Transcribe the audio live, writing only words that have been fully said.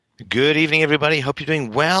Good evening, everybody. Hope you're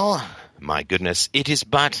doing well. My goodness, it is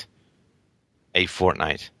but a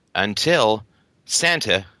fortnight until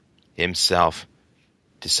Santa himself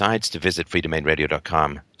decides to visit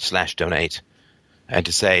freedomainradio.com/donate and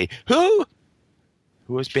to say, who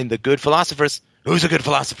has been the good philosophers? Who's a good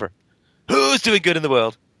philosopher? Who's doing good in the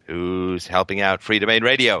world? Who's helping out Free Domain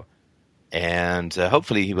Radio? And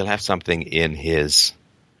hopefully he will have something in his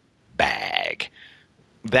bag.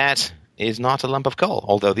 That is not a lump of coal,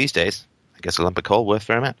 although these days, I guess a lump of coal worth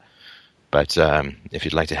very much. But if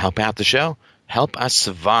you'd like to help out the show, help us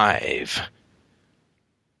survive.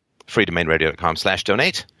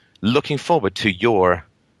 freedomainradio.com/donate. Looking forward to your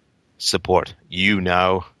support.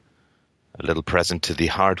 A little present to the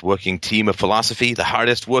hard-working team of philosophy, the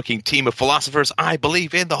hardest working team of philosophers I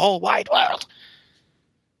believe in the whole wide world.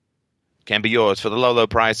 Can be yours for the low, low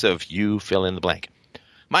price of you fill in the blank.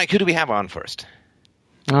 Mike, who do we have on first?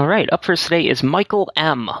 All right, up first today is Michael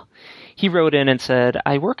M. He wrote in and said,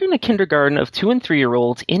 I work in a kindergarten of 2- and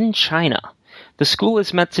 3-year-olds in China. The school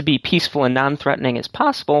is meant to be peaceful and non-threatening as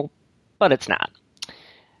possible, but it's not.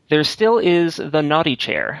 There still is the naughty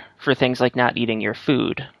chair for things like not eating your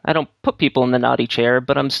food. I don't put people in the naughty chair,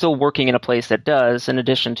 but I'm still working in a place that does, in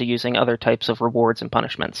addition to using other types of rewards and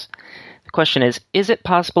punishments. The question is it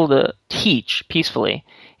possible to teach peacefully?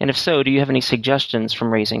 And if so, do you have any suggestions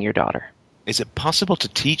from raising your daughter? Is it possible to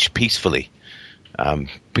teach peacefully?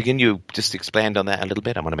 Can you just expand on that a little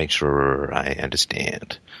bit? I want to make sure I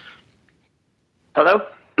understand. Hello?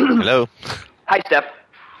 Hello. Hi, Steph.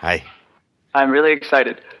 Hi. I'm really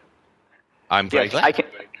excited. I'm very glad.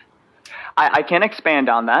 I can expand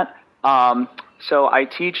on that. So I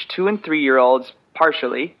teach 2- and 3-year-olds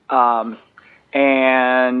partially, and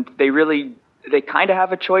they kind of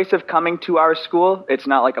have a choice of coming to our school. It's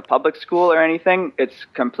not like a public school or anything. It's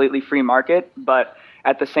completely free market, but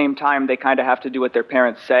at the same time, they kind of have to do what their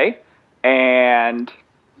parents say and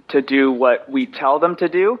to do what we tell them to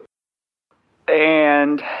do.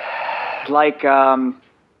 And I'm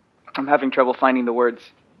having trouble finding the words,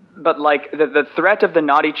 but the threat of the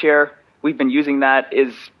naughty chair, we've been using that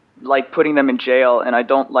is like putting them in jail, and I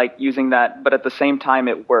don't like using that, but at the same time,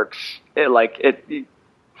 it works.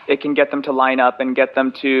 It can get them to line up and get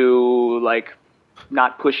them to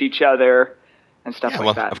not push each other and stuff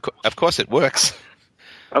like that. Of course it works.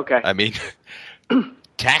 Okay. I mean,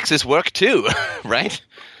 taxes work too, right?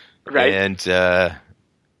 Right. And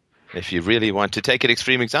if you really want to take an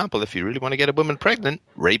extreme example, if you really want to get a woman pregnant,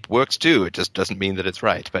 rape works too. It just doesn't mean that it's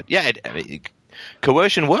right. But yeah,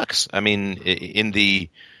 coercion works. I mean, in the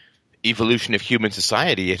evolution of human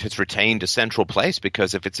society, it has retained a central place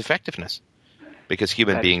because of its effectiveness. Because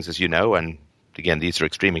human beings, as you know, and again, these are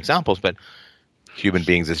extreme examples, but human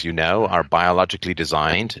beings, as you know, are biologically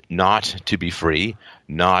designed not to be free,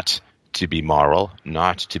 not to be moral,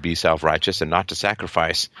 not to be self-righteous, and not to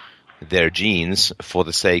sacrifice their genes for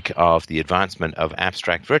the sake of the advancement of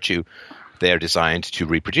abstract virtue. They are designed to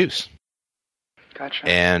reproduce. Gotcha.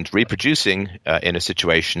 And reproducing in a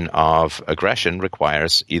situation of aggression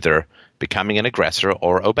requires either becoming an aggressor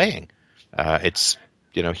or obeying.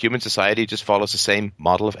 Human society just follows the same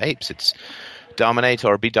model of apes. It's dominate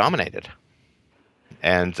or be dominated.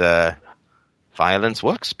 And violence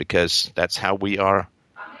works because that's how we are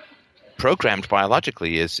programmed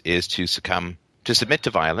biologically is to submit to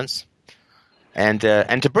violence and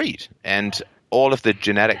to breed. And all of the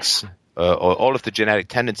genetics or all of the genetic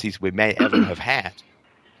tendencies we may ever have had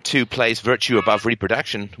to place virtue above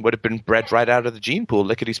reproduction would have been bred right out of the gene pool,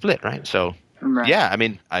 lickety-split, right? So, right. Yeah, I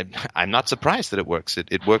mean, I'm not surprised that it works.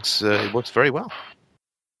 It works very well.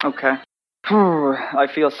 Okay. I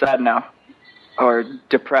feel sad now. Or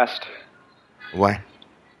depressed. Why?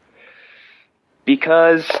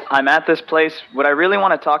 Because I'm at this place. What I really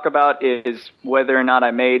want to talk about is whether or not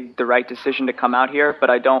I made the right decision to come out here, but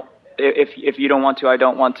I don't. If you don't want to, I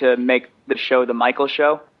don't want to make the show the Michael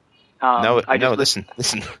show. Listen.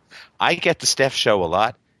 I get the Steph show a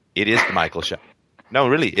lot. It is the Michael show. No,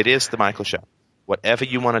 really, it is the Michael show. Whatever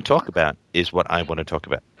you want to talk about is what I want to talk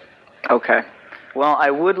about. Okay. Well, I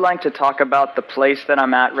would like to talk about the place that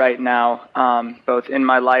I'm at right now, both in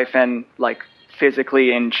my life and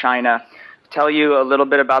physically in China. Tell you a little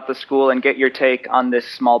bit about the school and get your take on this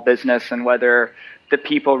small business and whether the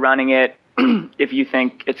people running it, if you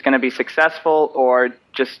think it's going to be successful or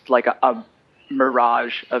just like a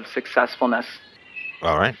mirage of successfulness.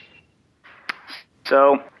 All right.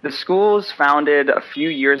 So the school was founded a few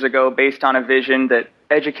years ago based on a vision that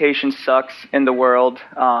education sucks in the world,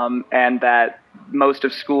 and that most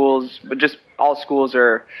of schools, just all schools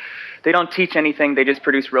they don't teach anything, they just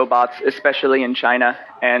produce robots, especially in China.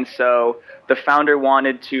 And so the founder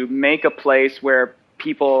wanted to make a place where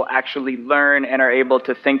people actually learn and are able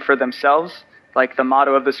to think for themselves. Like the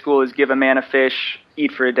motto of the school is give a man a fish,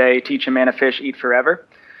 eat for a day, teach a man a fish, eat forever.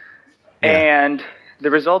 Yeah. And the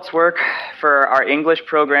results work. For our English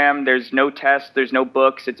program, there's no tests, there's no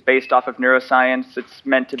books. It's based off of neuroscience. It's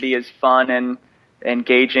meant to be as fun and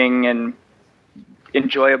engaging and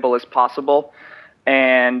enjoyable as possible.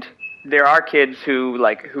 And there are kids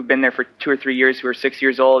who've been there for 2 or 3 years who are 6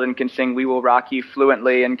 years old and can sing "We Will Rock You"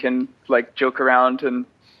 fluently and can like joke around and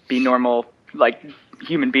be normal like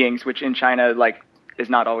human beings, which in China like is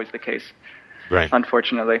not always the case, right?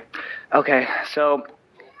 Unfortunately. Okay, so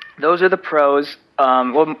those are the pros.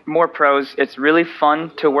 Well, more pros. It's really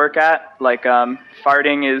fun to work at. Like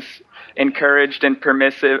farting is encouraged and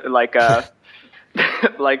permissive. Like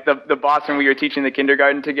like the boss when we were teaching the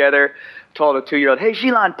kindergarten together told a 2-year-old, "Hey,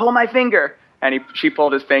 Shilan, pull my finger," and she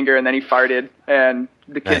pulled his finger and then he farted, and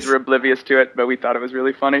the kids were oblivious to it, but we thought it was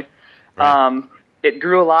really funny. Right. It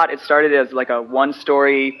grew a lot. It started as like a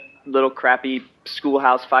 1-story little crappy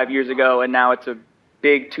schoolhouse 5 years ago, and now it's a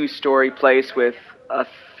big 2-story place with a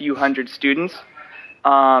few hundred students.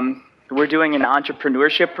 We're doing an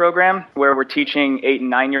entrepreneurship program where we're teaching 8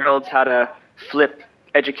 and 9-year-olds how to flip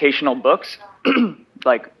educational books,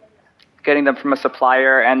 like getting them from a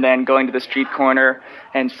supplier and then going to the street corner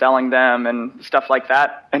and selling them and stuff like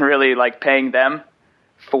that, and really like paying them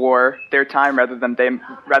for their time rather than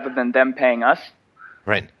them paying us.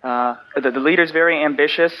 Right. The leader's very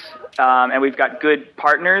ambitious, and we've got good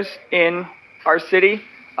partners in our city.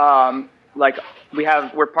 We're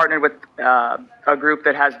partnered with a group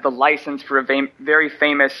that has the license for a very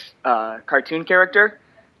famous cartoon character,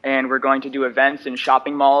 and we're going to do events in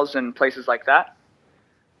shopping malls and places like that.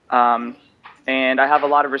 And I have a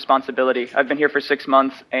lot of responsibility. I've been here for 6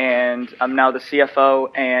 months, and I'm now the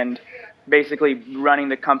CFO and basically running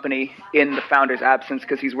the company in the founder's absence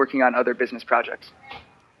because he's working on other business projects.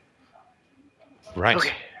 Right.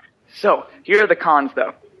 Okay. So here are the cons,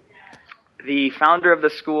 though. The founder of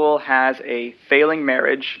the school has a failing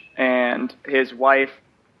marriage, and his wife,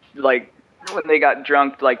 like, when they got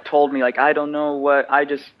drunk, like, told me, like, I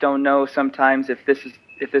just don't know sometimes if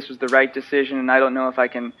this was the right decision, and I don't know if I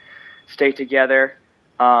can stay together.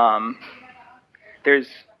 There's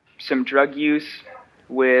some drug use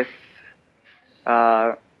with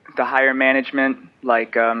the higher management,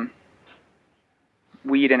 like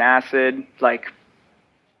weed and acid, like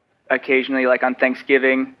occasionally, like on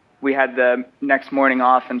Thanksgiving, we had the next morning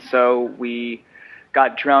off, and so we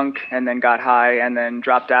got drunk and then got high and then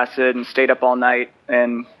dropped acid and stayed up all night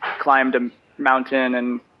and climbed a mountain,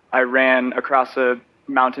 and I ran across a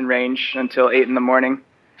mountain range until 8 in the morning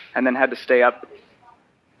and then had to stay up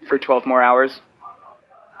for 12 more hours.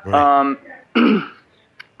 Right.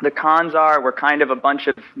 The cons are we're kind of a bunch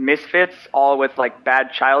of misfits, all with like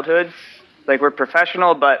bad childhoods. Like we're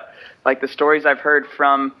professional, but like the stories I've heard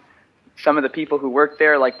from some of the people who work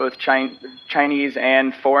there, like both Chinese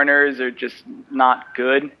and foreigners, are just not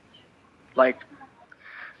good. Like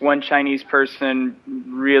one Chinese person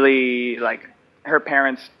really, like her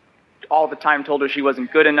parents all the time told her she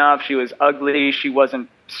wasn't good enough, she was ugly, she wasn't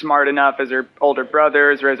smart enough as her older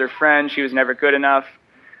brothers or as her friends, she was never good enough,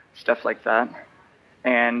 stuff like that.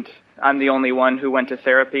 And I'm the only one who went to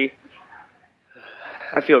therapy.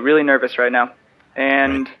 I feel really nervous right now.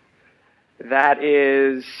 And that's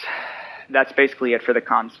basically it for the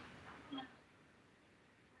cons.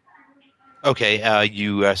 Okay,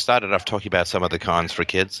 you started off talking about some of the cons for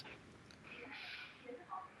kids.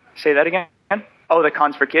 Say that again? Oh, the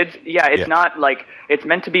cons for kids? Yeah, it's not like, it's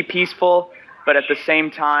meant to be peaceful, but at the same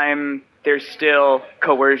time, there's still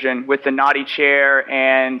coercion with the naughty chair,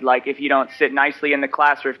 and like if you don't sit nicely in the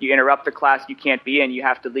class or if you interrupt the class you can't be in, you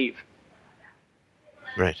have to leave.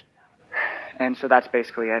 Right. And so that's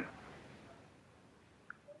basically it.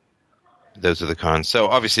 Those are the cons. So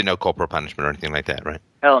obviously no corporal punishment or anything like that, right?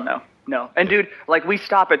 Hell no. No. And dude, like we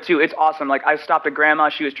stop it too. It's awesome. Like I stopped a grandma.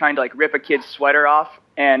 She was trying to like rip a kid's sweater off.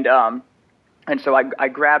 And so I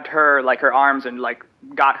grabbed her, like her arms, and like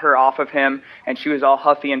got her off of him. And she was all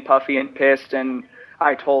huffy and puffy and pissed. And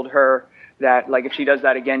I told her that like if she does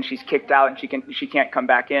that again, she's kicked out and she can't come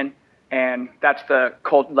back in. And that's the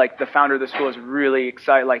founder of the school is really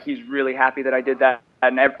excited. Like he's really happy that I did that.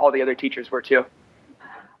 And all the other teachers were too.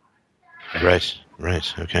 Right.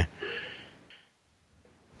 Okay.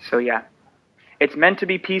 So yeah, it's meant to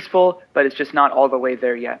be peaceful, but it's just not all the way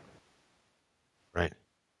there yet. Right.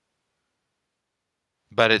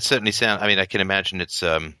 But it certainly sounds, I mean, I can imagine it's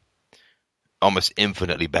almost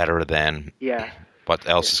infinitely better than what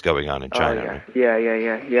else is going on in China. Oh, yeah.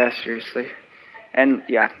 Right? Yeah, seriously. And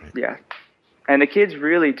yeah. And the kids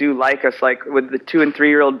really do like us, like with the 2 and 3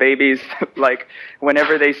 year old babies, like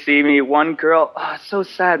whenever they see me, one girl, it's so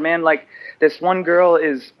sad, man. Like this one girl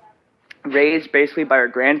is raised basically by her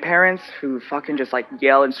grandparents who fucking just like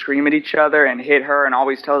yell and scream at each other and hit her and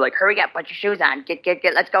always tell her like, hurry up, put your shoes on, get,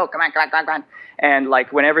 let's go, come on. And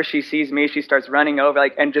like whenever she sees me, she starts running over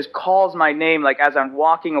like and just calls my name like as I'm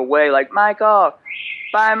walking away, like Michael,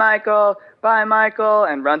 bye Michael,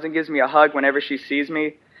 and runs and gives me a hug whenever she sees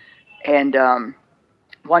me. And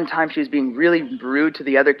one time she was being really rude to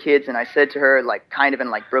the other kids, and I said to her, like, kind of in,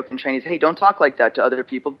 like, broken Chinese, hey, don't talk like that to other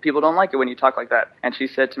people. People don't like it when you talk like that. And she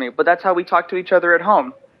said to me, but that's how we talk to each other at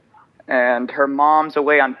home. And her mom's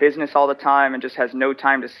away on business all the time and just has no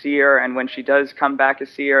time to see her. And when she does come back to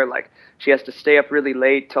see her, like, she has to stay up really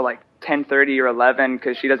late till, like, 10:30 or 11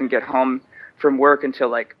 because she doesn't get home from work until,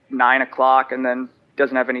 like, 9 o'clock, and then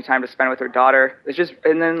doesn't have any time to spend with her daughter. It's just,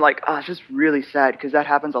 and then like, it's just really sad because that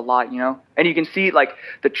happens a lot, you know? And you can see like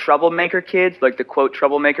the troublemaker kids, like the quote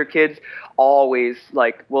troublemaker kids, always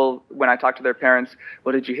like, well, when I talk to their parents,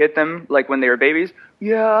 well, did you hit them like when they were babies?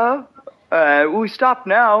 Yeah. We stopped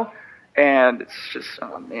now. And it's just,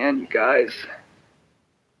 oh man, you guys.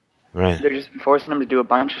 Right. They're just forcing them to do a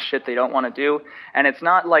bunch of shit they don't want to do. And it's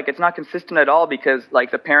not consistent at all because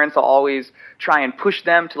like the parents will always try and push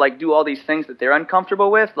them to like do all these things that they're uncomfortable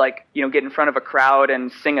with, like, you know, get in front of a crowd and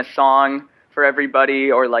sing a song for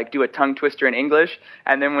everybody or like do a tongue twister in English.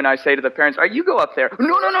 And then when I say to the parents, "All right, you go up there."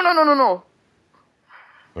 No.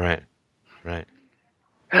 Right.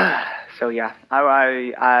 So yeah,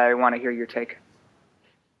 I want to hear your take.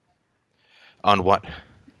 On what?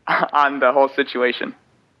 On the whole situation.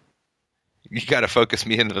 You got to focus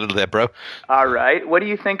me in a little there, bro. All right. What do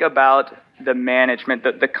you think about the management,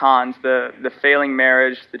 the cons, the failing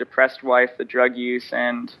marriage, the depressed wife, the drug use,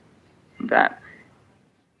 and that?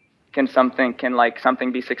 Can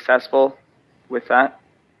something be successful with that?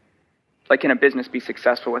 Like, can a business be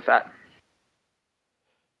successful with that?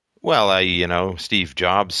 Well, Steve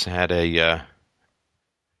Jobs had a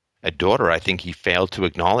daughter I think he failed to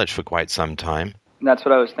acknowledge for quite some time. That's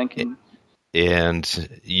what I was thinking.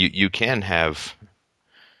 And you can have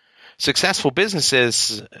successful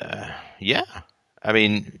businesses, yeah. I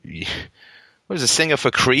mean, what was the singer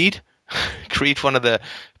for Creed? Creed, one of the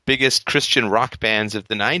biggest Christian rock bands of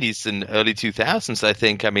the 90s and early 2000s, I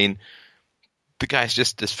think. I mean, the guy's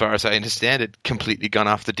just, as far as I understand it, completely gone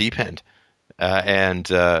off the deep end. There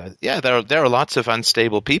are lots of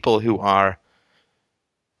unstable people who are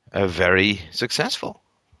very successful.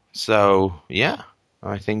 So, yeah,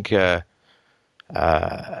 I think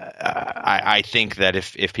I think that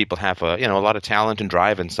if people have a lot of talent and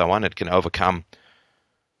drive and so on, it can overcome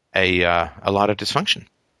a lot of dysfunction.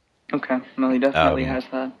 Okay, well, he definitely has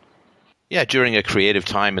that. Yeah, during a creative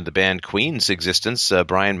time in the band Queen's existence,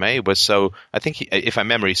 Brian May was so. I think, if my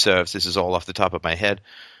memory serves, this is all off the top of my head,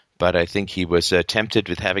 but I think he was tempted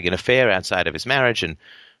with having an affair outside of his marriage, and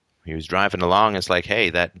he was driving along. And it's like, hey,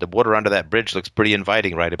 the water under that bridge looks pretty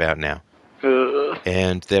inviting right about now.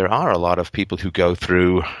 And there are a lot of people who go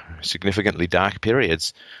through significantly dark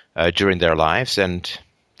periods during their lives, and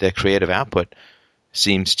their creative output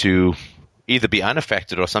seems to either be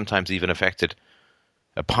unaffected or sometimes even affected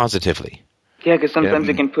positively. Yeah, because sometimes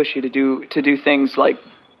it can push you to do things like,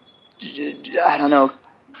 I don't know,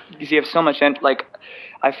 because you have so much,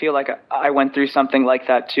 I feel like I went through something like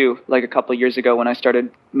that too, like a couple of years ago when I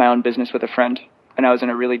started my own business with a friend, and I was in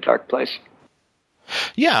a really dark place.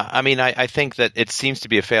 Yeah, I mean, I think that it seems to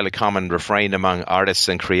be a fairly common refrain among artists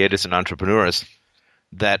and creators and entrepreneurs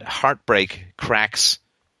that heartbreak cracks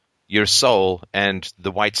your soul and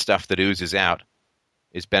the white stuff that oozes out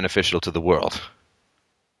is beneficial to the world.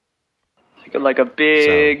 Like a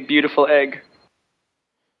big, beautiful egg.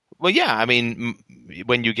 Well, yeah, I mean,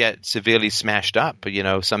 when you get severely smashed up,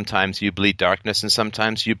 sometimes you bleed darkness and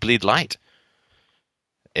sometimes you bleed light.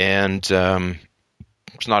 And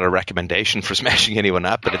it's not a recommendation for smashing anyone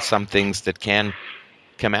up, but it's some things that can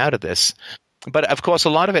come out of this. But, of course, a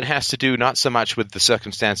lot of it has to do not so much with the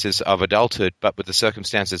circumstances of adulthood, but with the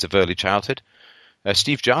circumstances of early childhood.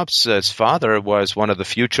 Steve Jobs' father was one of the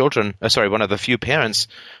few parents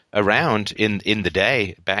around in the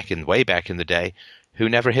day, way back in the day, who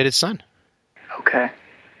never hit his son. Okay.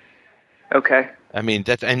 I mean,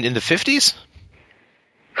 and in the 50s?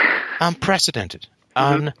 Unprecedented.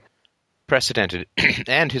 Mm-hmm. Unprecedented.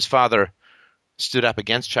 And his father stood up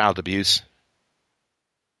against child abuse,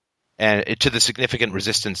 and to the significant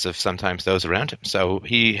resistance of sometimes those around him. So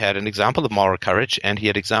he had an example of moral courage, and he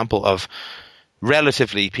had an example of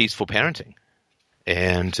relatively peaceful parenting.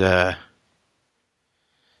 And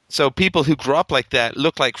so people who grow up like that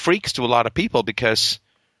look like freaks to a lot of people because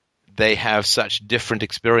they have such different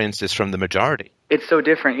experiences from the majority. It's so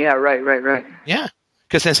different. Yeah, right. Yeah.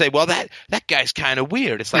 Because they say, well, that guy's kind of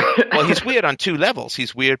weird. It's like, well, he's weird on two levels.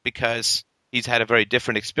 He's weird because he's had a very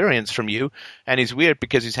different experience from you, and he's weird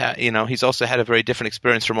because he's also had a very different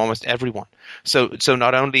experience from almost everyone. So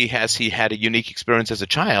not only has he had a unique experience as a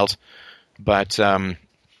child, but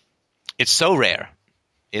it's so rare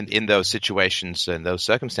in those situations and those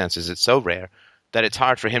circumstances. It's so rare that it's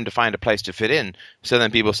hard for him to find a place to fit in. So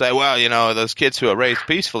then people say, well, those kids who are raised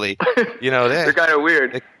peacefully, they're kind of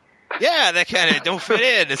weird. They kind of don't fit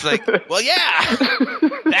in. It's like, well, yeah,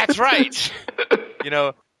 that's right.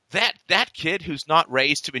 That kid who's not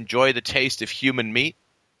raised to enjoy the taste of human meat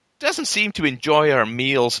doesn't seem to enjoy our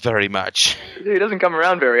meals very much. He doesn't come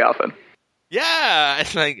around very often. Yeah,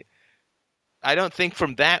 it's like, I don't think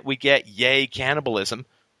from that we get yay cannibalism.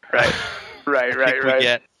 Right. We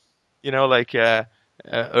get,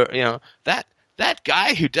 that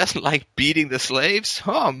guy who doesn't like beating the slaves.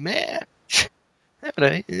 Oh man.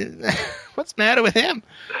 What's the matter with him?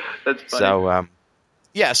 That's funny.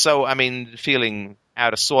 So, feeling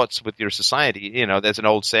out of sorts with your society, there's an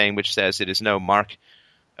old saying which says it is no mark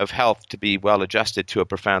of health to be well adjusted to a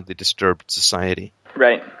profoundly disturbed society.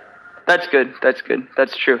 Right. That's good. That's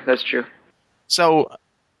true. So,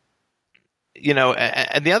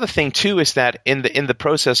 and the other thing too is that in the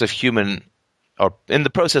process of in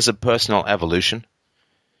the process of personal evolution,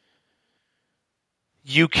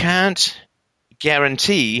 you can't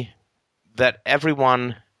guarantee that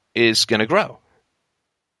everyone is going to grow.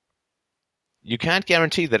 You can't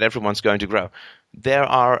guarantee that everyone's going to grow. There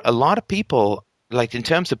are a lot of people, like in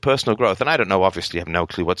terms of personal growth, and I don't know, obviously I have no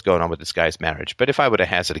clue what's going on with this guy's marriage, but if I were to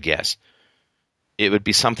hazard a guess, it would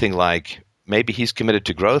be something like maybe he's committed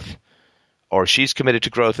to growth, or she's committed to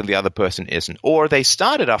growth and the other person isn't. Or they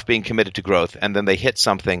started off being committed to growth and then they hit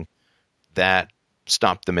something that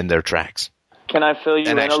stopped them in their tracks. Can I fill you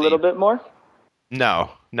in a little bit more?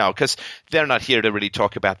 No, because they're not here to really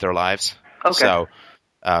talk about their lives. Okay. So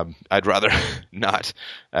I'd rather not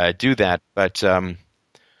do that. But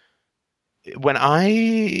when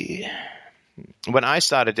I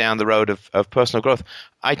started down the road of personal growth,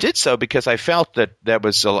 I did so because I felt that there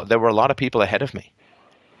were a lot of people ahead of me.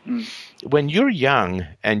 Mm. When you're young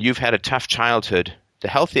and you've had a tough childhood, the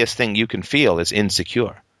healthiest thing you can feel is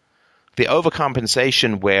insecure. The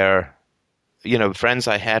overcompensation where, friends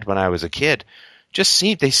I had when I was a kid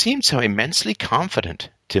seemed so immensely confident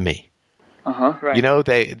to me. Right.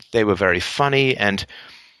 They were very funny, and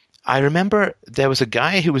I remember there was a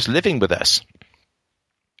guy who was living with us,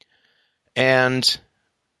 and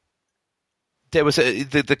there was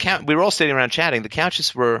the couch. We were all sitting around chatting. The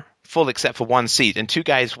couches were full except for one seat, and two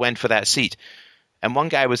guys went for that seat, and one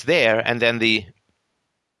guy was there, and then the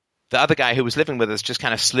other guy who was living with us just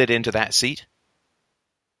kind of slid into that seat,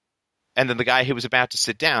 and then the guy who was about to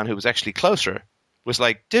sit down, who was actually closer, was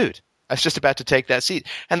like, "Dude, I was just about to take that seat,"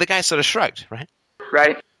 and the guy sort of shrugged, right?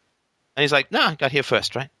 Right. And he's like, "No, I got here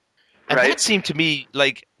first, right?" And right. That seemed to me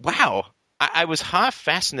like, wow. I was half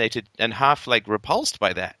fascinated and half like repulsed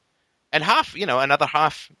by that, and half, another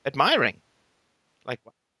half admiring, like,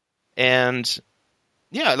 and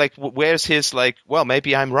yeah, like, where's his like? Well,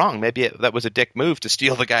 maybe I'm wrong. Maybe that was a dick move to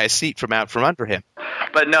steal the guy's seat from out from under him.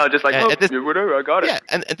 But no, just like, whatever, I got it. Yeah,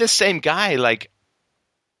 and this same guy, like,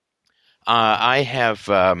 I've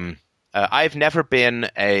never been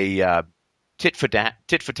a tit for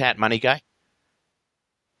tat money guy.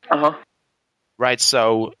 Right.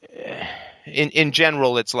 So, in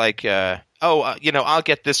general, it's like, I'll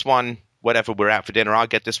get this one, whatever, we're out for dinner. I'll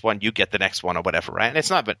get this one, you get the next one, or whatever. Right. And it's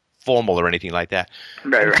not formal or anything like that.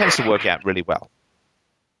 Right. It tends to work out really well.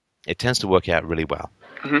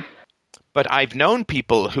 Mm-hmm. But I've known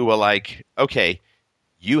people who are like, okay,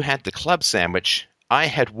 you had the club sandwich, I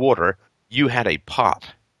had water, you had a pop.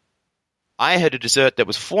 I had a dessert that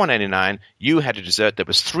was $4.99, you had a dessert that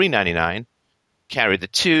was $3.99. Carry the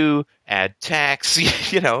two, add tax,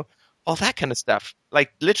 all that kind of stuff.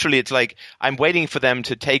 Like, literally, it's like I'm waiting for them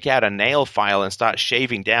to take out a nail file and start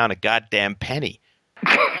shaving down a goddamn penny.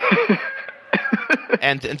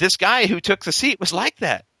 And this guy who took the seat was like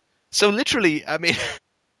that. So literally,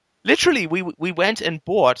 we went and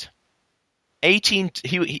bought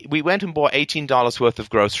we went and bought $18 worth of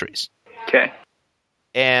groceries. Okay.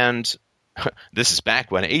 And this is back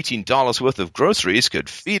when $18 worth of groceries could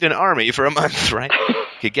feed an army for a month, right?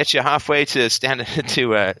 Could get you halfway to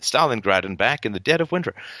Stalingrad and back in the dead of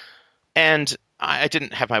winter. And I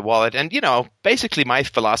didn't have my wallet. And, basically my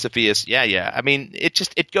philosophy is,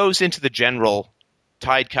 it goes into the general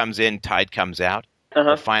tide comes in, tide comes out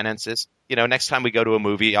of finances. next time we go to a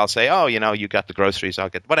movie, I'll say, oh, you got the groceries, I'll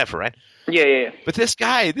get whatever, right? Yeah. But this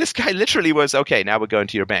guy literally was, okay, now we're going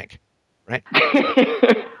to your bank, right?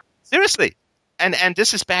 Seriously. And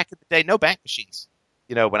this is back in the day, no bank machines,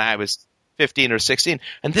 when I was 15 or 16.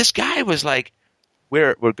 And this guy was like,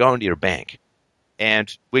 we're going to your bank,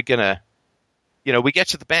 and we're going to, we get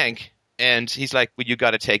to the bank, and he's like, well, you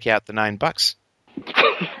got to take out the $9.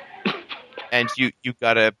 And you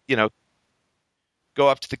got to, go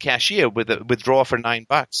up to the cashier with a withdraw for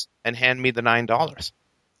 $9 and hand me the $9.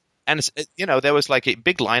 And it's, there was like a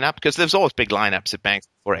big lineup, because there's always big lineups at banks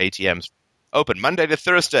for ATMs. Open Monday to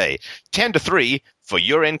Thursday, 10 to 3 for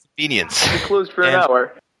your inconvenience. It's closed for an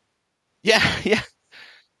hour. Yeah.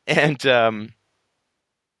 And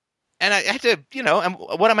I had to, and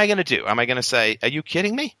what am I going to do? Am I going to say, are you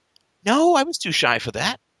kidding me? No, I was too shy for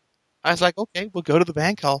that. I was like, okay, we'll go to the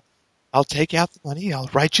bank. I'll take out the money. I'll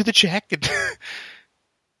write you the check,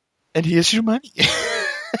 and here's your money.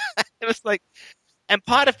 It was like, and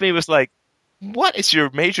part of me was like, what is your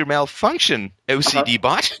major malfunction, OCD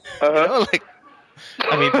bot?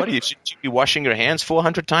 I mean, what should you be washing your hands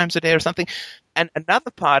 400 times a day or something? And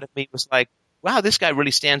another part of me was like, wow, this guy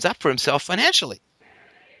really stands up for himself financially.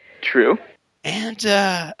 True. And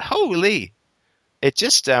holy, it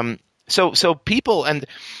just so people, and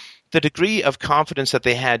the degree of confidence that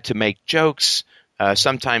they had to make jokes.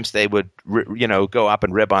 Sometimes they would, go up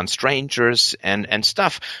and rib on strangers and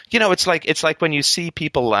stuff. It's like when you see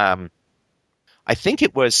people. I think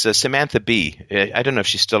it was Samantha Bee. I don't know if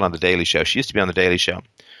she's still on The Daily Show. She used to be on The Daily Show,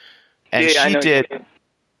 and she did.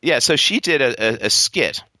 Yeah, so she did a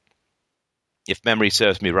skit, if memory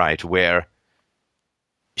serves me right, where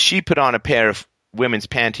she put on a pair of women's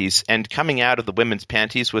panties, and coming out of the women's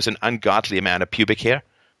panties was an ungodly amount of pubic hair.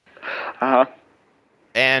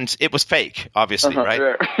 And it was fake, obviously, right?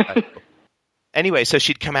 Sure. Anyway, so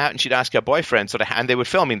she'd come out and she'd ask her boyfriend, and they were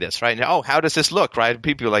filming this, right? And, oh, how does this look, right? And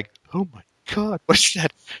people were like, oh my God, what's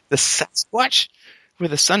that? The Sasquatch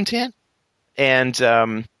with a suntan?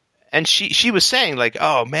 And she was saying, like,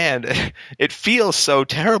 oh man, it feels so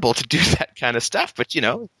terrible to do that kind of stuff, but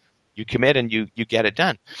you commit and you get it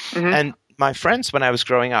done. Mm-hmm. And my friends, when I was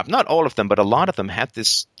growing up, not all of them, but a lot of them had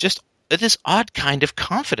this odd kind of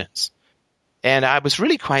confidence. And I was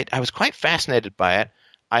quite fascinated by it.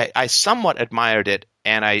 I somewhat admired it,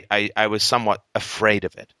 and I was somewhat afraid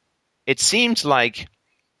of it. It seemed like,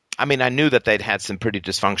 I knew that they'd had some pretty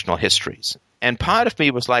dysfunctional histories. And part of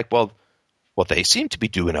me was like, well, they seem to be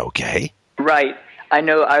doing okay. Right. I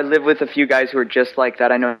know. I live with a few guys who are just like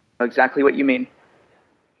that. I know exactly what you mean.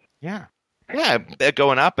 Yeah. Yeah, they're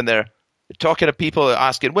going up and they're talking to people,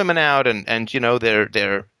 asking women out, and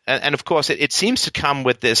they're and of course it seems to come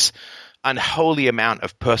with this unholy amount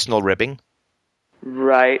of personal ribbing.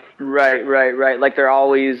 Right. Like they're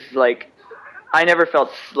always like, I never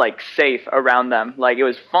felt like safe around them. Like it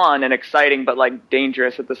was fun and exciting, but like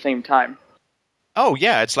dangerous at the same time. Oh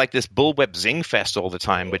yeah, it's like this bullwhip zing fest all the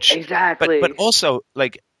time, which exactly. But also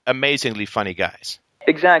like amazingly funny guys.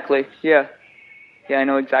 Exactly. Yeah. Yeah, I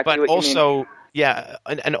know exactly what you mean. Yeah,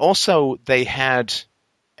 and also they had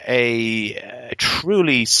a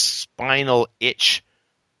truly spinal itch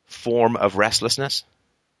form of restlessness.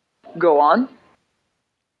 Go on.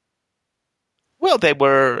 Well, they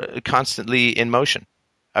were constantly in motion.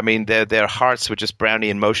 Their hearts were just brownie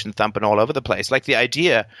in motion, thumping all over the place. Like the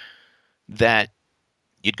idea that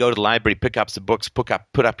you'd go to the library, pick up some books, put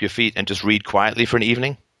up your feet, and just read quietly for an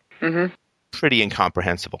evening. Mm-hmm. Pretty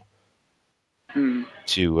incomprehensible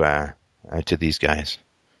to these guys.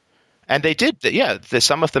 And they did, yeah.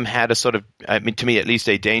 Some of them had a sort of, to me at least,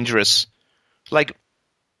 a dangerous. Like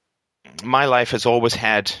my life has always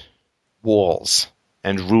had walls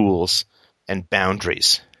and rules and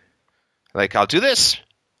boundaries. Like I'll do this,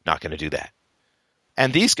 not going to do that.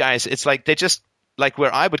 And these guys, it's like they just like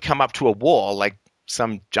where I would come up to a wall, like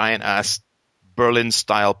some giant ass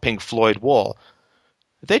Berlin-style Pink Floyd wall,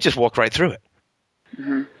 they just walk right through it.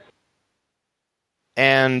 Mm-hmm.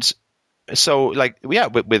 And so, like, yeah,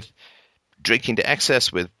 with drinking to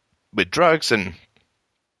excess, with drugs and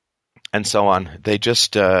so on, they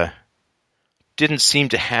just didn't seem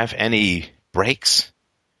to have any breaks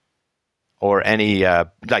or any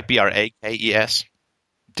like BRAKES.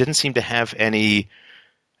 Didn't seem to have any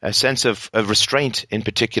sense of restraint in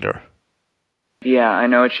particular. Yeah, I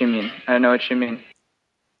know what you mean.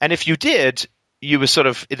 And if you did, you were sort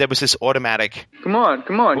of, there was this automatic. Come on,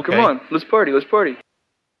 let's party.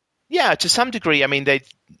 Yeah, to some degree.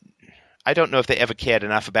 I don't know if they ever cared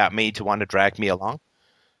enough about me to want to drag me along.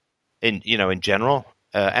 In general,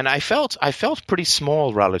 and I felt pretty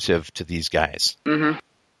small relative to these guys. Mm-hmm.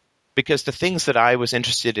 because the things that I was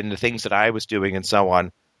interested in, the things that I was doing and so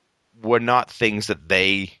on, were not things that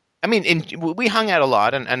they... I mean, we hung out a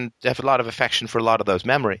lot and have a lot of affection for a lot of those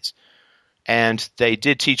memories. And they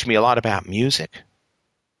did teach me a lot about music.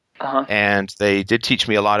 Uh-huh. And they did teach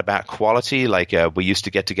me a lot about quality. Like we used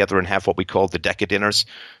to get together and have what we called the Deca dinners,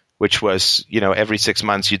 which was, every 6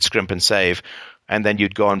 months you'd scrimp and save, and then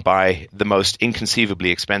you'd go and buy the most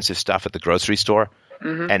inconceivably expensive stuff at the grocery store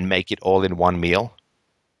and make it all in one meal,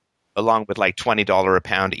 along with like $20 a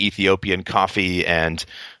pound Ethiopian coffee, and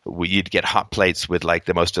you'd get hot plates with like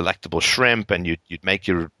the most delectable shrimp, and you'd make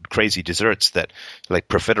your crazy desserts that like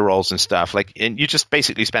profiteroles and stuff. And you just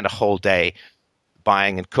basically spend a whole day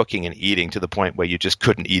buying and cooking and eating to the point where you just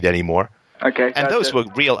couldn't eat anymore. Okay, and those were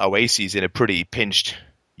real oases in a pretty pinched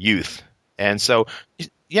youth. And so,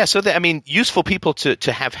 useful people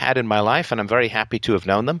to have had in my life, and I'm very happy to have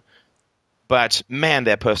known them. But man,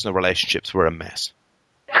 their personal relationships were a mess.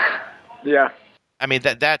 Yeah. I mean,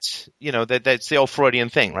 that's the old Freudian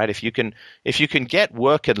thing, right? If you can get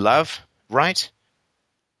work and love right,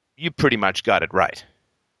 you pretty much got it right.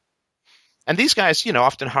 And these guys,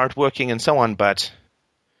 often hardworking and so on, but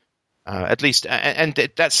at least, and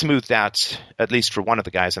that smoothed out, at least for one of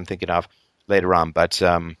the guys I'm thinking of later on. But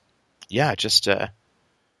just a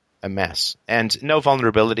mess. And no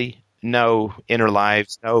vulnerability, no inner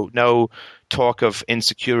lives, no talk of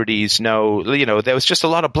insecurities, there was just a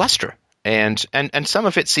lot of bluster. And some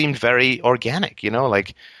of it seemed very organic, you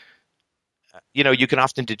can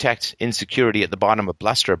often detect insecurity at the bottom of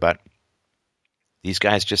bluster, but these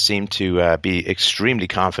guys just seem to be extremely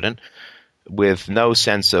confident, with no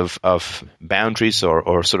sense of boundaries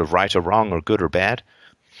or sort of right or wrong or good or bad,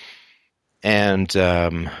 and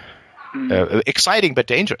exciting but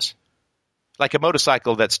dangerous, like a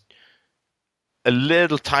motorcycle that's a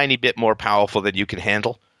little tiny bit more powerful than you can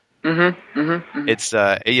handle. It's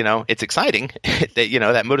it's exciting.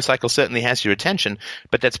 That motorcycle certainly has your attention,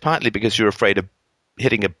 but that's partly because you're afraid of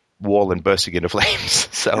hitting a wall and bursting into flames.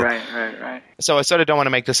 So right. So I sort of don't want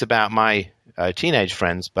to make this about my teenage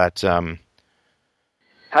friends, but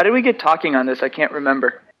how did we get talking on this? I can't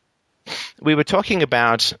remember. We were talking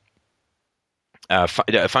about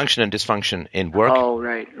function and dysfunction in work. Oh,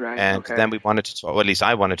 right. And then we wanted to talk, or at least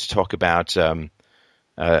I wanted to talk about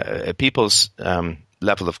people's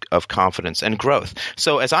level of confidence and growth.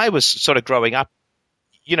 So as I was sort of growing up,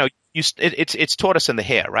 it's tortoise and the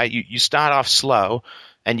hare, right? You start off slow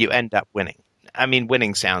and you end up winning. I mean,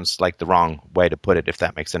 winning sounds like the wrong way to put it, if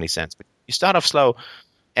that makes any sense. But you start off slow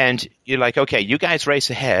and you're like, okay, you guys race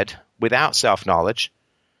ahead without self-knowledge,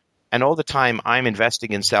 and all the time I'm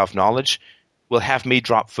investing in self-knowledge will have me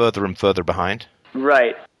drop further and further behind.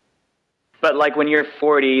 Right. But like when you're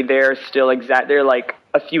 40, they're still they're like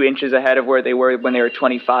a few inches ahead of where they were when they were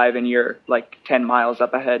 25, and you're like 10 miles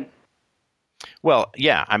up ahead. Well,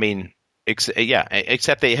 yeah, I mean,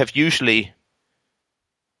 except they have usually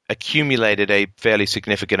accumulated a fairly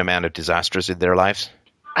significant amount of disasters in their lives.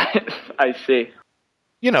 I see.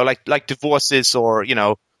 Like divorces or,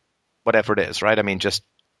 whatever it is, right? I mean, just...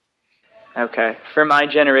 Okay. For my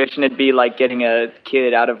generation, it'd be like getting a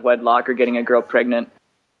kid out of wedlock or getting a girl pregnant.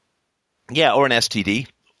 Yeah, or an STD,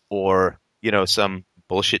 or, some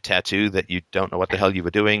bullshit tattoo that you don't know what the hell you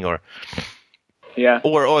were doing, or... Yeah.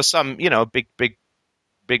 Or some,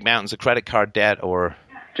 big mountains of credit card debt, or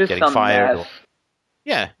just getting some fired. Mess. Or,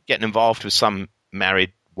 getting involved with some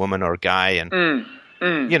married woman or guy, and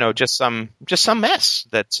just some mess.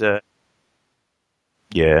 That.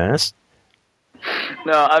 Yes.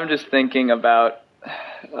 No, I'm just thinking about.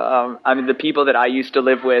 The people that I used to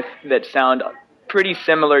live with that sound pretty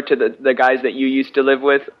similar to the guys that you used to live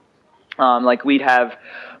with. Like we'd have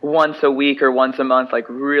once a week or once a month, like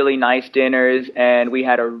really nice dinners, and we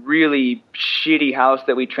had a really shitty house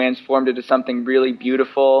that we transformed into something really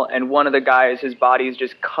beautiful. And one of the guys, his body is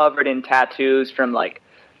just covered in tattoos from like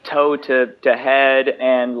toe to head,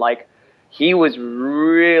 and like he was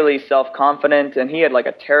really self-confident, and he had like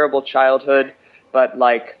a terrible childhood, but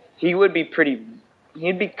like he'd be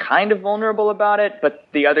kind of vulnerable about it, but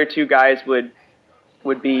the other two guys would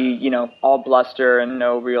be, all bluster and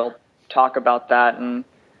no real talk about that, and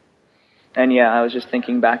yeah, I was just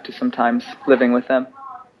thinking back to sometimes living with them.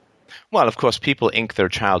 Well, of course, people ink their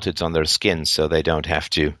childhoods on their skin, so they don't have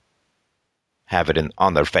to have it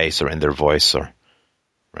on their face or in their voice, or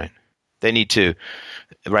right. They need to,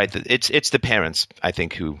 right? It's the parents, I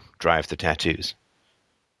think, who drive the tattoos.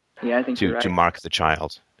 Yeah, I think you're right. To mark the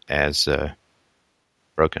child as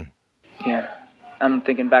broken. Yeah, I'm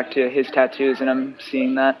thinking back to his tattoos, and I'm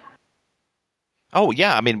seeing that. Oh,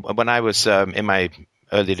 yeah. I mean, when I was in my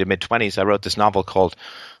early to mid-20s, I wrote this novel called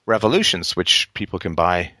Revolutions, which people can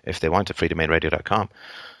buy if they want at freedomainradio.com.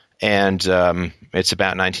 And it's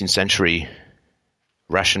about 19th century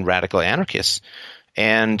Russian radical anarchists.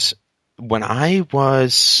 And when I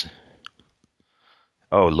was...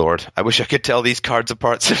 Oh, Lord, I wish I could tell these cards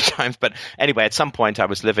apart sometimes. But anyway, at some point I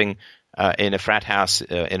was living in a frat house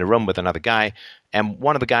in a room with another guy. And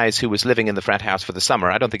one of the guys who was living in the frat house for the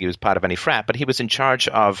summer, I don't think he was part of any frat, but he was in charge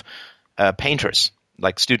of painters,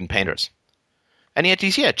 like student painters. And he had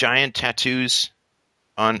these, giant tattoos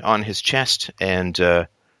on his chest and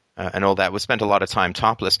all that. We spent a lot of time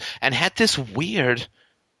topless and had this weird,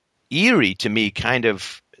 eerie to me kind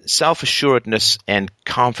of self-assuredness and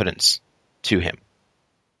confidence to him.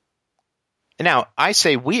 Now, I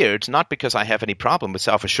say weird not because I have any problem with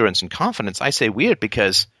self-assurance and confidence. I say weird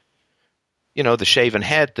because, the shaven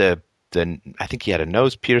head, the I think he had a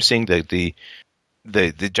nose piercing, the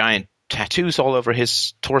giant tattoos all over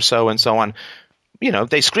his torso and so on.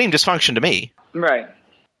 They scream dysfunction to me. Right.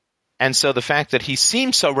 And so the fact that he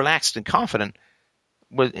seemed so relaxed and confident,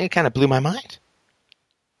 it kind of blew my mind.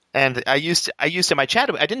 And I used him. I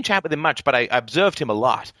didn't chat with him much, but I observed him a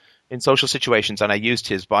lot in social situations, and I used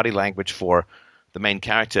his body language for the main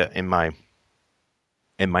character in my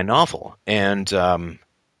novel. And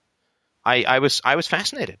I was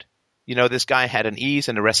fascinated. This guy had an ease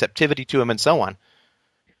and a receptivity to him and so on.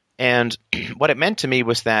 And what it meant to me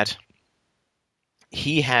was that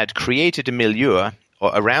he had created a milieu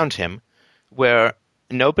around him where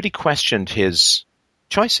nobody questioned his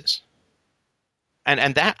choices.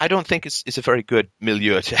 And that, I don't think, is a very good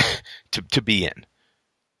milieu to be in.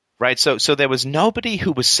 Right? So there was nobody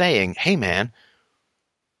who was saying, hey, man,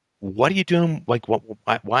 what are you doing? Like,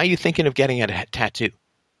 why are you thinking of getting a tattoo?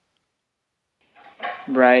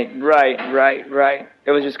 Right.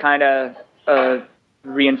 It was just kind of a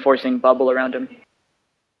reinforcing bubble around him.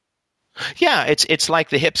 Yeah, it's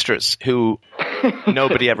like the hipsters who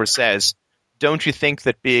nobody ever says, don't you think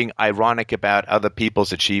that being ironic about other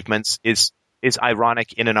people's achievements is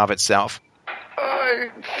ironic in and of itself?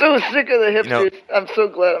 I'm so sick of the hipsters. I'm so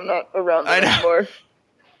glad I'm not around them anymore.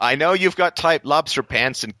 I know you've got tight lobster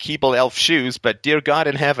pants and Keeble elf shoes, but dear God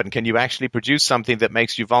in heaven, can you actually produce something that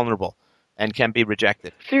makes you vulnerable and can be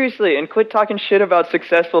rejected? Seriously, and quit talking shit about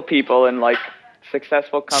successful people and,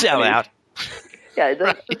 successful companies. Sell out. Yeah,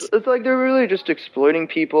 it's like they're really just exploiting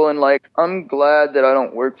people, and, I'm glad that I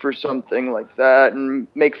don't work for something like that, and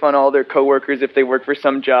make fun of all their coworkers if they work for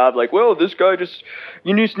some job, well, this guy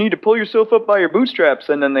you just need to pull yourself up by your bootstraps,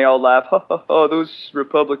 and then they all laugh, ha ha ha, those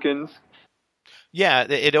Republicans. Yeah,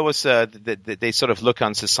 it always, they sort of look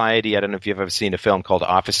on society. I don't know if you've ever seen a film called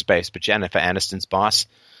Office Space, but Jennifer Aniston's boss,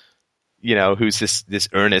 who's this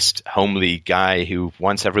earnest, homely guy who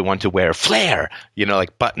wants everyone to wear flair,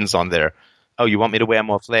 like buttons on their... Oh, you want me to wear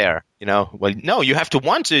more flair? Well, no, you have to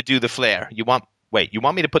want to do the flair. You want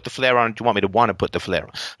me to put the flair on? Or do you want me to want to put the flair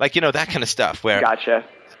on? That kind of stuff. Where Gotcha.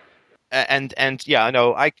 And yeah, I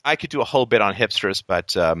know I could do a whole bit on hipsters, but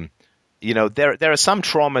there are some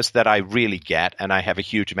traumas that I really get, and I have a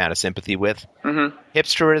huge amount of sympathy with. Mm-hmm.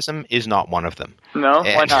 Hipsterism is not one of them. No,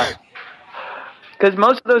 why not? Because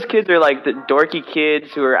most of those kids are the dorky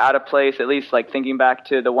kids who are out of place, at least thinking back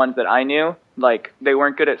to the ones that I knew. They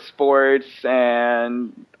weren't good at sports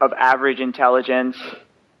and of average intelligence.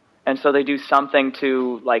 And so they do something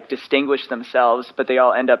to distinguish themselves, but they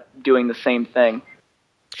all end up doing the same thing.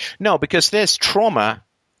 No, because there's trauma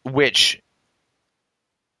which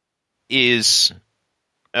is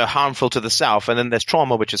harmful to the self, and then there's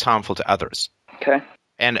trauma which is harmful to others. Okay.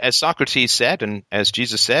 And as Socrates said, and as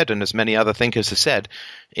Jesus said, and as many other thinkers have said,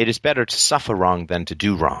 it is better to suffer wrong than to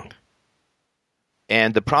do wrong.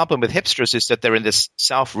 And the problem with hipsters is that they're in this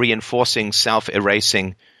self-reinforcing,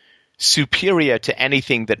 self-erasing, superior to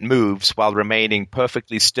anything that moves while remaining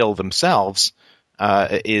perfectly still themselves,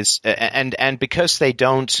 and because they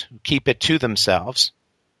don't keep it to themselves,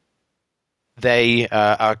 they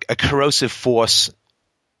are a corrosive force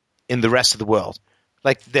in the rest of the world.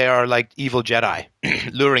 They are like evil Jedi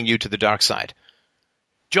luring you to the dark side.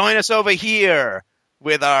 Join us over here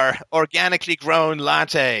with our organically grown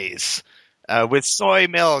lattes, with soy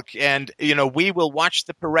milk, and, we will watch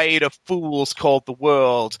the parade of fools called the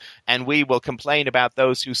world, and we will complain about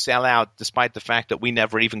those who sell out despite the fact that we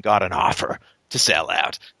never even got an offer to sell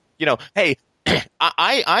out. Hey,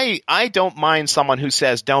 I don't mind someone who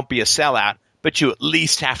says don't be a sellout, but you at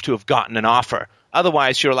least have to have gotten an offer.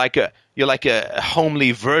 Otherwise, you're like a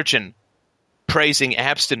homely virgin praising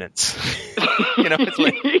abstinence.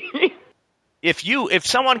 It's if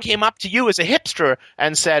someone came up to you as a hipster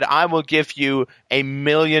and said, "I will give you $1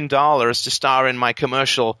 million to star in my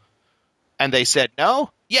commercial," and they said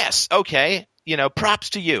no, yes, okay,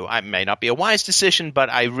 props to you. I may not be a wise decision, but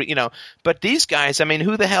but these guys, I mean,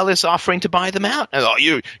 who the hell is offering to buy them out? Oh,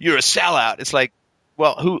 you're a sellout. It's like,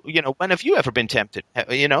 well, when have you ever been tempted?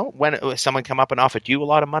 When someone come up and offered you a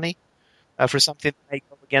lot of money for something that may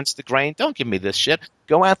go against the grain? Don't give me this shit.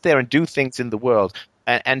 Go out there and do things in the world.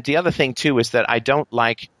 And the other thing too is that I don't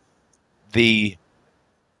like the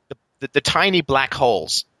tiny black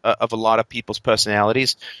holes of a lot of people's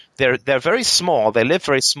personalities. They're very small. They live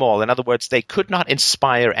very small. In other words, they could not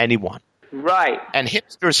inspire anyone. Right. And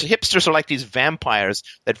hipsters are like these vampires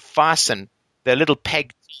that fasten their little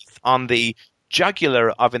peg teeth on the jugular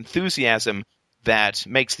of enthusiasm that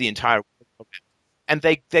makes the entire world go round. And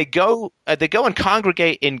they go and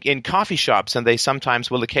congregate in coffee shops, and they sometimes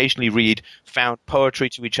will occasionally read found poetry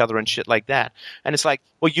to each other and shit like that. And it's like,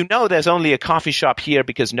 well, there's only a coffee shop here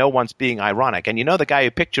because no one's being ironic. And the guy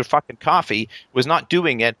who picked your fucking coffee was not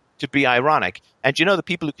doing it to be ironic. And the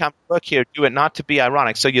people who come to work here do it not to be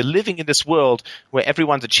ironic. So you're living in this world where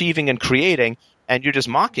everyone's achieving and creating, and you're just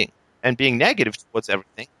mocking and being negative towards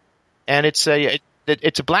everything. And it's a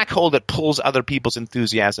black hole that pulls other people's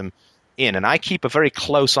enthusiasm in. And I keep a very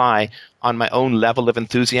close eye on my own level of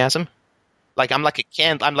enthusiasm. Like I'm like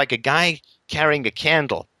a guy carrying a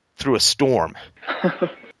candle through a storm.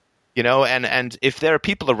 And if there are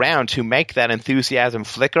people around who make that enthusiasm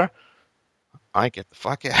flicker, I get the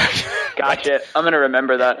fuck out. Gotcha. I'm going to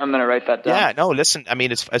remember that. I'm going to write that down. Yeah, no, listen, I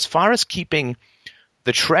mean, as far as keeping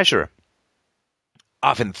the treasure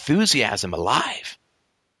of enthusiasm alive,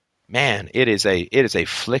 man, it is a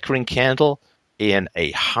flickering candle in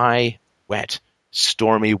a high, wet,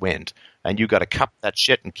 stormy wind. And you got to cup that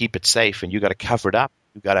shit and keep it safe, and you got to cover it up.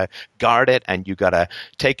 You got to guard it, and you got to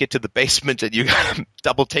take it to the basement, and you got to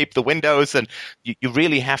double tape the windows, and you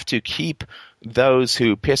really have to keep those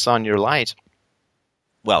who piss on your light.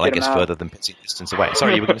 Well, I guess further than pissing distance away.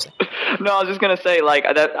 Sorry, you were going to say? No, I was just going to say, like,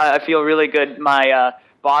 I feel really good. My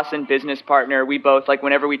boss and business partner, we both, like,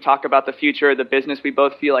 whenever we talk about the future of the business, we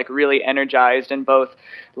both feel, like, really energized, and both,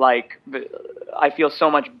 like, I feel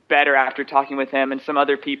so much better after talking with him, and some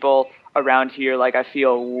other people around here, like, I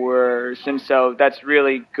feel worse, and so that's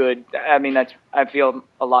really good. I mean, I feel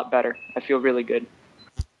a lot better. I feel really good.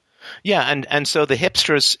 Yeah, and so the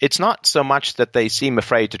hipsters, it's not so much that they seem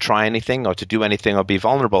afraid to try anything or to do anything or be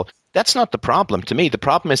vulnerable. That's not the problem to me. The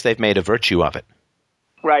problem is they've made a virtue of it.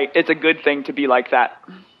 Right. It's a good thing to be like that.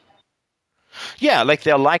 Yeah, like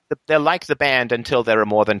they'll like the band until there are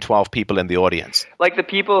more than 12 people in the audience. Like the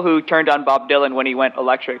people who turned on Bob Dylan when he went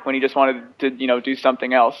electric, when he just wanted to, do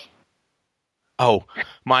something else. Oh,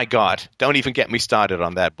 my God. Don't even get me started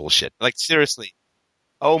on that bullshit. Like, seriously.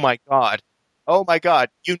 Oh, my God. Oh, my God.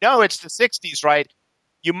 It's the 60s, right?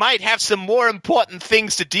 You might have some more important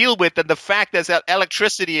things to deal with than the fact there's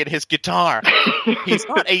electricity in his guitar. He's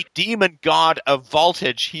not a demon god of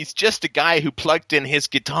voltage. He's just a guy who plugged in his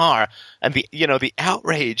guitar. And the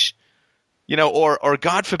outrage, or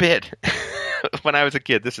God forbid, when I was a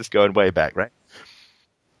kid, this is going way back, right?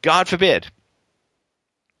 God forbid,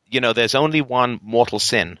 there's only one mortal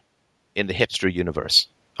sin in the hipster universe.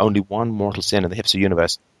 Only one mortal sin in the hipster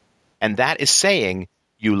universe. And that is saying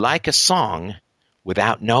you like a song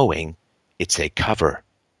without knowing it's a cover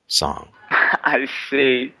song. I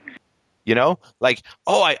see. Like,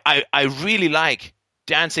 oh, I really like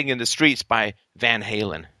Dancing in the Streets by Van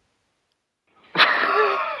Halen.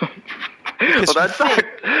 Well, that's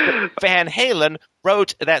Van Halen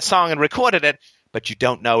wrote that song and recorded it, but you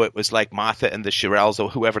don't know it was like Martha and the Shirelles or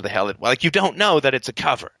whoever the hell it was. Like, you don't know that it's a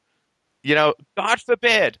cover. God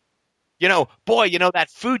forbid. That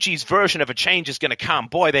Fugees version of A Change Is Gonna Come.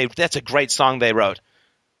 Boy, that's a great song they wrote.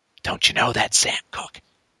 Don't you know that Sam Cooke?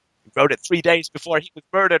 He wrote it 3 days before he was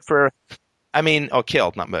murdered or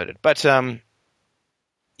killed, not murdered. But,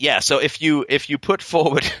 yeah, so if you put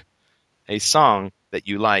forward a song that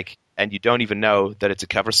you like and you don't even know that it's a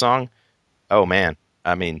cover song, oh, man.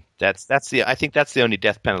 I mean, I think that's the only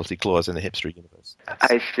death penalty clause in the hipster universe.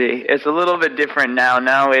 I see. It's a little bit different now.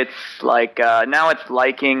 Now it's like,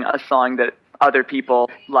 liking a song that other people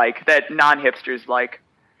like, that non-hipsters like.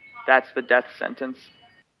 That's the death sentence.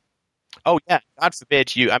 Oh, yeah. God forbid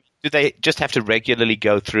do they just have to regularly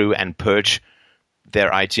go through and purge their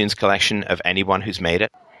iTunes collection of anyone who's made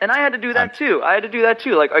it? And I had to do that too.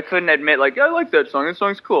 Like, I couldn't admit, like, I like that song. That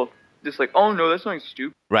song's cool. Just like, oh no, that song's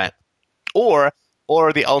stupid. Right. Or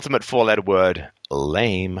the ultimate four-letter word,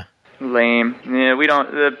 lame. Lame. Yeah,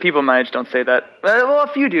 the people my age don't say that. Well, a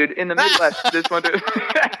few, dude. In the Midwest, this one.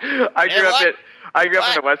 I grew up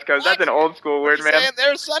in the West Coast. That's an old school word, man. Saying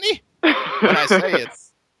there, Sonny? When I say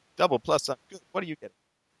it's double plus, good. What do you get?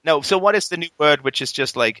 No, so what is the new word, which is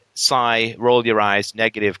just like sigh, roll your eyes,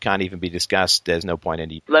 negative, can't even be discussed, there's no point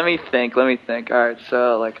in it. Let me think. All right,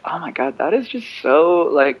 so, like, oh my god, that is just so,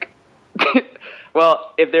 like,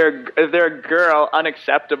 well, if they're a girl,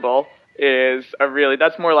 unacceptable is a really,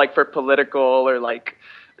 that's more like for political or like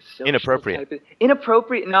inappropriate.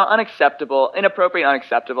 Unacceptable. Inappropriate,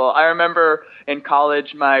 unacceptable. I remember in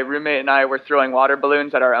college, my roommate and I were throwing water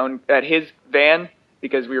balloons at his van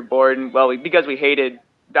because we were bored and, well, because we hated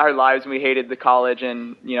our lives and we hated the college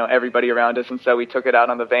and, you know, everybody around us, and so we took it out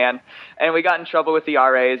on the van and we got in trouble with the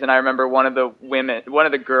RAs. And I remember one of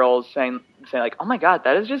the girls saying like, oh my god,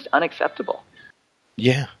 that is just unacceptable.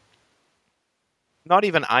 Yeah. Not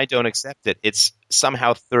even I don't accept it. It's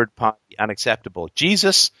somehow third party unacceptable.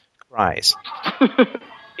 Jesus Christ.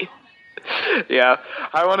 Yeah,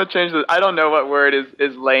 I want to change I don't know what word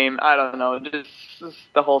is lame. I don't know, just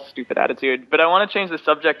the whole stupid attitude. But I want to change the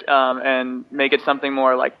subject and make it something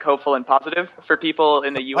more like hopeful and positive for people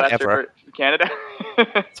in the U.S. Whatever. or for Canada.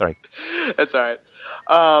 Sorry. That's all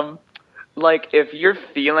right. Like, if you're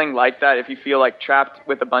feeling like that, if you feel like trapped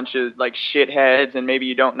with a bunch of like shitheads and maybe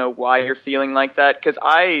you don't know why you're feeling like that, because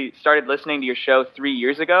I started listening to your show 3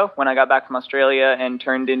 years ago when I got back from Australia and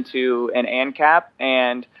turned into an ANCAP,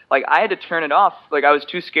 and like I had to turn it off. Like, I was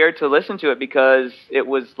too scared to listen to it because it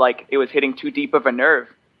was hitting too deep of a nerve.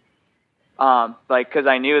 Because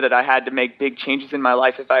I knew that I had to make big changes in my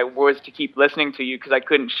life if I was to keep listening to you, because I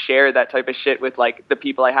couldn't share that type of shit with like the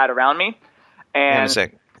people I had around me. And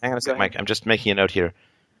Hang on a sec, Mike. I'm just making a note here.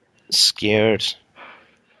 Scared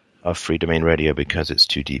of free domain radio because it's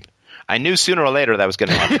too deep. I knew sooner or later that was going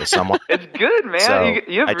to happen to someone. It's good, man.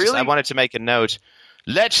 So I wanted to make a note.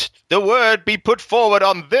 Let the word be put forward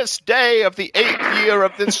on this day of the 8th year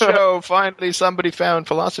of this show. Finally, somebody found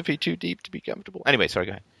philosophy too deep to be comfortable. Anyway, sorry,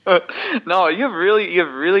 go ahead. No, you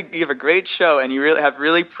have a great show, and you really have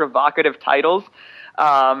really provocative titles.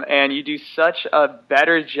 And you do such a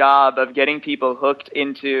better job of getting people hooked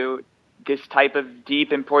into this type of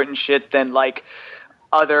deep, important shit than like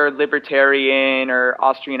other libertarian or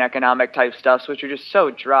Austrian economic type stuffs, which are just so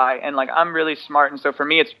dry. And like, I'm really smart, and so for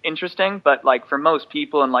me it's interesting, but like for most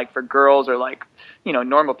people and like for girls or like, you know,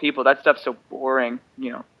 normal people, that stuff's so boring,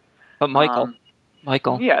 you know. But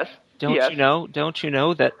Michael. Yes. Don't you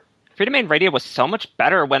know that Free Domain Radio was so much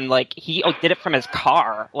better when like he did it from his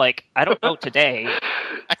car. Like, I don't know today.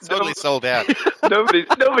 I totally sold out. Nobody's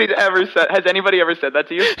ever said. Has anybody ever said that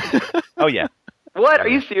to you? Oh yeah. What? Are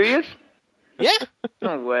you serious? Yeah.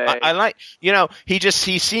 No way. I like, you know, he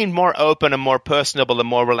seemed more open and more personable and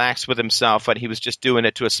more relaxed with himself when he was just doing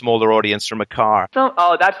it to a smaller audience from a car.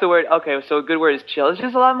 Oh, that's the word. Okay, so a good word is chill. It's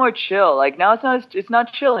just a lot more chill. Like, now it's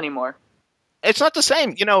not chill anymore. It's not the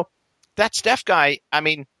same. You know, that Steph guy, I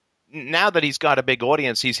mean, now that he's got a big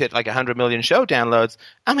audience, he's hit like 100 million show downloads.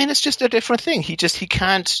 I mean, it's just a different thing. He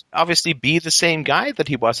can't obviously be the same guy that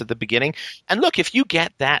he was at the beginning. And look, if you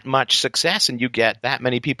get that much success and you get that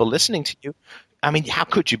many people listening to you, I mean, how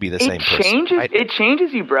could you be the same person? Right? It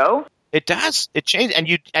changes you, bro. It does. It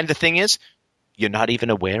changes. And the thing is, you're not even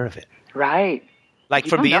aware of it. Right. Like,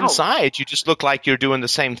 from the inside, you just look like you're doing the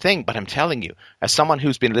same thing. But I'm telling you, as someone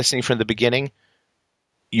who's been listening from the beginning,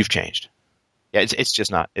 you've changed. Yeah, it's just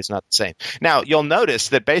not. It's not the same. Now, you'll notice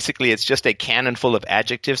that basically it's just a cannon full of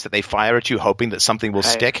adjectives that they fire at you, hoping that something will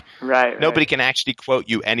stick. Right. Nobody can actually quote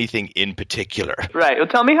you anything in particular. Right. Well,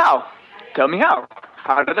 tell me how.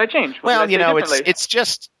 How did I change? Well, you know, it's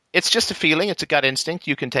just a feeling. It's a gut instinct.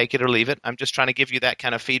 You can take it or leave it. I'm just trying to give you that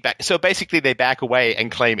kind of feedback. So basically, they back away and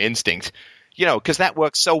claim instinct. You know, because that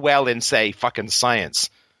works so well in, say, fucking science.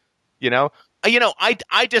 You know,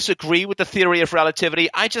 I disagree with the theory of relativity.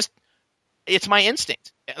 It's my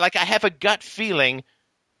instinct. Like, I have a gut feeling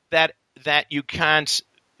that you can't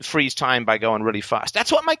freeze time by going really fast.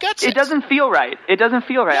 That's what my gut says. It doesn't feel right. Yeah,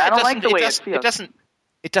 I don't like the way it feels.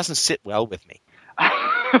 It doesn't sit well with me.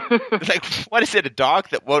 Like, what is it, a dog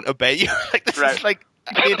that won't obey you? Like, this is like,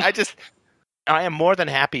 I mean, I am more than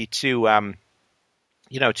happy to,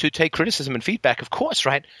 to take criticism and feedback, of course,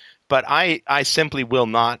 right? But I simply will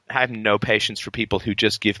not have no patience for people who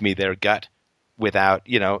just give me their gut without,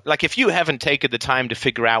 like, if you haven't taken the time to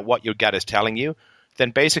figure out what your gut is telling you,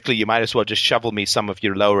 then basically you might as well just shovel me some of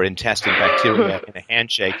your lower intestine bacteria in a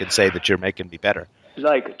handshake and say that you're making me better.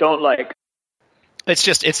 Don't.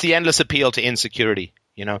 It's the endless appeal to insecurity.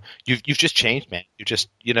 You've just changed, man. You just,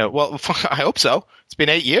 well, I hope so. It's been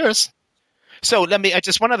 8 years. So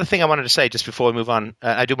just one other thing I wanted to say just before we move on.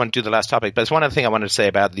 I do want to do the last topic, but it's one other thing I wanted to say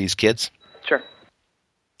about these kids. Sure.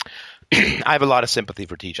 I have a lot of sympathy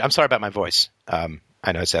for teachers. I'm sorry about my voice. I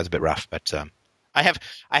know it sounds a bit rough, but I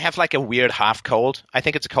have like a weird half cold. I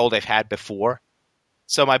think it's a cold I've had before.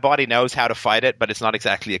 so my body knows how to fight it, but it's not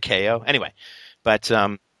exactly a KO. Anyway, but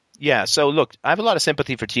yeah, so look, I have a lot of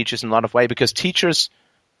sympathy for teachers in a lot of ways because teachers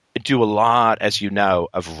do a lot, as you know,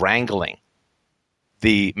 of wrangling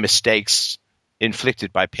the mistakes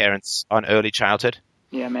inflicted by parents on early childhood.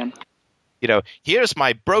 Yeah, man. You know, here's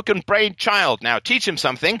my broken-brained child. Now teach him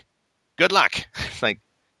something. Good luck. It's like,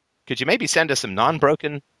 could you maybe send us some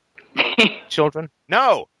non-broken children?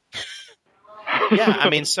 No. Yeah, I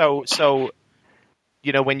mean, so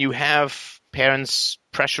you know, when you have parents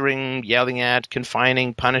pressuring, yelling at,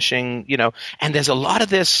 confining, punishing, you know, and there's a lot of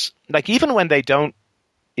this, like even when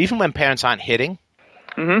parents aren't hitting,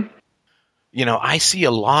 Mm-hmm. you know, I see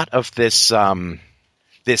a lot of this,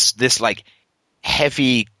 this like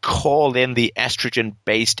heavy call in the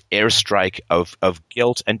estrogen-based airstrike of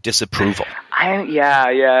guilt and disapproval.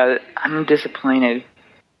 Yeah, I'm disappointed.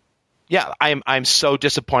 Yeah, I'm so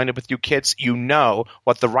disappointed with you kids. You know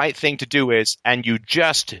what the right thing to do is, and you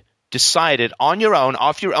just decided on your own,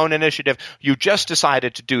 off your own initiative, you just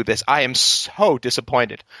decided to do this. I am so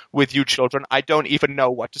disappointed with you children. I don't even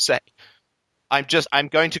know what to say. I'm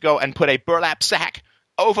going to go and put a burlap sack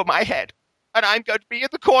over my head, and I'm going to be in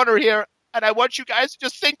the corner here, and I want you guys to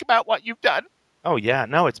just think about what you've done. Oh yeah,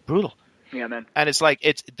 no, it's brutal. Yeah, man. And it's like,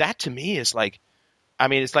 that to me is like, I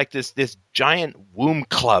mean, it's like this giant womb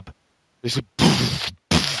club. It's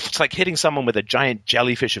like hitting someone with a giant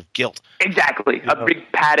jellyfish of guilt. Exactly. A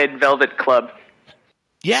big padded velvet club.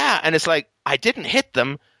 Yeah, and it's like, I didn't hit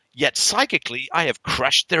them, yet psychically I have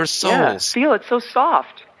crushed their souls. Yeah, feel it's so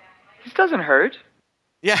soft. This doesn't hurt.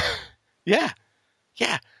 Yeah.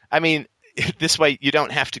 I mean, this way you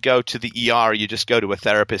don't have to go to the ER, you just go to a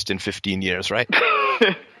therapist in 15 years, right?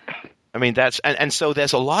 I mean, that's and so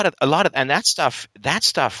there's a lot of and that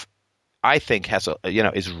stuff I think has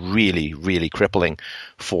is really, really crippling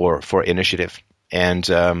for initiative. And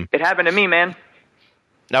it happened to me, man.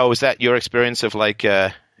 No, was that your experience of like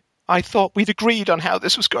I thought we'd agreed on how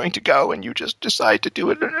this was going to go and you just decide to do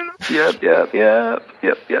it? Yep.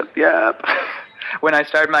 When I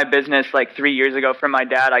started my business like 3 years ago from my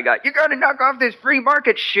dad, I got, you got to knock off this free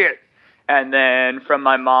market shit. And then from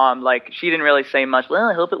my mom, like, she didn't really say much. Well,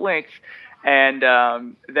 I hope it works. And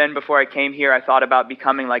then before I came here, I thought about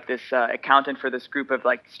becoming like this accountant for this group of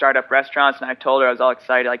like startup restaurants. And I told her, I was all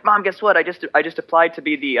excited, like, Mom, guess what? I just applied to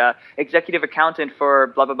be the executive accountant for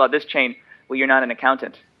blah, blah, blah, this chain. Well, you're not an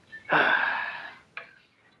accountant.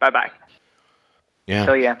 Bye-bye. Yeah.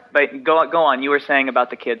 So, yeah. But go on. You were saying about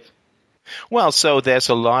the kids. Well, so there's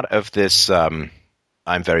a lot of this, I'm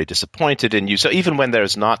very disappointed in you. So even when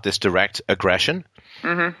there's not this direct aggression,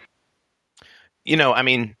 mm-hmm. You know, I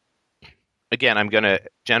mean, again, I'm going to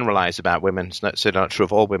generalize about women. It's not true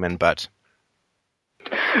of all women, but...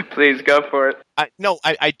 Please go for it.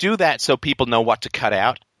 I do that so people know what to cut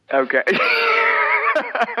out. Okay.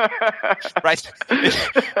 Right.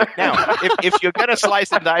 Now, if you're going to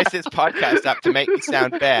slice and dice this podcast up to make me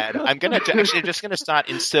sound bad, I'm just going to start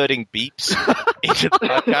inserting beeps into the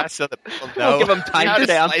podcast so that people know. I'll give them time to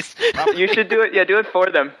down. You should do it. Yeah, do it for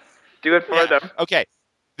them. Do it for them. Okay.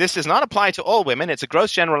 This does not apply to all women. It's a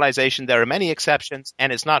gross generalization. There are many exceptions,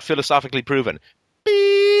 and it's not philosophically proven.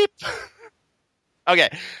 Beep. Okay.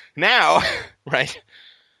 Now, right.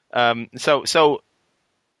 So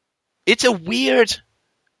it's a weird,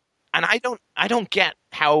 and I don't get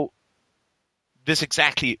how this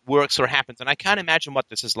exactly works or happens, and I can't imagine what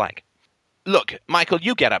this is like. Look, Michael,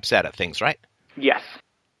 you get upset at things, right? Yes.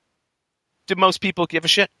 Do most people give a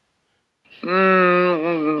shit?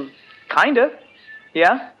 Kind of.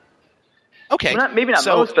 Yeah. Okay. Well, maybe not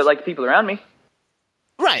most, but like the people around me.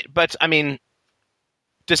 Right, but I mean,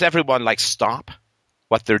 does everyone like stop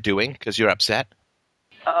what they're doing because you're upset?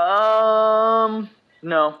 No.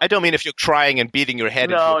 I don't mean if you're crying and beating your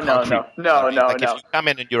head into a concrete. No. If you come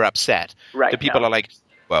in and you're upset, right, the people are like,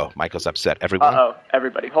 "Whoa, Michael's upset." Everyone,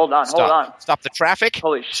 everybody, hold on. Stop the traffic.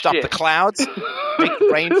 Holy Stop shit. the clouds. Make the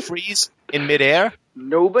rain freeze in midair.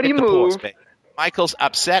 Nobody move. Pause, Michael's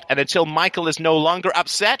upset, and until Michael is no longer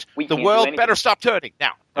upset, the world better stop turning.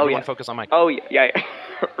 Now, everyone focus on Michael. Oh, yeah.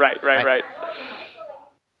 Right.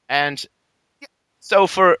 And so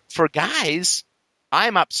for guys,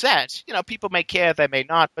 I'm upset. You know, people may care, they may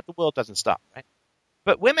not, but the world doesn't stop, right?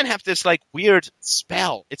 But women have this like weird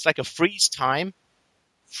spell. It's like a freeze time,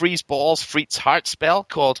 freeze balls, freeze heart spell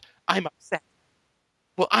called I'm upset.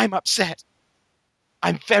 Well, I'm upset.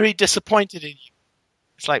 I'm very disappointed in you.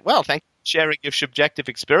 It's like, well, thank you for sharing your subjective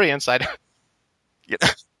experience. I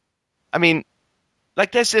mean,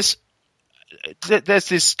 like there's this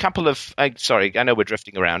couple of, sorry, I know we're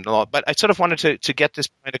drifting around a lot, but I sort of wanted to get this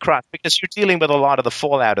point across because you're dealing with a lot of the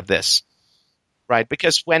fallout of this, right?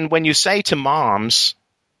 Because when you say to moms,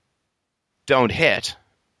 don't hit,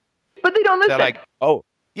 But they don't listen. they're like, oh,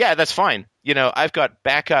 yeah, that's fine. I've got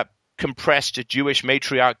backup compressed Jewish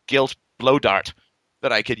matriarch guilt blow dart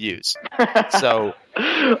that I could use. So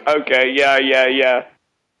okay, yeah.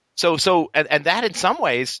 So and that in some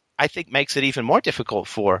ways I think makes it even more difficult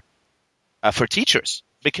for teachers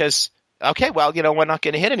because okay, well, we're not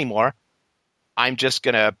going to hit anymore. I'm just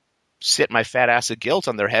going to sit my fat ass of guilt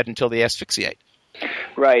on their head until they asphyxiate.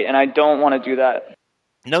 Right, and I don't want to do that.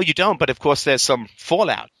 No, you don't. But of course, there's some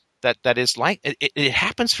fallout that is like it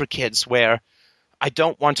happens for kids where I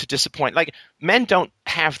don't want to disappoint. Like men don't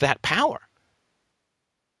have that power.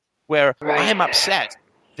 Where I'm upset,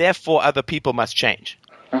 therefore other people must change.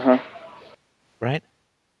 Right?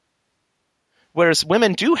 Whereas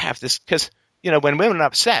women do have this, because, when women are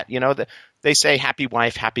upset, they say happy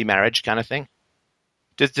wife, happy marriage kind of thing.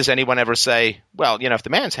 Does anyone ever say, well, if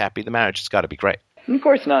the man's happy, the marriage has got to be great? Of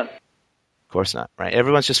course not. Of course not, right?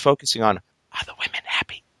 Everyone's just focusing on, are the women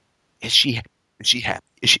happy? Is she happy?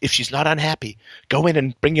 If she's not unhappy, go in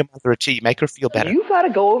and bring your mother a tea, make her feel better. You've got to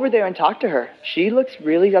go over there and talk to her. She looks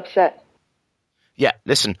really upset. Yeah,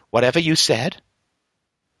 listen, whatever you said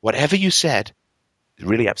is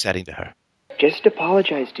really upsetting to her. Just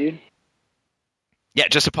apologize, dude. Yeah,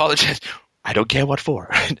 just apologize. I don't care what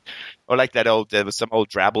for. Or like there was some old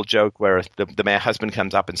drabble joke where the husband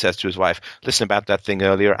comes up and says to his wife, listen, about that thing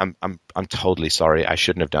earlier, I'm totally sorry. I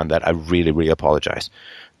shouldn't have done that. I really, really apologize.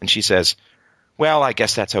 And she says, well, I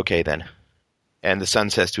guess that's okay then. And the son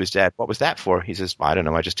says to his dad, what was that for? He says, I don't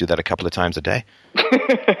know. I just do that a couple of times a day.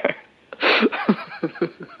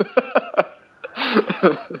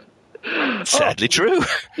 Sadly true.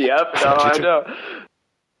 Yep, I know.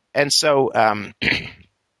 And so,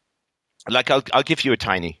 like, I'll give you a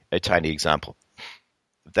tiny example.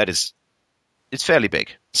 It's fairly big.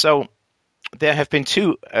 So there have been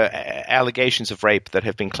two allegations of rape that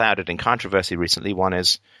have been clouded in controversy recently. One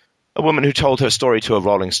is a woman who told her story to a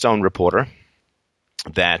Rolling Stone reporter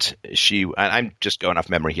that and I'm just going off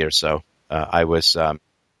memory here, so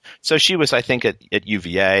so she was, I think, at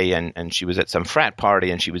UVA, and she was at some frat party,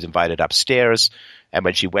 and she was invited upstairs. And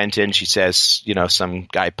when she went in, she says, some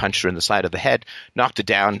guy punched her in the side of the head, knocked her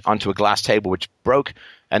down onto a glass table, which broke,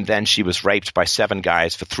 and then she was raped by 7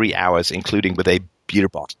 guys for 3 hours, including with a beer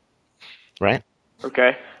bottle. Right?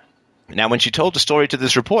 Okay. Now, when she told the story to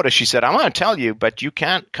this reporter, she said, I want to tell you, but you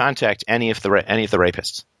can't contact any of the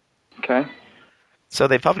rapists. Okay. So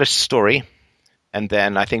they published the story, and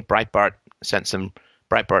then I think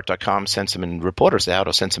Breitbart.com sent some reporters out,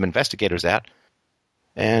 or sent some investigators out,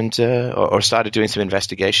 and or started doing some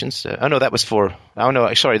investigations. Sorry,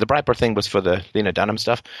 the Breitbart thing was for the Lena Dunham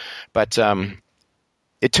stuff, but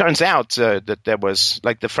it turns out that there was,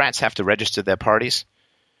 like, the frats have to register their parties.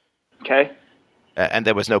 Okay. And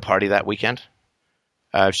there was no party that weekend.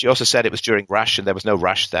 She also said it was during rush, and there was no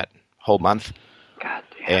rush that whole month. God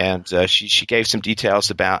damn. And she gave some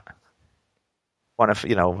details about one of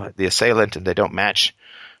the assailant, and they don't match.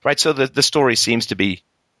 Right, so the story seems to be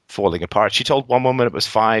falling apart. She told one woman it was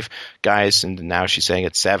 5 guys, and now she's saying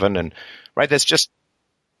it's 7, and right, that's just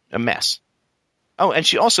a mess. Oh, and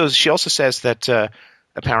she also says that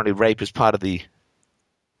apparently rape is part of the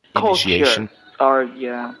initiation.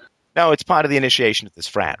 Yeah. No, it's part of the initiation of this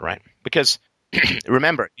frat, right? Because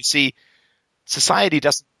remember, you see, society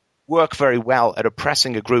doesn't work very well at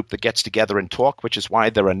oppressing a group that gets together and talk, which is why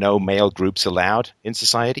there are no male groups allowed in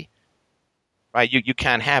society. Right? You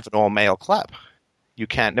can't have an all-male club. You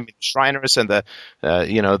can't. I mean, Shriners and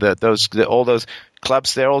all those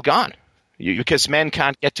clubs, they're all gone. Because men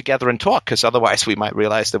can't get together and talk, because otherwise we might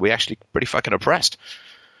realize that we're actually pretty fucking oppressed.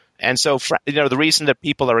 And so, the reason that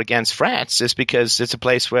people are against frats is because it's a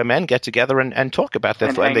place where men get together and talk about their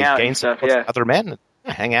and they gain some other men,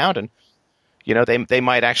 hang out, and they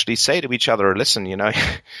might actually say to each other, "Listen,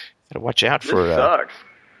 gotta watch out for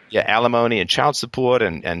alimony and child support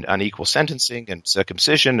and unequal sentencing and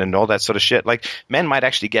circumcision and all that sort of shit." Like, men might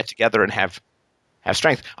actually get together and have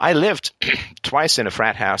strength. I lived twice in a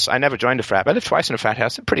frat house. I never joined a frat, but I lived twice in a frat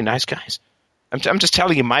house. They're pretty nice guys. I'm just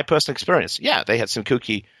telling you my personal experience. Yeah, they had some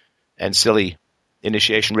kooky and silly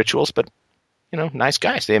initiation rituals, but nice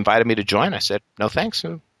guys. They invited me to join. I said no thanks,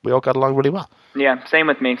 and we all got along really well. Yeah, same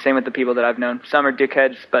with me. Same with the people that I've known. Some are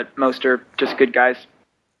dickheads, but most are just good guys.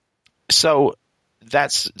 So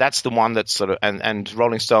that's the one that's sort of, and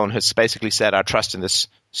Rolling Stone has basically said our trust in this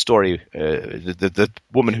story, the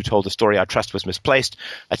woman who told the story, our trust was misplaced.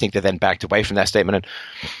 I think they then backed away from that statement. And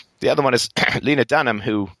the other one is Lena Dunham,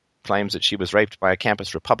 who claims that she was raped by a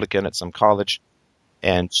campus Republican at some college,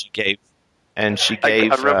 and she gave a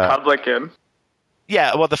Republican.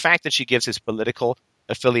 Yeah, well, the fact that she gives his political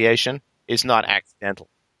affiliation is not accidental.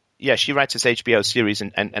 she writes this HBO series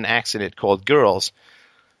and acts in it called Girls,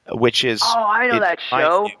 which is... Oh, I know that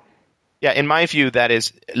show. In my view, that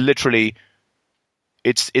is literally,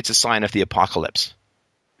 it's a sign of the apocalypse.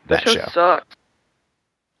 That show sucks.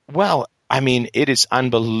 Well, I mean, it is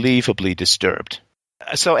unbelievably disturbed.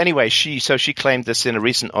 So anyway, she claimed this in a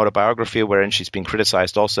recent autobiography wherein she's been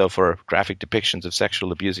criticized also for graphic depictions of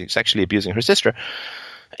sexually abusing her sister.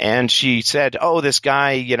 And she said, oh, this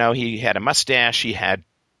guy, he had a mustache, he had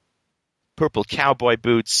purple cowboy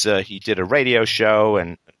boots, he did a radio show,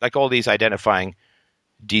 and like all these identifying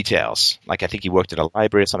details. Like I think he worked at a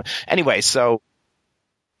library or something.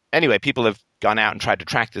 Anyway, people have gone out and tried to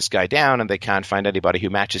track this guy down, and they can't find anybody who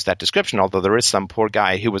matches that description, although there is some poor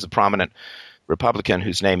guy who was a prominent Republican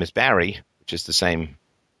whose name is Barry, which is the same.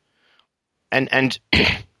 And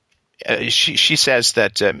she says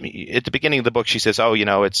that at the beginning of the book, she says, oh,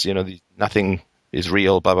 it's, nothing is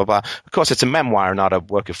real, blah, blah, blah. Of course, it's a memoir, not a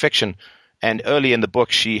work of fiction. And early in the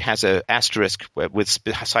book, she has an asterisk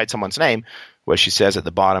beside someone's name where she says at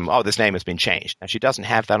the bottom, oh, this name has been changed. Now, she doesn't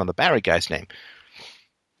have that on the Barry guy's name.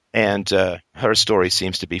 And her story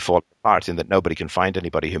seems to be falling apart in that nobody can find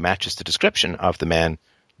anybody who matches the description of the man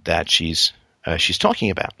that she's talking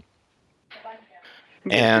about.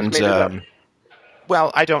 And,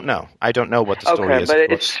 well, I don't know. I don't know what the story is. Okay,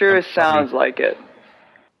 but it sure sounds like it.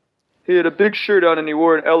 He had a big shirt on and he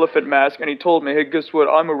wore an elephant mask and he told me, hey, guess what?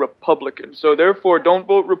 I'm a Republican. So therefore, don't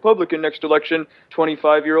vote Republican next election,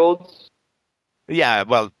 25-year-olds. Yeah,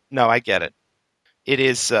 well, no, I get it. It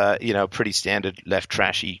is, pretty standard left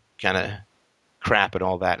trashy kind of crap and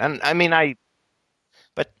all that. And I mean,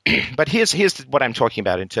 but here's what I'm talking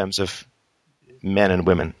about in terms of men and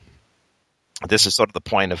women. This is sort of the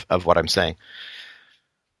point of what I'm saying.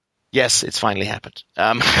 Yes, it's finally happened.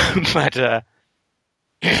 But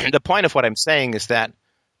the point of what I'm saying is that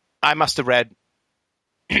I must have read,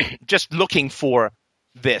 just looking for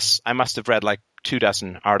this, I must have read like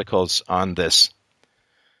 24 articles on this.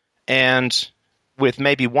 And with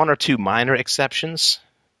maybe one or two minor exceptions,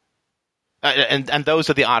 and those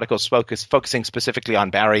are the articles focusing specifically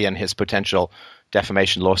on Barry and his potential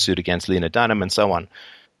defamation lawsuit against Lena Dunham and so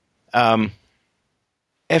on.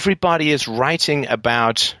 Everybody is writing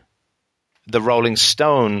about the Rolling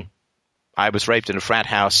Stone, I was raped in a frat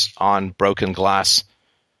house on broken glass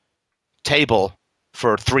table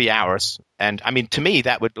for 3 hours. And I mean, to me,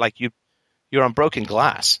 that would you're on broken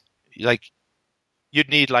glass. You'd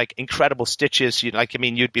need incredible stitches.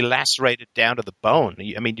 You'd be lacerated down to the bone.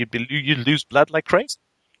 You'd lose blood like crazy.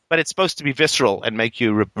 But it's supposed to be visceral and make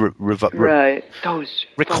you those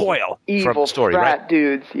recoil evil from the story, frat right?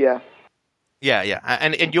 dudes, yeah. Yeah.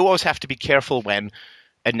 And you always have to be careful when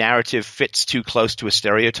a narrative fits too close to a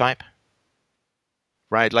stereotype,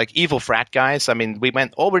 right? Like evil frat guys. I mean, we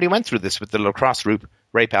already went through this with the lacrosse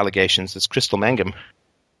rape allegations, this Crystal Mangum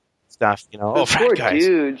stuff. Those frat poor guys.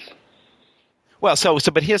 Dudes. Well,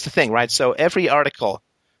 but here's the thing, right? So every article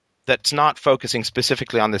that's not focusing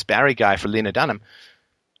specifically on this Barry guy for Lena Dunham,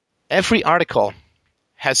 every article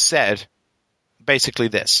has said basically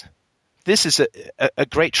this. This is a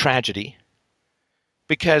great tragedy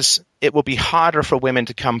because it will be harder for women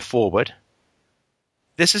to come forward.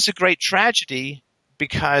 This is a great tragedy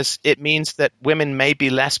because it means that women may be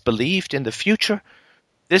less believed in the future.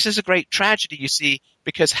 This is a great tragedy, you see,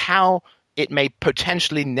 because how it may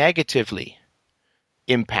potentially negatively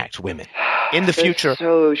impact women in the future.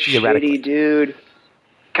 So shitty, dude.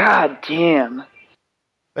 God damn.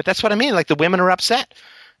 But that's what I mean. The women are upset.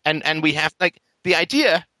 And we have, the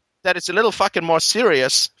idea that it's a little fucking more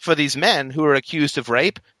serious for these men who are accused of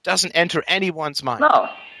rape doesn't enter anyone's mind. No.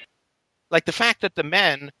 The fact that the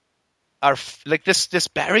men are, this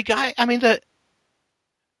Barry guy, that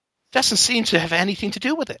doesn't seem to have anything to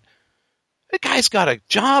do with it. The guy's got a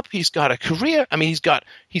job. He's got a career. He's got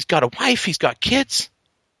a wife. He's got kids.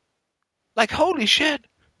 Holy shit.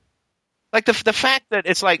 The fact that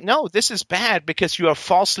it's no, this is bad because you are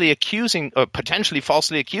falsely accusing or potentially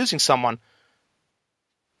falsely accusing someone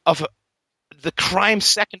of the crime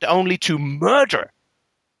second only to murder.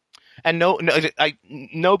 And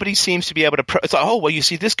nobody seems to be able to. It's you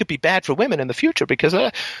see, this could be bad for women in the future because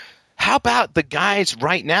how about the guys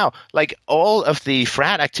right now? All of the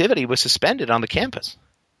frat activity was suspended on the campus.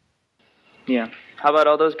 Yeah. How about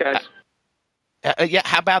all those guys?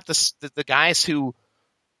 How about the guys who,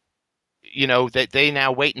 they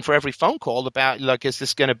now waiting for every phone call about, is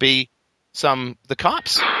this going to be the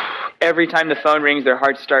cops? Every time the phone rings, their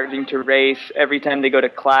heart's starting to race. Every time they go to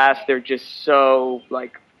class, they're just so,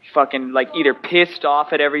 fucking, either pissed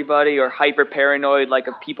off at everybody or hyper paranoid,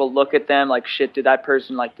 if people look at them, shit, did that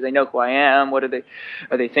person, do they know who I am? Are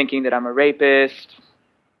they thinking that I'm a rapist?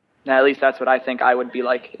 Now, at least that's what I think I would be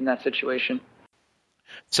like in that situation.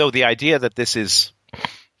 So the idea that this is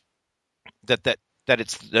that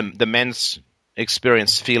it's the men's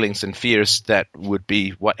experience, feelings, and fears that would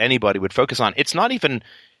be what anybody would focus on. It's not even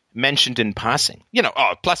mentioned in passing.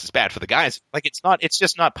 Plus it's bad for the guys. Like it's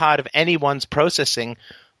just not part of anyone's processing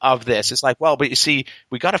of this. It's like, well, but you see,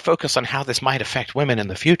 we got to focus on how this might affect women in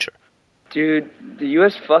the future. Dude, the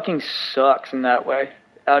U.S. fucking sucks in that way.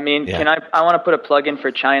 I mean, Yeah. I want to put a plug in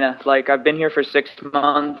for China. Like, I've been here for 6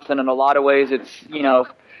 months, and in a lot of ways, it's,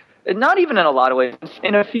 not even in a lot of ways.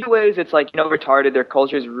 In a few ways, it's like, retarded. Their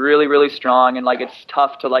culture is really, really strong, and, like, it's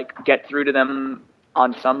tough to, like, get through to them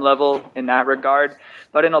on some level in that regard.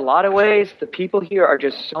 But in a lot of ways, the people here are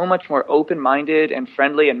just so much more open-minded and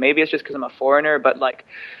friendly, and maybe it's just because I'm a foreigner, but, like,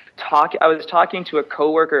 I was talking to a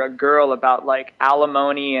coworker, a girl, about, like,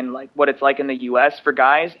 alimony and, like, what it's like in the U.S. for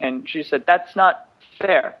guys, and she said, that's not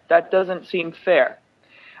fair. That doesn't seem fair.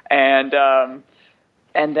 And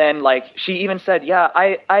then, like, she even said, yeah,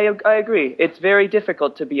 I agree. It's very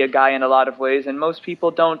difficult to be a guy in a lot of ways, and most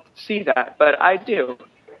people don't see that, but I do.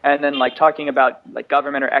 And then, like, talking about, like,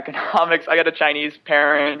 government or economics, I got a Chinese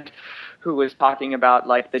parent who was talking about,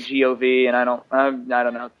 like, the GOV, and I don't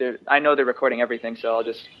know. I know they're recording everything, so I'll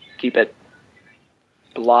just keep it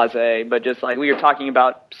blasé. But just, like, we were talking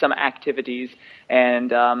about some activities,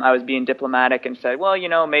 and I was being diplomatic and said, well,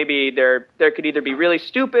 maybe there could either be really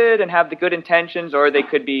stupid and have the good intentions, or they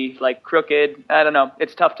could be, like, crooked. I don't know.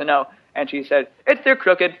 It's tough to know. And she said, they're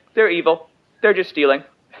crooked. They're evil. They're just stealing.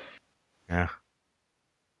 Yeah.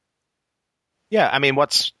 Yeah, I mean,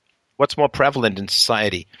 what's more prevalent in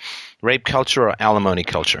society, rape culture or alimony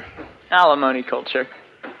culture? Alimony culture.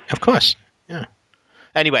 Of course, yeah.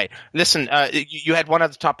 Anyway, listen, you had one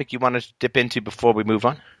other topic you wanted to dip into before we move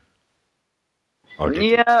on?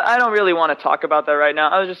 Yeah, I don't really want to talk about that right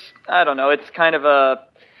now. I don't know, it's kind of I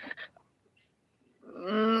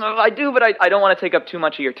do, but I don't want to take up too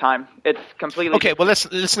much of your time. It's completely... Okay, well,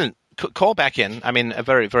 listen, call back in. I mean, a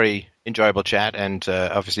very, very enjoyable chat, and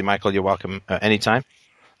obviously, Michael, you're welcome anytime.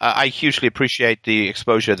 I hugely appreciate the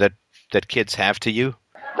exposure that kids have to you.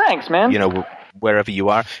 Thanks, man. Wherever you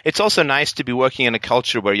are. It's also nice to be working in a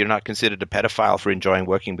culture where you're not considered a pedophile for enjoying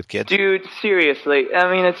working with kids. Dude, seriously. I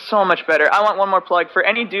mean, it's so much better. I want one more plug. For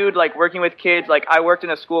any dude, like, working with kids, like, I worked in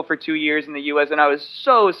a school for 2 years in the U.S., and I was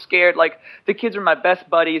so scared. Like, the kids were my best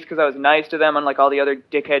buddies because I was nice to them, unlike all the other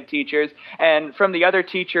dickhead teachers. And from the other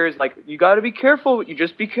teachers, like, you got to be careful. You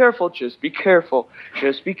just be careful. Just be careful.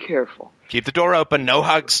 Just be careful. Keep the door open. No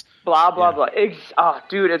hugs. Blah, blah, blah.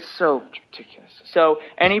 Dude, it's so ridiculous. So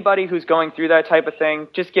anybody who's going through that type of thing,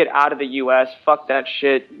 just get out of the U.S. Fuck that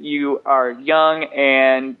shit. You are young,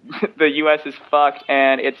 and the U.S. is fucked,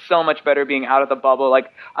 and it's so much better being out of the bubble.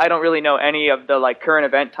 Like, I don't really know any of the, like, current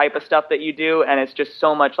event type of stuff that you do, and it's just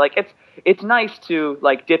so much, like, it's nice to,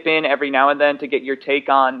 like, dip in every now and then to get your take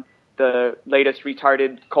on the latest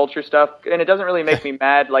retarded culture stuff, and it doesn't really make me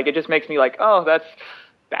mad. Like, it just makes me like, oh, that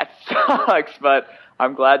sucks, but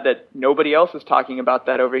I'm glad that nobody else is talking about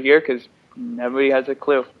that over here, because nobody has a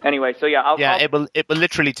clue. Anyway, so yeah, it will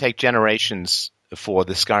literally take generations for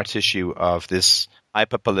the scar tissue of this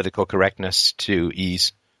hyper-political correctness to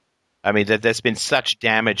ease. I mean, there's been such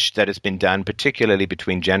damage that has been done, particularly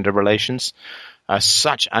between gender relations.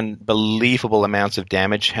 Such unbelievable amounts of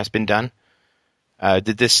damage has been done.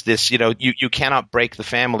 You cannot break the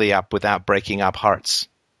family up without breaking up hearts.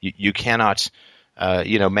 You cannot,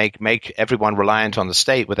 make everyone reliant on the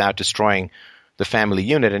state without destroying the family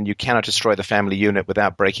unit, and you cannot destroy the family unit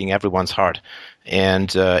without breaking everyone's heart.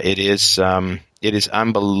 And it is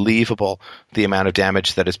unbelievable the amount of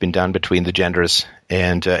damage that has been done between the genders,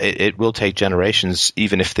 and it will take generations.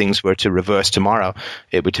 Even if things were to reverse tomorrow,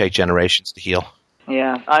 it would take generations to heal.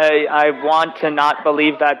 Yeah, I want to not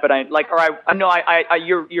believe that, but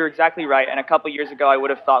you're exactly right. And a couple years ago, I would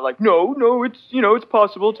have thought like, no, it's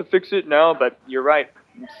possible to fix it now. But you're right,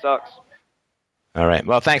 it sucks. All right.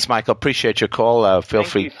 Well, thanks, Michael. Appreciate your call. Feel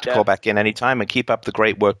free to call back in anytime, and keep up the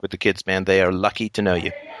great work with the kids, man. They are lucky to know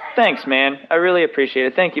you. Thanks, man. I really appreciate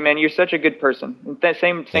it. Thank you, man. You're such a good person.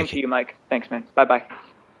 Same to you, Mike. Thanks, man. Bye-bye.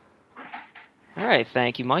 All right.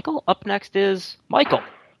 Thank you, Michael. Up next is Michael.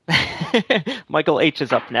 Michael H.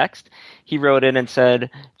 is up next. He wrote in and said,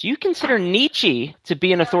 do you consider Nietzsche to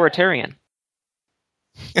be an authoritarian?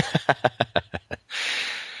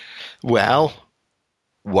 Well,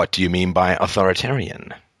 what do you mean by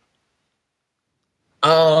authoritarian?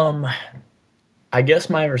 I guess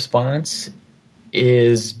my response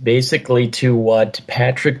is basically to what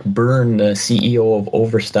Patrick Byrne, the CEO of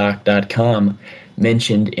Overstock.com,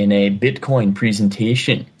 mentioned in a Bitcoin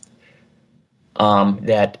presentation.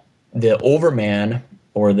 That the overman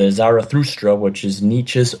or the Zarathustra, which is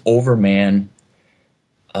Nietzsche's Overman,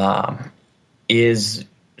 is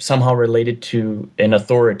somehow related to an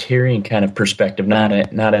authoritarian kind of perspective, not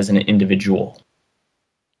as an individual.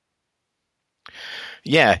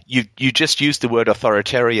 Yeah, you just used the word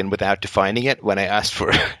authoritarian without defining it when I asked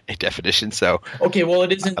for a definition. So okay, well,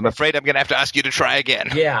 it isn't. I'm afraid I'm going to have to ask you to try again.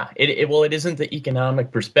 Yeah, it isn't the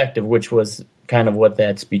economic perspective, which was kind of what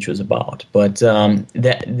that speech was about. But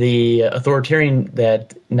that the authoritarian,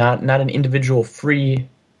 that not an individual free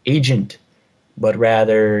agent, but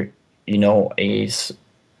rather a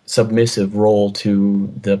submissive role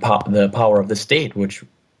to the power of the state, which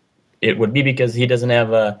it would be because he doesn't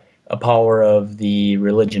have a power of the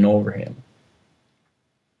religion over him.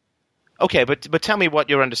 Okay, but tell me what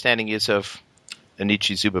your understanding is of a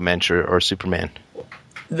Nietzsche Supermensch or Superman.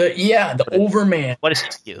 The Overman. What is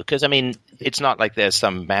it to you? Because, I mean, it's not like there's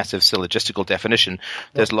some massive syllogistical definition.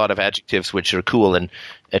 There's a lot of adjectives which are cool and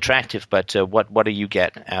attractive, but what do you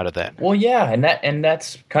get out of that? Well, yeah, and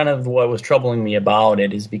that's kind of what was troubling me about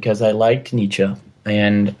it, is because I liked Nietzsche,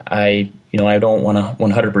 and I don't want to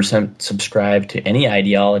 100% subscribe to any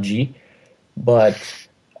ideology, but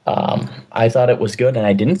I thought it was good, and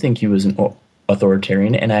I didn't think he was an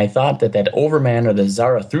authoritarian, and I thought that Overman, or the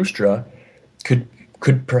Zarathustra, could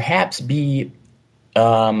perhaps be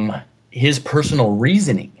his personal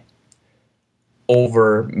reasoning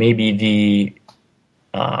over maybe the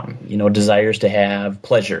desires to have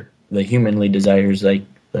pleasure, the humanly desires, like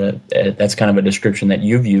that's kind of a description that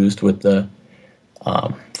you've used with the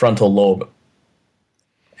frontal lobe.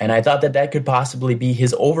 And I thought that could possibly be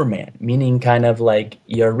his Overman, meaning kind of like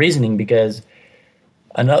your reasoning, because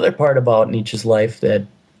another part about Nietzsche's life that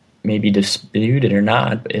may be disputed or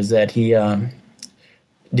not is that he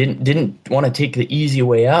didn't want to take the easy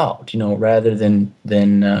way out, rather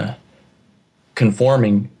than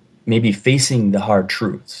conforming, maybe facing the hard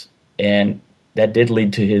truths. And that did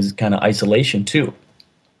lead to his kind of isolation too.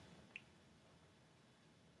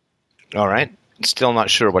 All right. Still not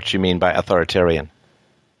sure what you mean by authoritarian.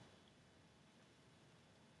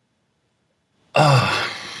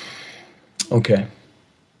 Okay.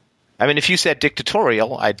 I mean, if you said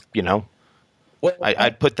dictatorial, I'd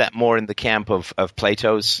put that more in the camp of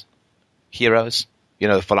Plato's heroes.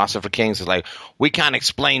 The philosopher kings is like, we can't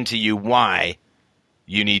explain to you why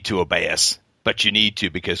you need to obey us, but you need to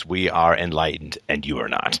because we are enlightened and you are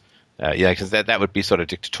not. Because that would be sort of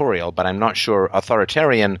dictatorial, but I'm not sure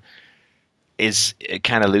authoritarian is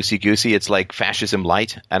kind of loosey-goosey. It's like fascism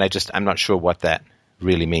light, and I'm not sure what that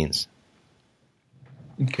really means.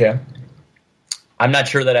 Okay. I'm not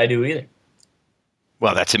sure that I do either.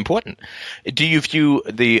 Well, that's important. Do you view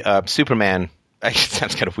the Superman? It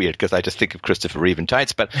sounds kind of weird because I just think of Christopher Reeve in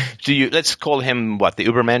tights. But let's call him what, the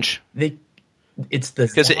Ubermensch? It's the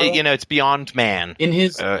because it's beyond man. In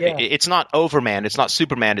his, it's not Overman. It's not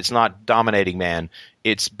Superman. It's not dominating man.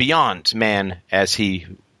 It's beyond man as he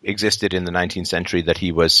existed in the 19th century. That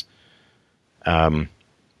he was, that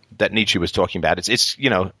Nietzsche was talking about. It's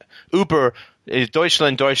Uber.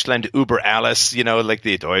 Deutschland, über alles, like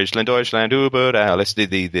the Deutschland, über alles,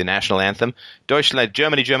 the national anthem. Deutschland,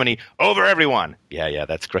 Germany, over everyone. Yeah,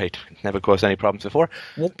 that's great. Never caused any problems before.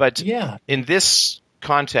 But in this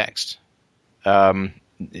context,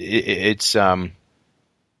 it's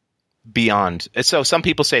beyond. So some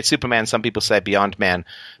people say it's Superman, some people say beyond man,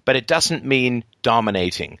 but it doesn't mean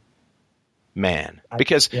dominating man.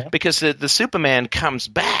 Because the Superman comes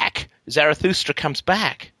back, Zarathustra comes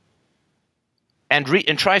back. And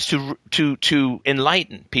tries to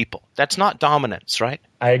enlighten people. That's not dominance, right?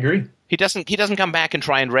 I agree. He doesn't come back and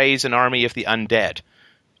try and raise an army of the undead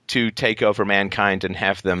to take over mankind and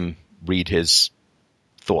have them read his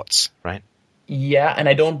thoughts, right? Yeah, and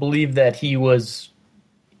I don't believe that he was,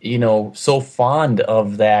 so fond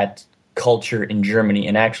of that culture in Germany,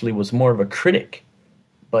 and actually was more of a critic.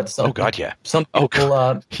 But some people,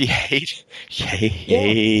 he hated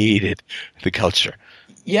the culture.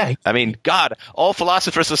 Yeah. I mean, God, all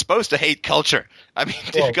philosophers are supposed to hate culture. I mean,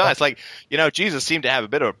 God, it's like, Jesus seemed to have a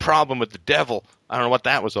bit of a problem with the devil. I don't know what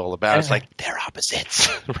that was all about. It's like, they're opposites,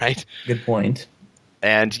 right? Good point.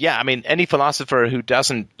 And any philosopher who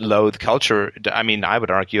doesn't loathe culture, I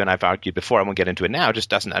would argue, and I've argued before, I won't get into it now,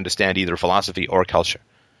 just doesn't understand either philosophy or culture.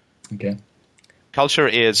 Okay. Culture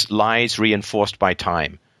is lies reinforced by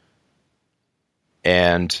time.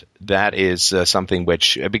 And that is something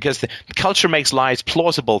which, because the culture makes lies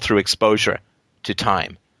plausible through exposure to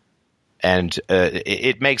time. And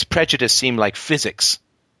it makes prejudice seem like physics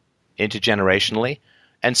intergenerationally.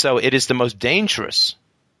 And so it is the most dangerous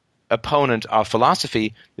opponent of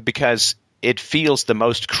philosophy because it feels the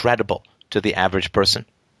most credible to the average person.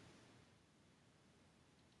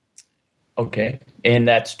 Okay. And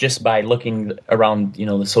that's just by looking around,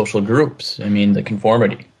 the social groups. I mean, the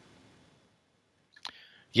conformity.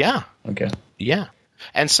 Yeah. Okay. Yeah.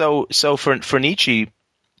 And so for Nietzsche,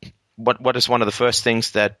 what is one of the first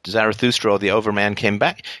things that Zarathustra, or the overman, came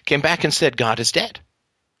back and said, God is dead.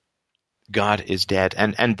 God is dead.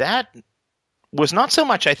 And that was not so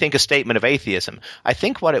much, I think, a statement of atheism. I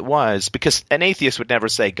think what it was, because an atheist would never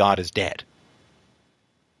say God is dead.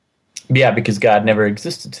 Yeah, because God never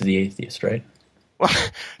existed to the atheist, right? Well,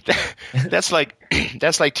 that's like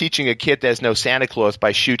teaching a kid there's no Santa Claus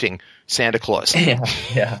by shooting Santa Claus.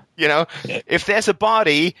 Yeah. If there's a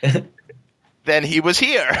body, then he was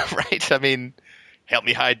here, right? I mean, help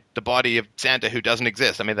me hide the body of Santa who doesn't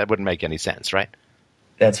exist. I mean, that wouldn't make any sense, right?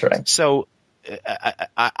 That's right. So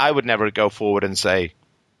I would never go forward and say,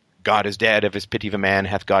 God is dead, of his pity of a man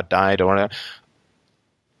hath God died.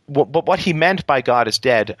 But what he meant by God is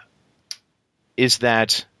dead is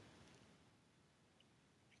that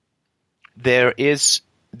there is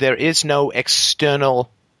no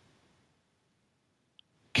external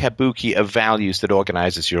kabuki of values that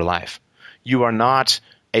organizes your life. You are not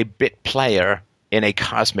a bit player in a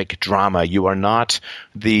cosmic drama. You are not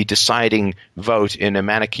the deciding vote in a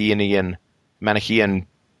Manichaean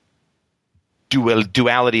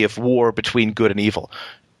duality of war between good and evil.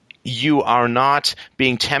 You are not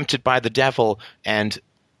being tempted by the devil and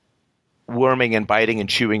worming and biting and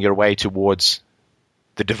chewing your way towards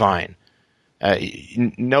the divine.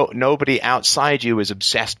 Nobody outside you is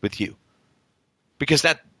obsessed with you, because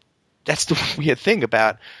that's the weird thing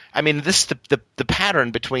about. I mean, the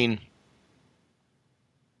pattern between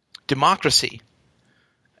democracy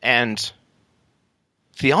and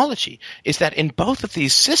theology is that in both of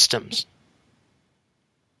these systems,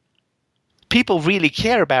 people really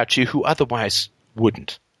care about you who otherwise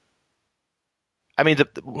wouldn't. I mean,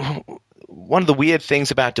 one of the weird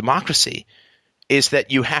things about democracy is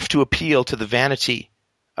that you have to appeal to the vanity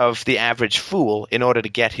of the average fool in order to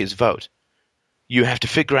get his vote. You have to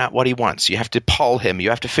figure out what he wants. You have to poll him. You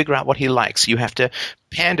have to figure out what he likes. You have to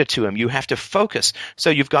pander to him. You have to focus. So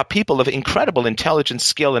you've got people of incredible intelligence,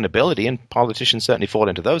 skill, and ability, and politicians certainly fall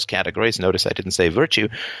into those categories. Notice I didn't say virtue.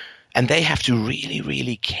 And they have to really,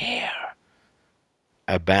 really care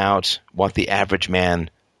about what the average man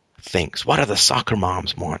thinks. What do the soccer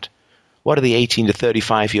moms want? What are the 18 to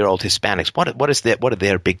 35-year-old Hispanics? What are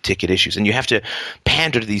their big ticket issues? And you have to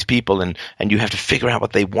pander to these people, and you have to figure out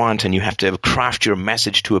what they want, and you have to craft your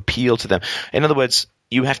message to appeal to them. In other words,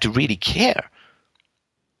 you have to really care.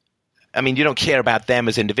 I mean, you don't care about them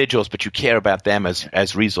as individuals, but you care about them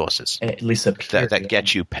as resources. At least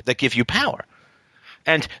that give you power.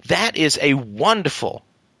 And that is a wonderful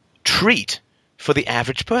treat for the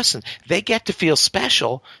average person. They get to feel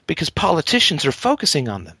special because politicians are focusing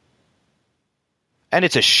on them. And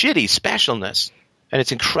it's a shitty specialness, and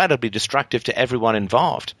it's incredibly destructive to everyone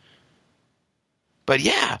involved. But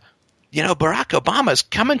yeah, Barack Obama's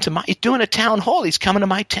he's doing a town hall. He's coming to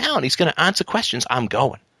my town. He's going to answer questions. I'm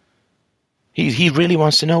going. He really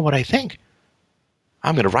wants to know what I think.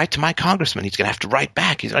 I'm going to write to my congressman. He's going to have to write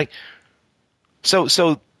back. He's like,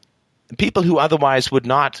 so people who otherwise would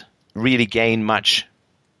not really gain much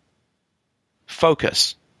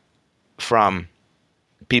focus from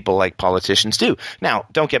people like politicians do. Now,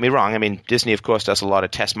 don't get me wrong. I mean, Disney, of course, does a lot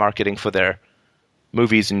of test marketing for their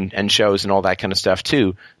movies and shows and all that kind of stuff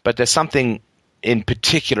too. But there's something in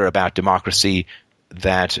particular about democracy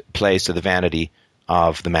that plays to the vanity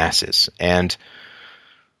of the masses. And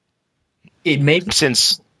it may be-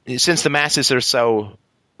 since the masses are so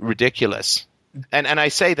ridiculous, and I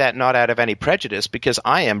say that not out of any prejudice, because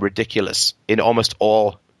I am ridiculous in almost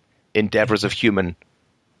all endeavors of human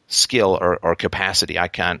skill or capacity. I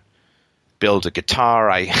can't build a guitar.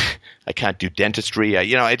 I can't do dentistry.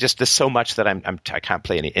 There's so much that I can't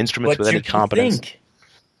play any instruments with any competence.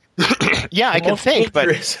 Yeah, I can think, but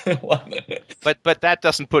that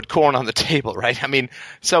doesn't put corn on the table, right? I mean,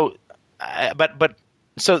 so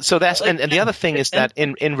that's and the other thing is that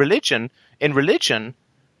in religion,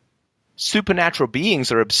 supernatural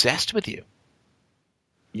beings are obsessed with you.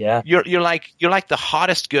 Yeah, you're like the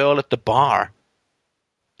hottest girl at the bar,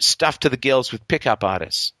 stuffed to the gills with pickup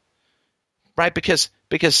artists, right?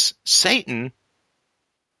 Because Satan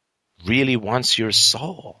really wants your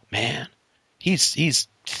soul, man. He's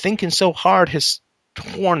thinking so hard his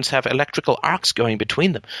horns have electrical arcs going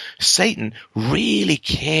between them. Satan really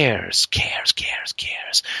cares,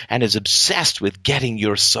 and is obsessed with getting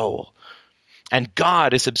your soul. And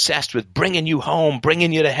God is obsessed with bringing you home,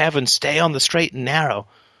 bringing you to heaven. Stay on the straight and narrow.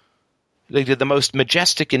 The most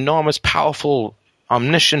majestic, enormous, powerful,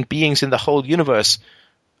 omniscient beings in the whole universe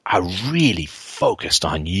are really focused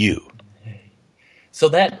on you. So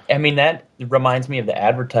that reminds me of the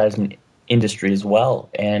advertisement industry as well,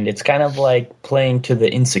 and it's kind of like playing to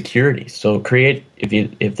the insecurity. So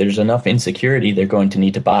if there's enough insecurity, they're going to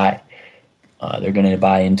need to buy. They're going to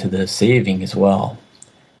buy into the saving as well.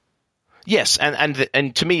 Yes,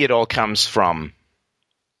 and to me, it all comes from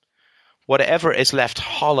whatever is left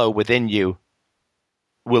hollow within you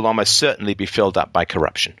will almost certainly be filled up by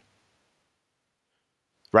corruption.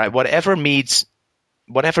 Right? Whatever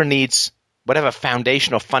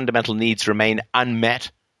foundational fundamental needs remain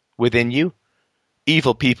unmet within you,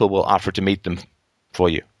 evil people will offer to meet them for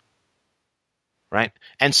you. Right?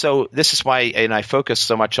 And so this is why, and I focus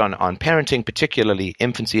so much on parenting, particularly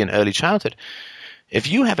infancy and early childhood. If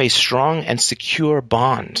you have a strong and secure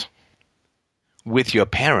bond with your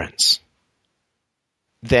parents,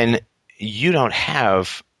 then you don't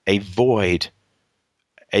have a void,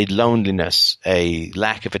 a loneliness, a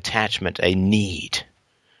lack of attachment, a need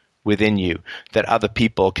within you that other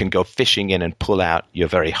people can go fishing in and pull out your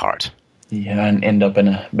very heart. Yeah, and end up in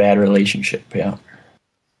a bad relationship, yeah.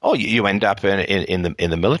 Oh, you end up in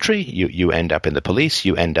the military, you end up in the police,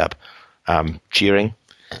 you end up cheering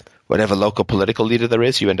whatever local political leader there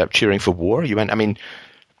is, you end up cheering for war.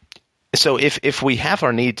 So if we have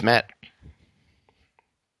our needs met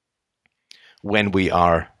when we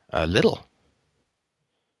are little,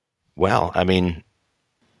 well,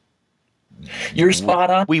 you're spot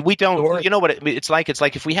on. We don't. You know what it's like? It's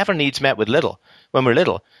like if we have our needs met when we're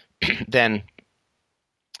little, then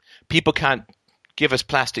people can't give us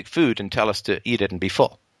plastic food and tell us to eat it and be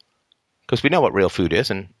full, because we know what real food is,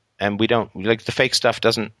 and we don't like the fake stuff.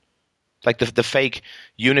 Doesn't like the fake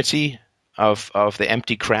unity of the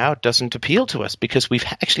empty crowd doesn't appeal to us because we've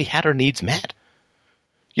actually had our needs met.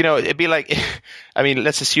 You know, it'd be like,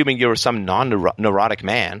 let's assuming you're some non-neurotic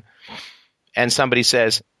man, and somebody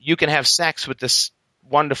says, you can have sex with this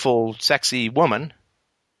wonderful, sexy woman,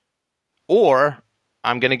 or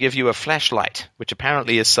I'm going to give you a fleshlight, which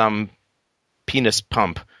apparently is some penis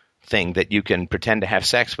pump thing that you can pretend to have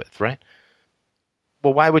sex with, right?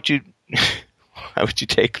 Well, why would you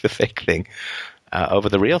take the fake thing over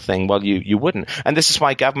the real thing? Well, you wouldn't. And this is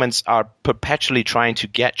why governments are perpetually trying to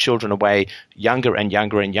get children away younger and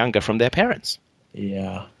younger and younger from their parents.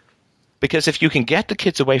 Yeah. Because if you can get the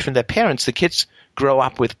kids away from their parents, the kids grow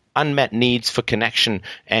up with unmet needs for connection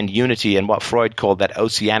and unity and what Freud called that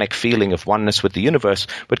oceanic feeling of oneness with the universe,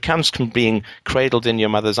 but comes from being cradled in your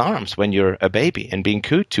mother's arms when you're a baby and being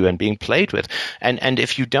cooed to and being played with. And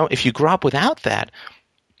if you grow up without that,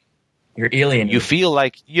 you're alien. You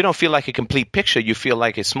don't feel like a complete picture. You feel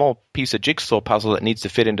like a small piece of jigsaw puzzle that needs to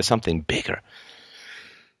fit into something bigger.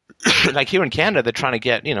 Like here in Canada, they're trying to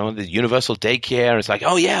get, the universal daycare. It's like,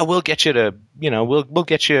 oh yeah, we'll get you to, we'll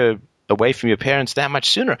get you away from your parents that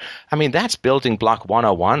much sooner. That's building block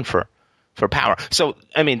 101 for power. So,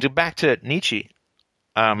 back to Nietzsche.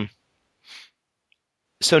 So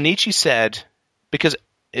Nietzsche said, God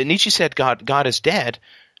is dead.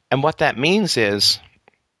 And what that means is,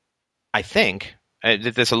 I think,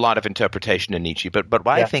 there's a lot of interpretation in Nietzsche, but what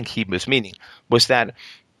I think he was meaning was that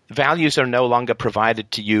values are no longer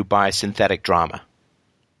provided to you by synthetic drama.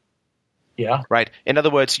 Yeah. Right? In other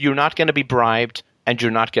words, you're not going to be bribed and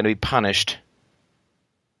you're not going to be punished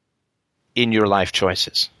in your life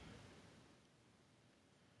choices.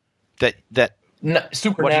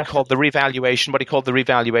 What he called the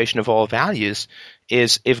revaluation of all values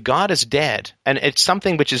is if God is dead, and it's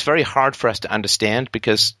something which is very hard for us to understand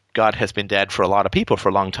because God has been dead for a lot of people for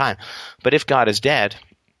a long time. But if God is dead,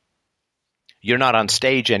 you're not on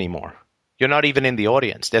stage anymore. You're not even in the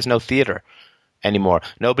audience. There's no theater anymore.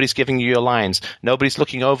 Nobody's giving you your lines. Nobody's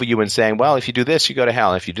looking over you and saying, well, if you do this, you go to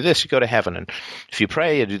hell. If you do this, you go to heaven. And if you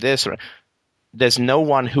pray, you do this. There's no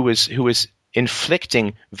one who is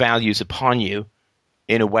inflicting values upon you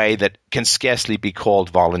in a way that can scarcely be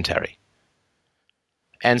called voluntary.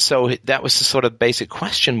 And so that was the sort of basic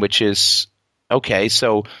question, which is, okay,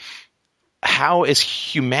 so how is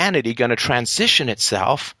humanity going to transition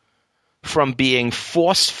itself from being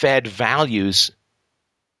force-fed values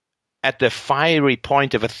at the fiery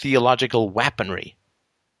point of a theological weaponry?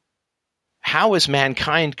 How is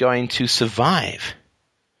mankind going to survive?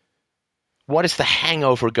 What is the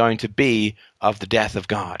hangover going to be of the death of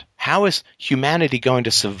God? How is humanity going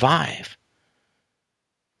to survive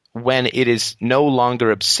when it is no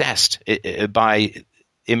longer obsessed by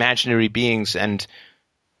imaginary beings and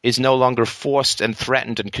is no longer forced and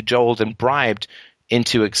threatened and cajoled and bribed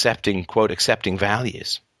into accepting, quote, accepting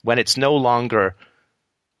values? When it's no longer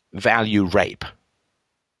value rape,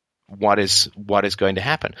 what is going to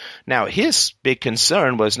happen? Now, his big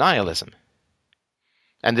concern was nihilism.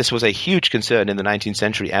 And this was a huge concern in the 19th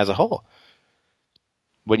century as a whole.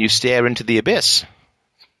 when you stare into the abyss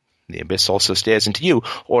also stares into you.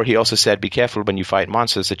 Or he also said, be careful when you fight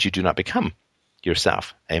monsters that you do not become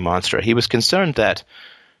yourself a monster. He was concerned that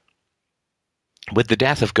with the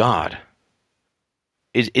death of God,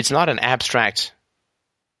 it's not an abstract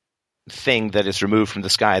thing that is removed from the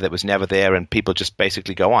sky that was never there and people just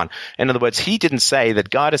basically go on. In other words, he didn't say that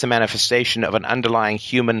God is a manifestation of an underlying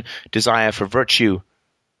human desire for virtue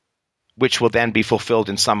which will then be fulfilled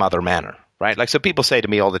in some other manner, right? Like, so people say to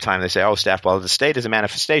me all the time, they say, oh, Steph, well, the state is a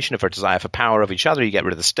manifestation of our desire for power of each other. You get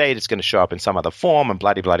rid of the state, it's going to show up in some other form and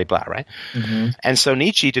blah, right? Mm-hmm. And so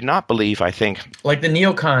Nietzsche did not believe, I think... Like the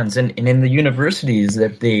neocons and in the universities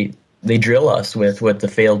that they drill us with what the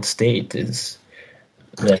failed state is...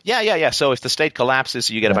 Yeah. So if the state collapses,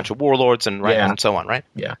 you get a bunch of warlords and so on, right?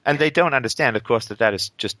 Yeah. And they don't understand, of course, that is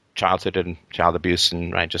just childhood and child abuse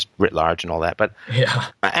and just writ large and all that. But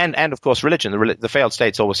and of course, religion. The failed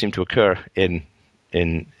states always seem to occur in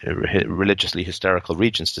religiously hysterical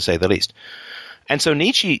regions, to say the least. And so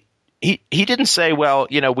Nietzsche, he didn't say, well,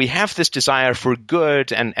 we have this desire for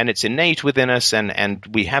good and it's innate within us and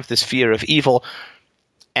we have this fear of evil,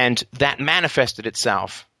 and that manifested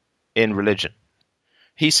itself in religion.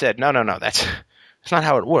 He said, no, that's not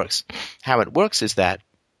how it works. How it works is that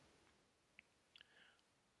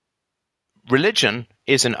religion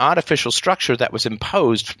is an artificial structure that was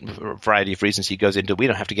imposed for a variety of reasons he goes into, we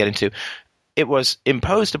don't have to get into. It was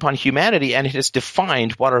imposed upon humanity, and it has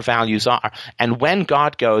defined what our values are. And when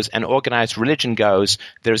God goes and organized religion goes,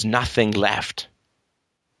 there's nothing left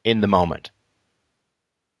in the moment.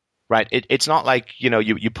 Right? It's not like,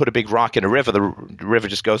 you put a big rock in a river, the river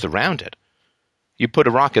just goes around it. You put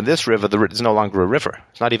a rock in this river, it's no longer a river.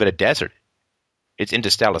 It's not even a desert. It's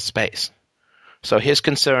interstellar space. So his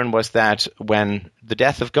concern was that when the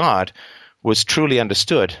death of God was truly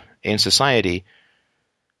understood in society,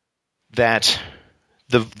 that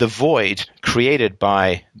the void created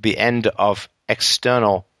by the end of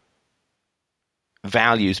external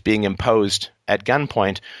values being imposed at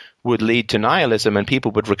gunpoint would lead to nihilism, and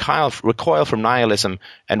people would recoil from nihilism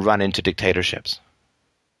and run into dictatorships.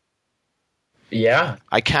 Yeah.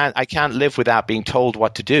 I can't live without being told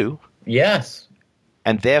what to do. Yes.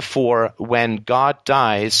 And therefore, when God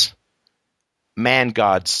dies,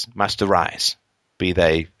 man-gods must arise, be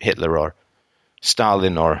they Hitler or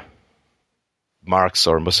Stalin or Marx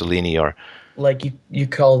or Mussolini or... Like you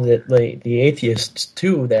called it the atheists,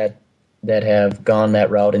 too, that have gone that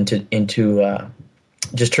route into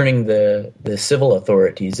just turning the civil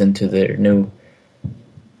authorities into their new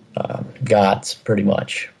gods, pretty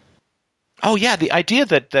much. Oh, yeah, the idea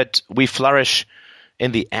that we flourish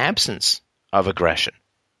in the absence of aggression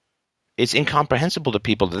is incomprehensible to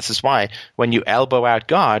people. This is why when you elbow out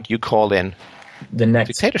God, you call in the next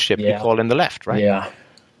dictatorship. You call in the left, right? Yeah.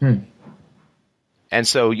 And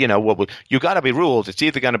so, you got to be ruled. It's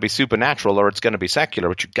either going to be supernatural or it's going to be secular,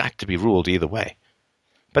 but you got to be ruled either way.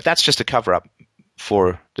 But that's just a cover-up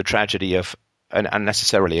for the tragedy of an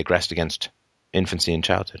unnecessarily aggressed against infancy and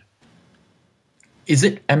childhood. Is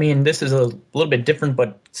it, this is a little bit different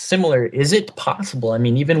but similar. Is it possible,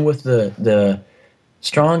 even with the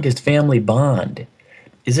strongest family bond,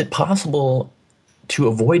 is it possible to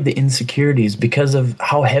avoid the insecurities because of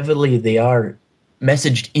how heavily they are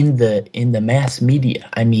messaged in the mass media?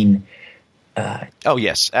 Oh,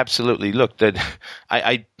 yes, absolutely. Look,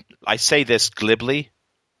 I say this glibly.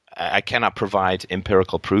 I cannot provide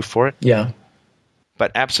empirical proof for it. Yeah.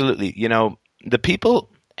 But absolutely, the people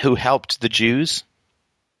who helped the Jews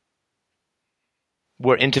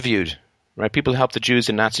were interviewed, right? People who helped the Jews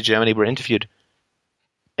in Nazi Germany were interviewed.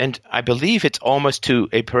 And I believe it's almost to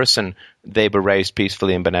a person they were raised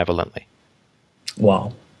peacefully and benevolently.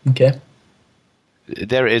 Wow. Okay.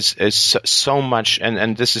 There is so much,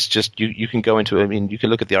 and this is just, you can go into, you can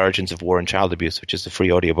look at The Origins of War and Child Abuse, which is the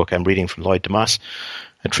free audiobook I'm reading from Lloyd Demas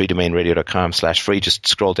at freedomainradio.com/free. Just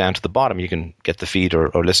scroll down to the bottom. You can get the feed or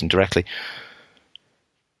listen directly.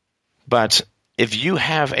 But if you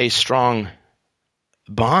have a strong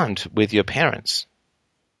bond with your parents,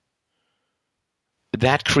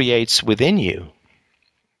 that creates within you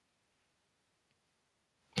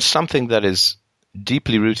something that is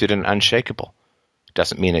deeply rooted and unshakable.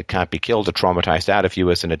 Doesn't mean it can't be killed or traumatized out of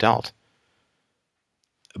you as an adult.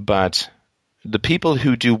 But the people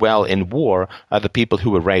who do well in war are the people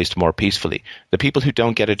who are raised more peacefully. The people who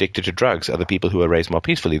don't get addicted to drugs are the people who are raised more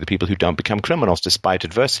peacefully. The people who don't become criminals despite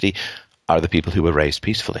adversity are the people who were raised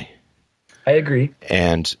peacefully. I agree.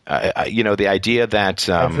 And, the idea that...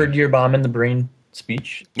 I've heard your bomb in the brain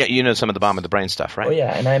speech. Yeah, some of the bomb in the brain stuff, right? Oh,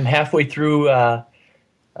 yeah, and I'm halfway through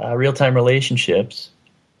real-time relationships.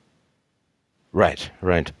 Right.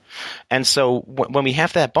 And so when we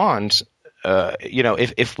have that bond,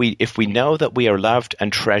 if we know that we are loved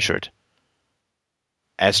and treasured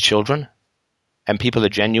as children, and people are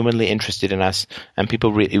genuinely interested in us, and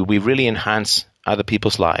we really enhance other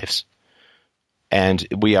people's lives, and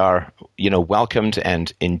we are, welcomed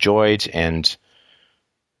and enjoyed and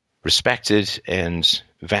respected and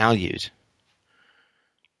valued.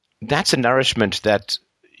 That's a nourishment that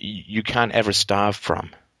you can't ever starve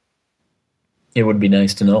from. It would be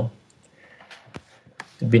nice to know.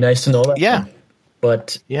 It'd be nice to know that. Yeah.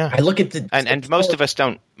 But yeah. I look at and most of us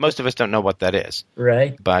don't know what that is.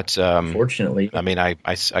 Right. But unfortunately, I mean, I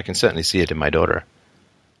can certainly see it in my daughter.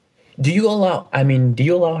 Do you allow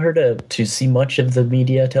her to see much of the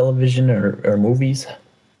media, television or movies?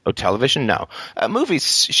 Oh, television? No.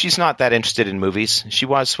 Movies, she's not that interested in movies. She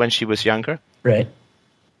was when she was younger. Right.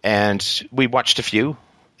 And we watched a few,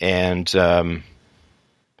 and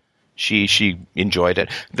she enjoyed it.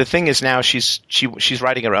 The thing is now she's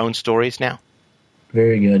writing her own stories now.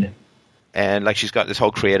 Very good. And like she's got this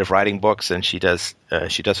whole creative writing books, and she does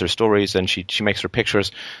her stories, and she makes her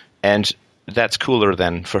pictures, and that's cooler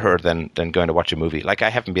for her than going to watch a movie. Like I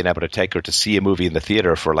haven't been able to take her to see a movie in the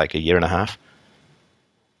theater for like a year and a half.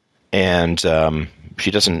 And she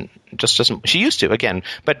doesn't. She used to again,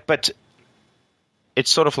 but it's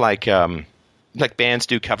sort of like bands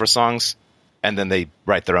do cover songs, and then they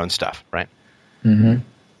write their own stuff, right? Mm-hmm.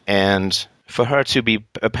 And for her to be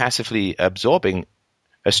passively absorbing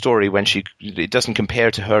a story when it doesn't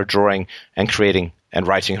compare to her drawing and creating and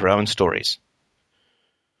writing her own stories.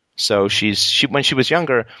 So when she was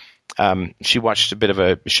younger, she watched a bit of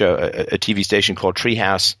a show, a TV station called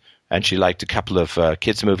Treehouse, and she liked a couple of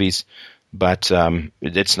kids movies, but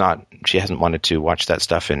it's not. She hasn't wanted to watch that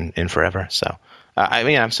stuff in forever. So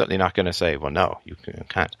I'm certainly not going to say, well, no, you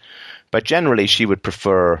can't. But generally, she would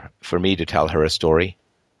prefer for me to tell her a story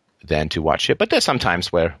than to watch it. But there's some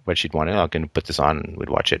times where she'd want I can put this on and we'd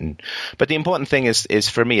watch it. But the important thing is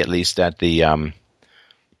for me at least that the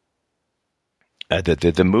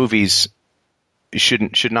movies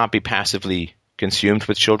should not be passively consumed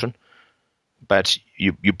with children. But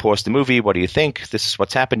you pause the movie. What do you think? This is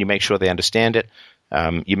what's happened. You make sure they understand it.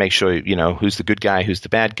 You make sure who's the good guy, who's the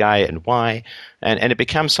bad guy, and why. And it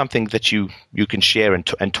becomes something that you can share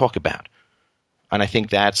and talk about. And I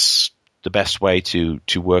think that's the best way to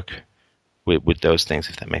work with those things,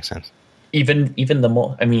 if that makes sense. Even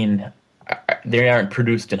they aren't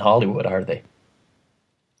produced in Hollywood, are they?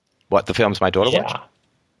 What, the films my daughter watched?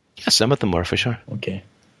 Yeah, some of them were, for sure. Okay.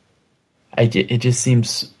 It just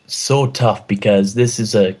seems so tough because this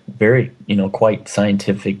is a very, quite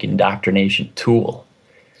scientific indoctrination tool.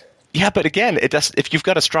 Yeah, but again, it does. If you've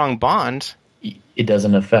got a strong bond, it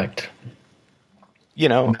doesn't affect. She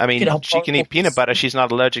can eat peanut butter. She's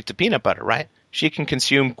not allergic to peanut butter, right? She can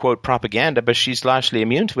consume, quote, propaganda, but she's largely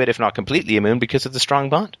immune to it, if not completely immune, because of the strong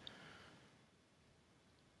bond.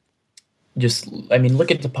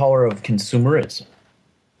 Look at the power of consumerism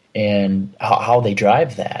and how they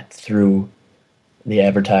drive that through the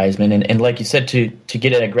advertisement. And like you said, to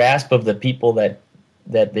get a grasp of the people that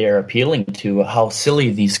they're appealing to, how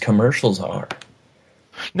silly these commercials are.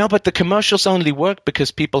 No, but the commercials only work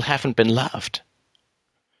because people haven't been loved.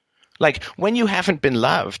 Like, when you haven't been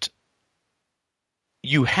loved,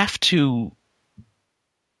 you have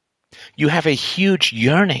a huge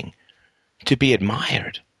yearning to be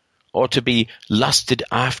admired or to be lusted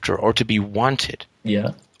after or to be wanted.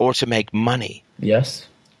 Yeah. Or to make money. Yes.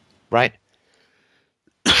 Right?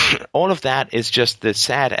 All of that is just the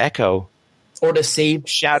sad echo. Or to save.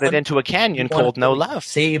 Shouted into a canyon called no love.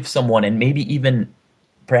 Save someone and maybe even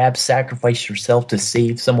perhaps sacrifice yourself to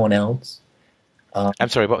save someone else. I'm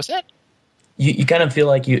sorry, what was that? You kind of feel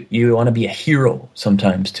like you want to be a hero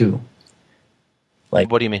sometimes too.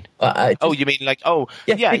 Like, what do you mean? You mean like,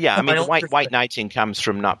 yeah. I mean, the white knighting comes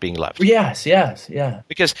from not being loved. Yes, yeah.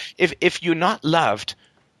 Because if you're not loved,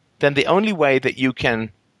 then the only way that you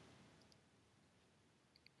can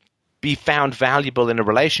be found valuable in a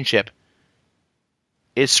relationship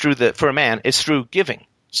is for a man is through giving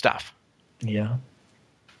stuff. Yeah.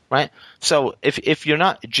 Right? So if you're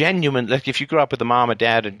not genuine, like if you grew up with a mom or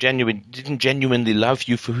dad and didn't genuinely love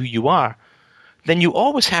you for who you are, then you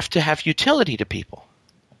always have to have utility to people.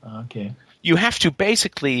 Okay. You have to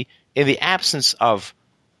basically, in the absence of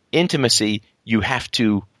intimacy, you have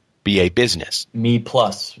to be a business. Me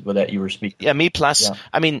plus, with that you were speaking. Yeah, me plus. Yeah.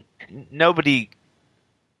 I mean, nobody,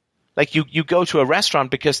 like you go to a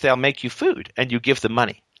restaurant because they'll make you food and you give them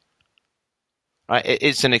money. Right?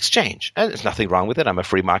 It's an exchange. And there's nothing wrong with it. I'm a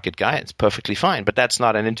free market guy. It's perfectly fine. But that's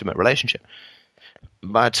not an intimate relationship.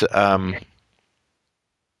 But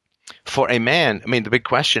for a man, I mean, the big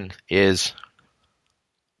question is,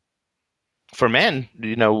 for men,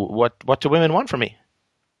 what do women want from me?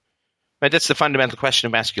 Right, that's the fundamental question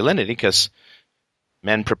of masculinity, because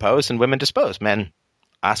men propose and women dispose. Men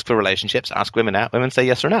ask for relationships, ask women out. Women say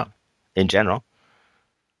yes or no, in general.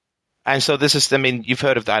 And so this is, I mean, you've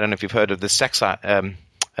heard of, I don't know if you've heard of this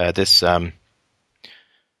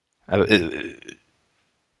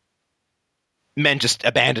men just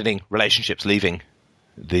abandoning relationships, leaving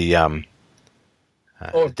the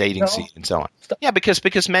dating scene and so on. Yeah,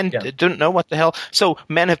 because men don't know what the hell. So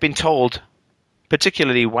men have been told,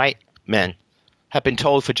 particularly white men, have been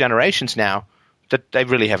told for generations now that they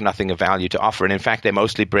really have nothing of value to offer, and in fact, they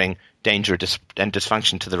mostly bring danger and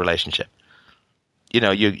dysfunction to the relationship.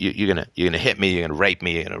 You're gonna hit me, you're gonna rape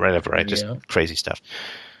me, you're gonna whatever, right? Just crazy stuff.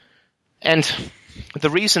 And the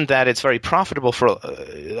reason that it's very profitable for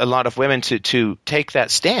a lot of women to take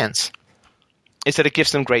that stance is that it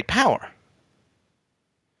gives them great power.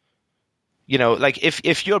 Like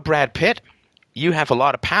if you're Brad Pitt, you have a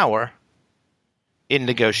lot of power in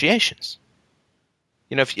negotiations.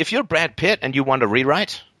 If you're Brad Pitt and you want a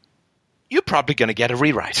rewrite, you're probably going to get a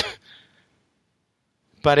rewrite.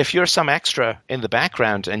 But if you're some extra in the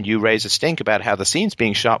background and you raise a stink about how the scene's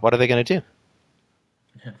being shot, what are they going to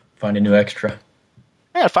do? Find a new extra.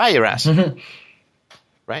 Yeah, fire your ass.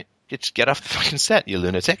 Right? Just get off the fucking set, you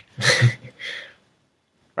lunatic.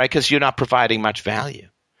 Right? Because you're not providing much value.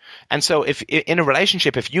 And so if in a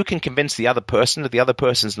relationship, if you can convince the other person that the other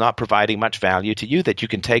person's not providing much value to you, that you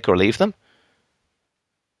can take or leave them,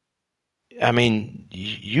 I mean,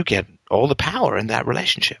 you get all the power in that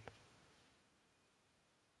relationship.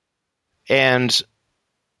 And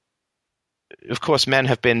of course, men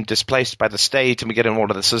have been displaced by the state, and we get into all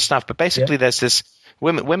of this sort of stuff. But basically, there's this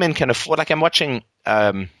women can afford. Like I'm watching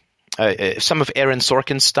some of Aaron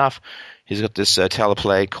Sorkin's stuff. He's got this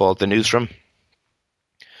teleplay called The Newsroom.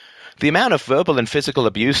 The amount of verbal and physical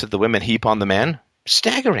abuse that the women heap on the men,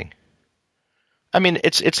 staggering. I mean,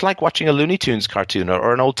 it's like watching a Looney Tunes cartoon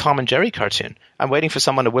or an old Tom and Jerry cartoon. I'm waiting for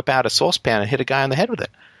someone to whip out a saucepan and hit a guy on the head with it.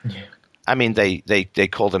 Yeah. I mean, they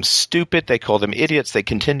call them stupid. They call them idiots. They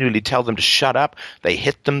continually tell them to shut up. They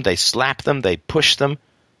hit them. They slap them. They push them.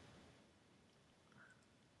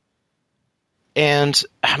 And,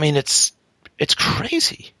 I mean, it's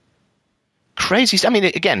crazy. Crazy. I mean,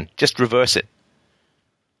 again, just reverse it.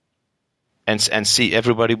 And see,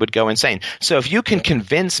 everybody would go insane. So if you can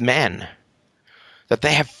convince men that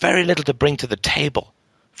they have very little to bring to the table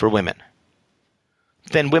for women,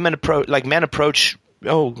 then men approach,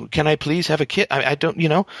 oh, can I please have a kid? I don't,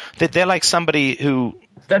 they're like somebody who.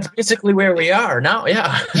 That's basically where we are now.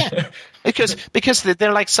 Yeah. Yeah. Because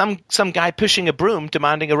they're like some guy pushing a broom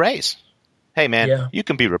demanding a raise. Hey man, you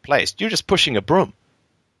can be replaced. You're just pushing a broom.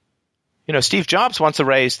 Steve Jobs wants a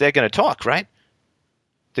raise. They're going to talk, right?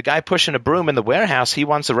 The guy pushing a broom in the warehouse, he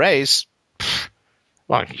wants a raise.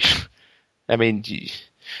 Well, I mean,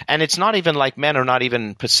 and it's not even like men are not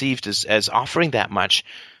even perceived as offering that much.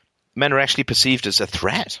 Men are actually perceived as a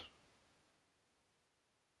threat.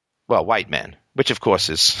 Well, white men, which of course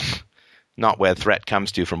is not where threat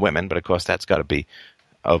comes to from women, but of course that's got to be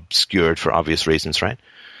obscured for obvious reasons, right?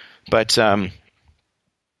 But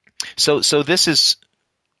so this is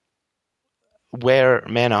where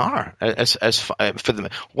men are as for them.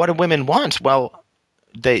 What do women want? Well,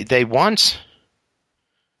 they want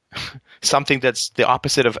something that's the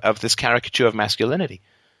opposite of this caricature of masculinity.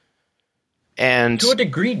 And to a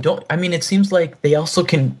degree, it seems like they also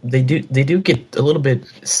they do get a little bit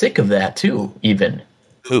sick of that too, even.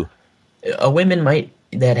 Who? Women might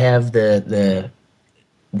that have the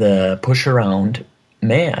push around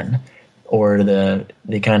man or the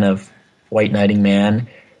kind of white knighting man.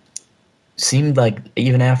 Seemed like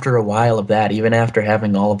even after a while of that, even after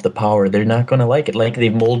having all of the power, they're not going to like it. Like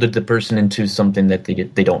they've molded the person into something that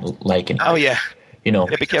they don't like. Oh yeah, Yeah,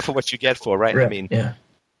 be careful what you get for, right? I mean,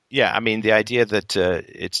 yeah. I mean, the idea that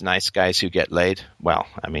it's nice guys who get laid. Well,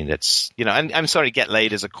 I mean, it's and I'm sorry, get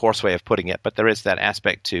laid is a coarse way of putting it, but there is that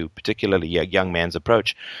aspect to particularly a young man's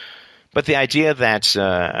approach. But the idea that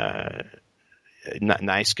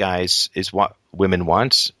nice guys is what women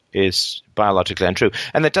want is biologically untrue,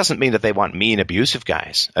 and that doesn't mean that they want mean, abusive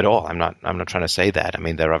guys at all. I'm not trying to say that. I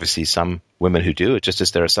mean, there are obviously some women who do, just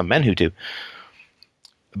as there are some men who do.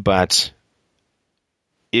 But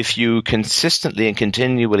if you consistently and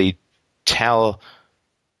continually tell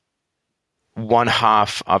one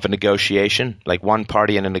half of a negotiation, like one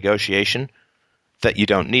party in a negotiation, that you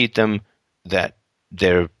don't need them, that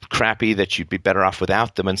they're crappy, that you'd be better off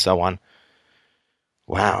without them, and so on.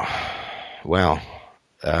 Wow. Well.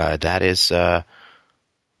 That is, why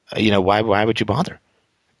would you bother?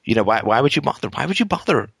 why would you bother? Why would you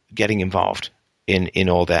bother getting involved in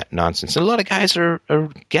all that nonsense? And a lot of guys are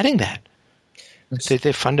getting that.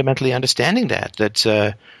 They're fundamentally understanding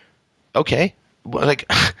that okay, well,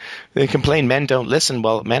 like they complain men don't listen.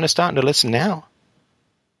 Well, men are starting to listen now.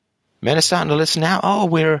 Oh,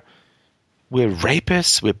 we're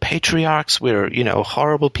rapists, we're patriarchs, we're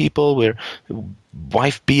horrible people, we're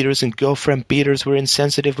wife beaters and girlfriend beaters, we're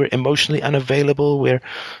insensitive, we're emotionally unavailable, we're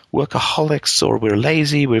workaholics, or we're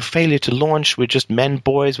lazy, we're failure to launch, we're just men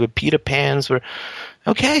boys, we're Peter Pans, we're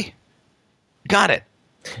okay. Got it.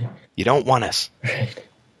 You don't want us. Right.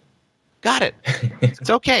 Got it. It's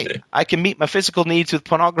okay. I can meet my physical needs with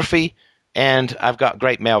pornography, and I've got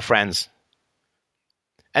great male friends.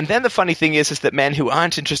 And then the funny thing is that men who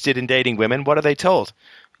aren't interested in dating women, what are they told?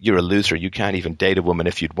 You're a loser. You can't even date a woman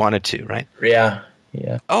if you'd wanted to, right? Yeah.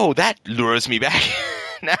 Oh, that lures me back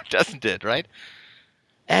now, doesn't it, right?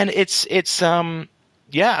 And it's I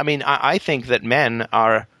mean, I think that men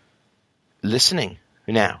are listening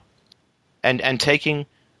now and taking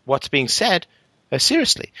what's being said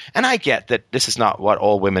seriously. And I get that this is not what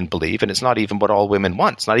all women believe, and it's not even what all women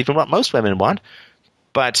want. It's not even what most women want.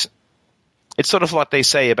 But it's sort of what they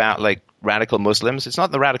say about like radical Muslims. It's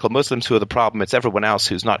not the radical Muslims who are the problem. It's everyone else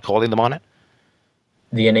who's not calling them on it.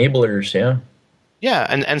 The enablers, yeah. Yeah,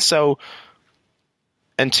 and so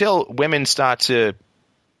until women start to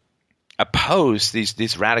oppose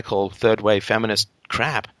these radical third-wave feminist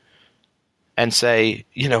crap and say,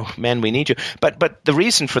 men, we need you. But the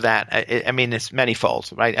reason for that, I mean, it's manifold,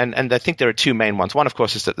 right? And I think there are two main ones. One, of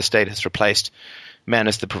course, is that the state has replaced men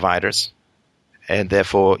as the providers. And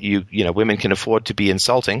therefore, women can afford to be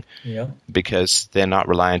insulting because they're not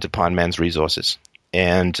reliant upon men's resources.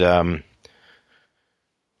 And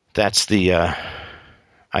that's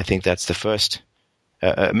I think that's the first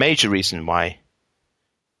major reason why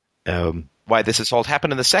this has all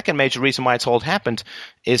happened. And the second major reason why it's all happened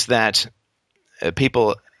is that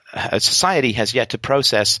society has yet to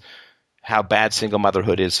process how bad single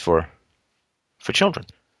motherhood is for children.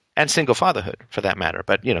 And single fatherhood, for that matter.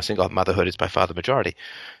 But, single motherhood is by far the majority.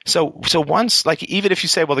 So once, like, even if you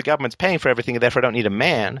say, well, the government's paying for everything and therefore I don't need a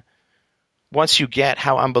man, once you get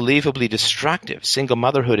how unbelievably destructive single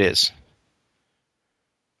motherhood is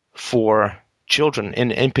for children,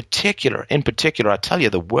 in particular, I'll tell you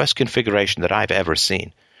the worst configuration that I've ever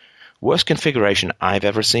seen. Worst configuration I've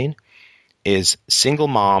ever seen is single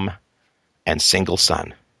mom and single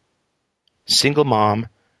son. Single mom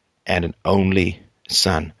and an only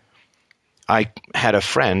son. I had a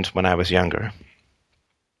friend when I was younger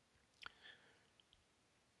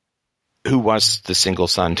who was the single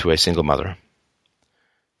son to a single mother.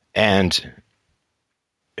 And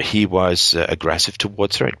he was aggressive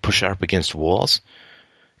towards her. He'd push her up against walls.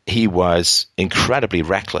 He was incredibly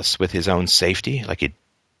reckless with his own safety.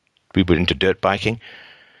 We were into dirt biking.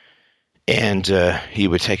 And he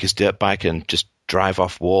would take his dirt bike and just drive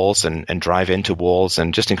off walls and drive into walls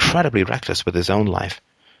and just incredibly reckless with his own life.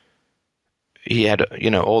 He had,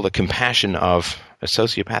 all the compassion of a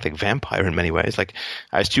sociopathic vampire in many ways. Like,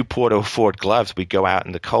 I was too poor to afford gloves. We'd go out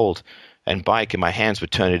in the cold and bike, and my hands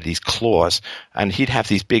would turn into these claws. And he'd have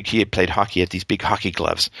these he had played hockey, he had these big hockey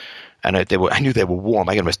gloves. And I knew they were warm.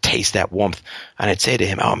 I could almost taste that warmth. And I'd say to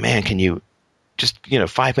him, oh, man, can you just,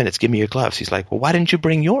 5 minutes, give me your gloves? He's like, well, why didn't you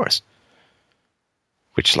bring yours?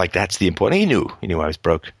 Which, that's the important. He knew I was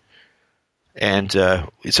broke. And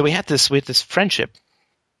so we had this friendship.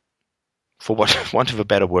 For want of a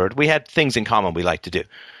better word, we had things in common we liked to do.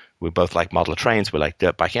 We both liked model trains. We liked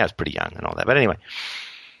dirt biking. I was pretty young and all that. But anyway,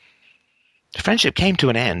 the friendship came to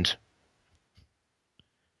an end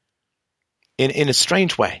in a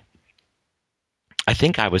strange way. I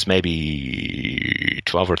think I was maybe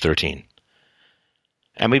 12 or 13.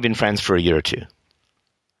 And we've been friends for a year or two.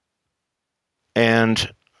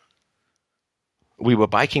 And we were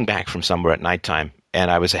biking back from somewhere at nighttime, and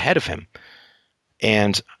I was ahead of him.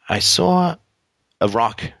 And I saw a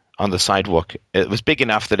rock on the sidewalk. It was big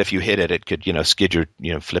enough that if you hit it, it could, skid your,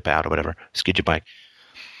 flip out or whatever, skid your bike.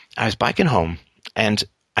 I was biking home, and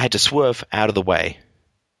I had to swerve out of the way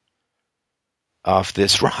of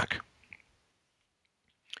this rock.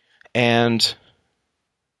 And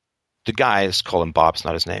the guy, let's call him Bob, it's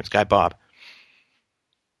not his name, it's guy Bob,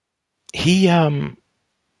 he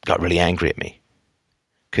got really angry at me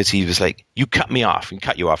because he was like, you cut me off. And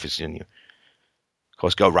cut you off is, of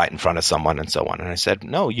course, go right in front of someone and so on. And I said,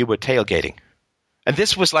 no, you were tailgating. And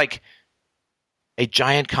this was like a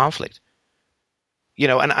giant conflict.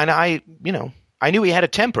 And I, I knew he had a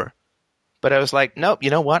temper, but I was like, nope, you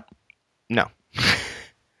know what? No.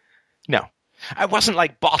 No. I wasn't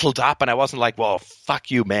like bottled up, and I wasn't like, well,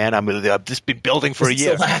 fuck you, man. I've just been building for a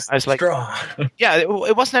year. I was like, straw. yeah,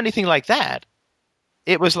 it wasn't anything like that.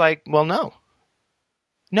 It was like, well, no,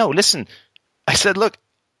 listen. I said, look,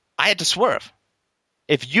 I had to swerve.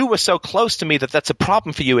 If you were so close to me that that's a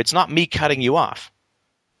problem for you, it's not me cutting you off.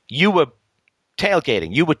 You were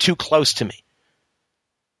tailgating. You were too close to me.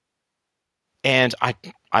 And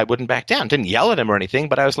I wouldn't back down. Didn't yell at him or anything,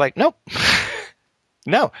 but I was like, nope.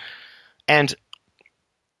 No. And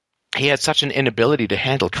he had such an inability to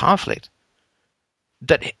handle conflict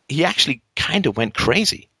that he actually kind of went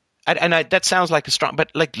crazy. That sounds like a strong,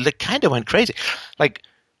 but like kind of went crazy. Like,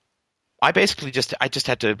 I just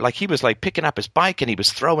had to, like, he was like picking up his bike and he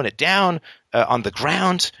was throwing it down on the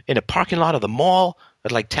ground in a parking lot of the mall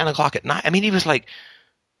at like 10 o'clock at night. I mean, he was like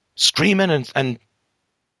screaming and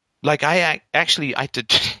like I had to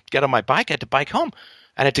get on my bike. I had to bike home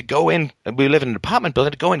and I had to go in. We live in an apartment building.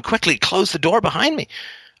 I had to go in quickly, close the door behind me.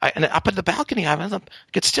 And up at the balcony, I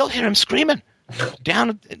could still hear him screaming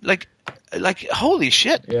down like holy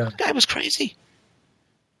shit. Yeah. The guy was crazy.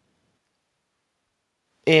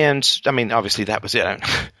 And, I mean, obviously that was it. I don't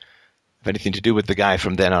have anything to do with the guy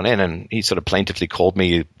from then on in, and he sort of plaintively called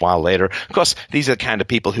me a while later. Of course, these are the kind of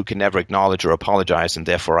people who can never acknowledge or apologize, and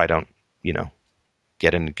therefore I don't,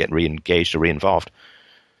 get re-engaged or re-involved.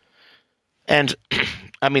 And,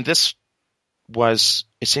 I mean, this was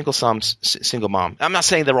a single mom. I'm not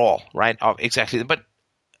saying they're all, right? Exactly. But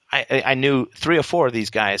I knew 3 or 4 of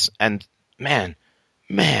these guys, and man.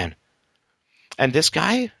 And this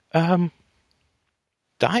guy,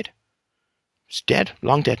 died. He's dead,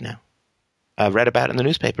 long dead now. I read about it in the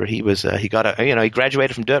newspaper. He was he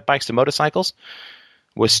graduated from dirt bikes to motorcycles,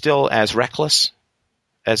 was still as reckless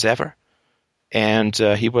as ever, and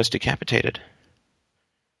he was decapitated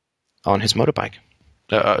on his motorbike.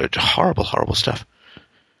 Horrible stuff.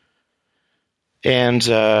 And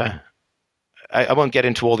I won't get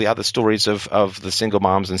into all the other stories of the single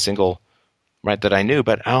moms and single that I knew,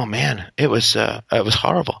 but oh man, it was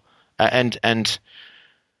horrible. And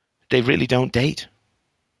they really don't date,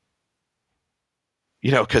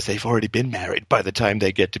 because they've already been married by the time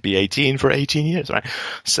they get to be 18 for 18 years, right?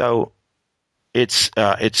 So it's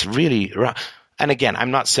really rough. And again,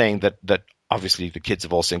 I'm not saying that obviously the kids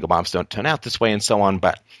of all single moms don't turn out this way and so on,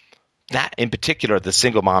 but that in particular, the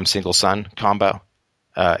single mom, single son combo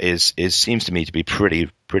seems to me to be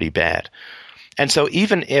pretty bad. And so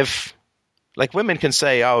even if, like, women can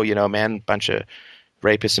say, oh, man, bunch of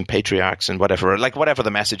rapists and patriarchs and whatever the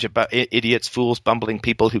message about idiots, fools, bumbling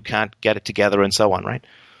people who can't get it together and so on, right?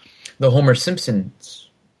 The Homer Simpsons.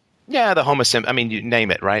 Yeah, the Homer Simpsons. I mean, you name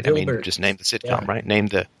it, right? Gilbert. I mean, just name the sitcom, Yeah. right? Name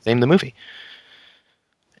the movie.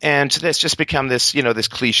 And there's just become this, this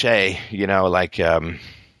cliche,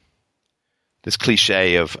 this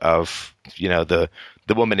cliche of the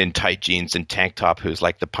woman in tight jeans and tank top who's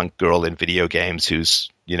like the punk girl in video games who's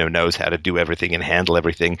knows how to do everything and handle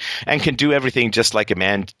everything and can do everything just like a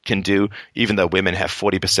man can do, even though women have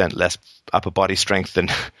 40% less upper body strength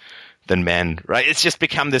than men, right? It's just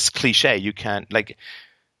become this cliche. You can't,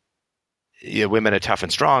 women are tough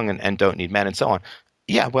and strong and don't need men and so on.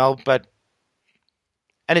 Yeah, well, but,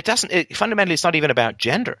 and fundamentally, it's not even about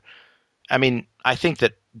gender. I mean, I think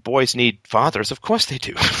that boys need fathers. Of course they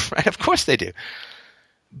do, right? Of course they do.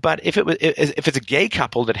 But if it's a gay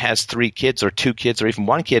couple that has 3 kids or 2 kids or even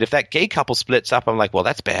 1 kid, if that gay couple splits up, I'm like, well,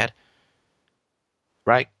 that's bad,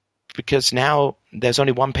 right? Because now there's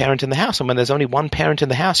only one parent in the house, and when there's only one parent in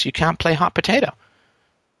the house, you can't play hot potato.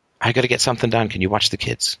 I got to get something done. Can you watch the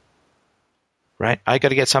kids? Right? I got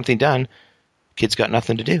to get something done. Kids got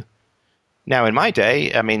nothing to do. Now, in my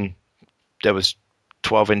day, I mean, there was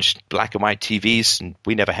 12-inch black and white TVs, and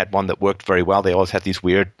we never had one that worked very well. They always had these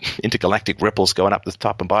weird intergalactic ripples going up the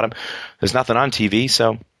top and bottom. There's nothing on TV,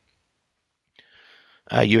 so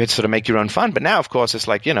you had to sort of make your own fun. But now, of course, it's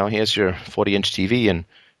like, here's your 40-inch TV and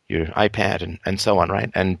your iPad and so on, right?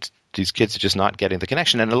 And these kids are just not getting the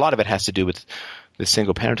connection. And a lot of it has to do with the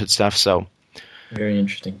single-parented stuff. So very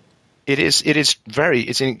interesting.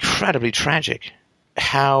 It's incredibly tragic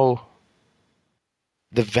how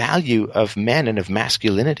the value of men and of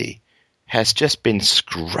masculinity has just been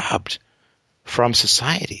scrubbed from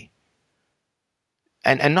society.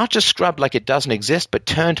 And not just scrubbed like it doesn't exist, but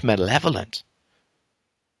turned malevolent,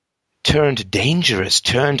 turned dangerous,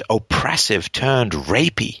 turned oppressive, turned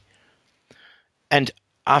rapey. And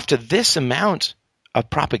after this amount of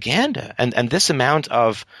propaganda and this amount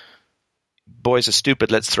of boys are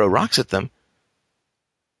stupid, let's throw rocks at them,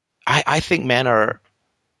 I think men are,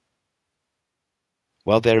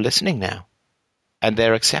 well, they're listening now, and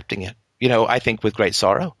they're accepting it. I think with great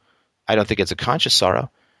sorrow. I don't think it's a conscious sorrow,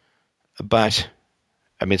 But,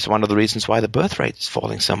 I mean, it's one of the reasons why the birth rate is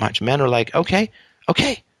falling so much. Men are like, okay,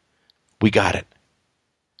 we got it.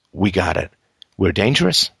 We're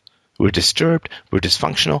dangerous. We're disturbed. We're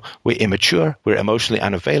dysfunctional. We're immature. We're emotionally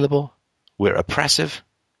unavailable. We're oppressive.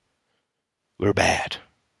 We're bad.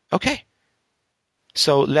 Okay.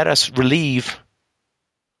 So let us relieve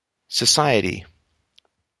society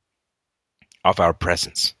of our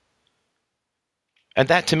presence. And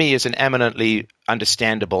that to me is an eminently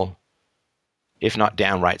understandable, if not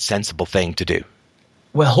downright sensible thing to do.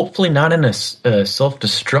 Well, hopefully not in a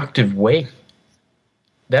self-destructive way.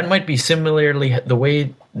 That might be similarly the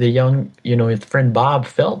way the young, his friend Bob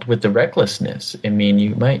felt with the recklessness. I mean,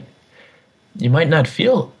 you might not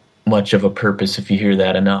feel much of a purpose if you hear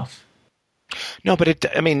that enough. No, but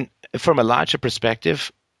from a larger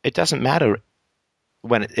perspective, it doesn't matter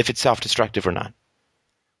if it's self-destructive or not.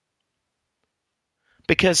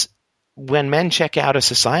 Because when men check out of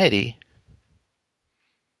society,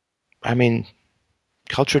 I mean,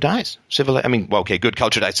 culture dies. Good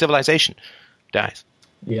culture dies. Civilization dies.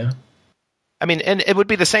 Yeah. I mean, and it would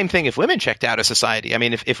be the same thing if women checked out of society. I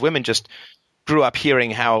mean, if women just grew up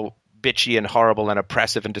hearing how bitchy and horrible and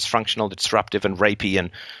oppressive and dysfunctional, disruptive and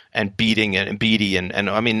rapey and beating and beady and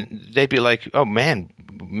I mean, they'd be like, oh man,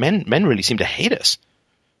 men really seem to hate us.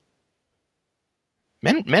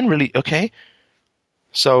 Men really, okay.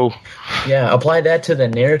 So yeah, apply that to the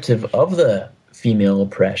narrative of the female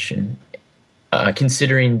oppression,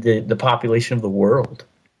 considering the population of the world.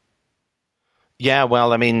 Yeah,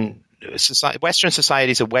 well, I mean, Western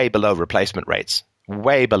societies are way below replacement rates.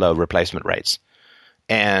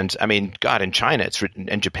 And I mean, God, in China,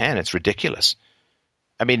 in Japan, it's ridiculous.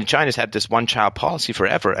 I mean, China's had this one-child policy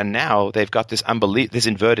forever, and now they've got this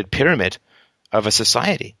inverted pyramid of a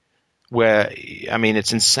society where, I mean,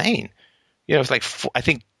 it's insane. It's like I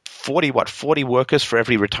think 40 workers for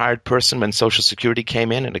every retired person when Social Security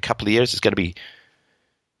came in a couple of years. It's going to be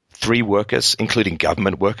 3 workers, including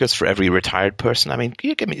government workers, for every retired person. I mean,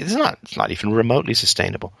 it's not even remotely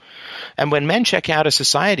sustainable. And when men check out of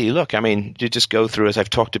society, look, I mean, you just go through, as I've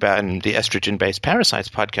talked about in the Estrogen-Based Parasites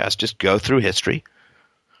podcast, just go through history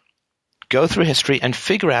and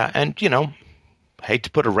figure out, and, hate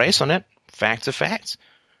to put a race on it, facts are facts.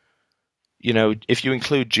 If you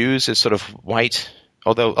include Jews as sort of white,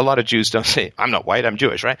 although a lot of Jews don't say, I'm not white, I'm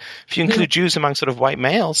Jewish, right? If you include Jews among sort of white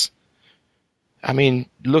males, I mean,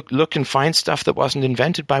 look and find stuff that wasn't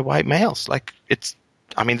invented by white males.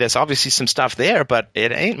 There's obviously some stuff there, but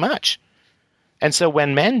it ain't much. And so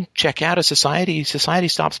when men check out of society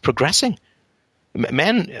stops progressing.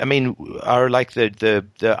 Men, I mean, are like the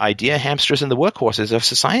idea hamsters and the workhorses of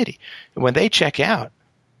society. When they check out,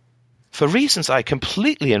 for reasons I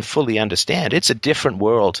completely and fully understand, it's a different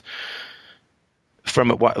world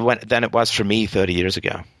than it was for me 30 years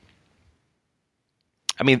ago.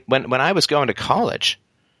 I mean, when I was going to college,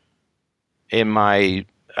 I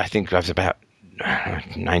think I was about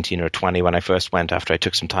 19 or 20 when I first went, after I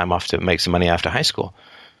took some time off to make some money after high school.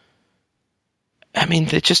 I mean,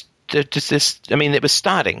 it was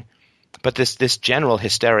starting, but this general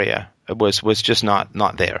hysteria was just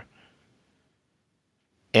not there.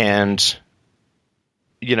 And,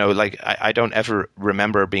 I don't ever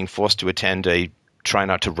remember being forced to attend a try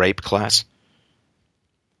not to rape class.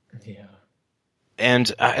 Yeah. And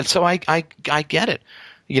so I get it.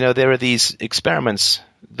 There are these experiments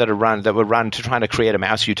that were run to try to create a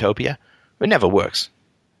mouse utopia. It never works.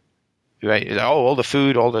 Right? Oh, all the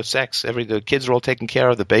food, all the sex, the kids are all taken care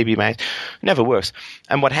of, the baby mouse. It never works.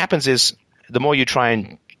 And what happens is the more you try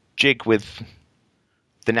and jig with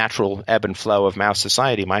the natural ebb and flow of my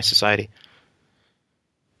society,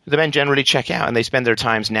 the men generally check out and they spend their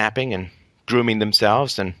times napping and grooming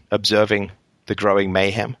themselves and observing the growing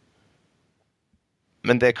mayhem.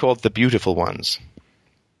 And they're called the beautiful ones.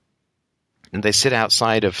 And they sit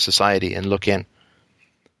outside of society and look in.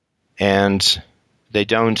 And they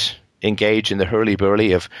don't engage in the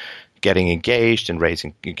hurly-burly of getting engaged and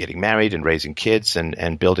getting married and raising kids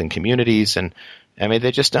and building communities. And I mean,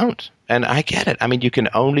 they just don't. And I get it. I mean, you can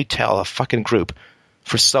only tell a fucking group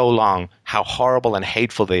for so long how horrible and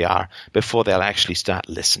hateful they are before they'll actually start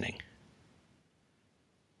listening.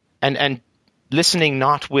 And listening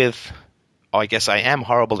not with, oh, I guess I am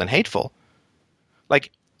horrible and hateful.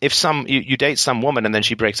 Like, if you date some woman and then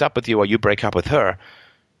she breaks up with you or you break up with her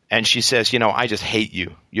and she says, I just hate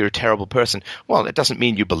you. You're a terrible person. Well, it doesn't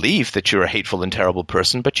mean you believe that you're a hateful and terrible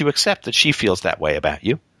person, but you accept that she feels that way about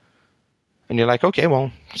you. And you're like, okay,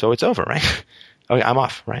 well, so it's over, right? Okay, I'm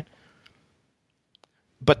off, right?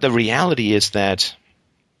 But the reality is that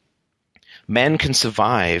men can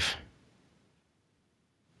survive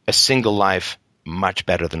a single life much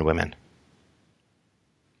better than women.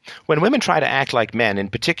 When women try to act like men, in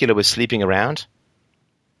particular with sleeping around,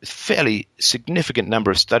 a fairly significant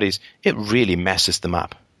number of studies, it really messes them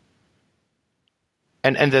up.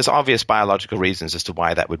 And there's obvious biological reasons as to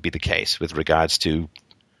why that would be the case with regards to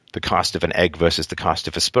the cost of an egg versus the cost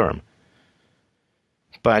of a sperm.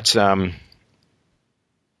 But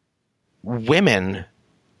women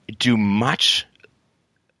do much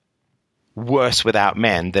worse without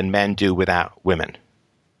men than men do without women.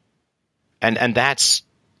 And that's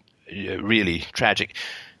really tragic.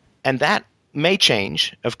 And that may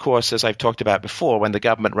change, of course, as I've talked about before, when the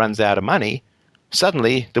government runs out of money.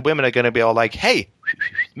 Suddenly, the women are going to be all like, hey,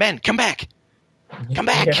 men, come back. Come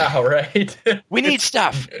back. Yeah, right. We need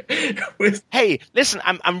stuff. Hey, listen,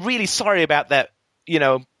 I'm really sorry about that,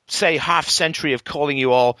 say half century of calling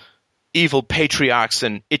you all evil patriarchs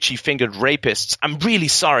and itchy-fingered rapists. I'm really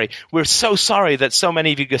sorry. We're so sorry that so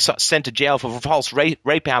many of you got sent to jail for false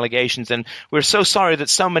rape allegations, and we're so sorry that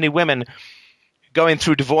so many women going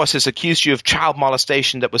through divorces accused you of child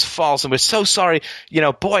molestation that was false, and we're so sorry.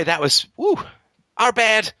 Boy, that was, our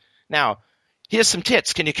bad. Now, here's some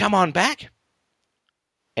tits. Can you come on back?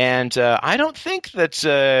 And I don't think that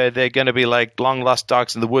they're going to be like long-lost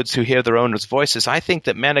dogs in the woods who hear their owners' voices. I think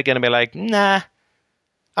that men are going to be like, nah,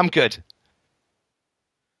 I'm good.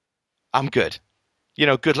 I'm good.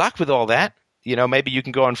 Good luck with all that. Maybe you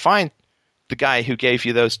can go and find the guy who gave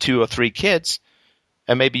you those 2 or 3 kids,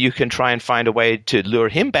 and maybe you can try and find a way to lure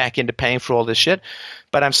him back into paying for all this shit.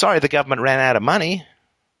 But I'm sorry the government ran out of money.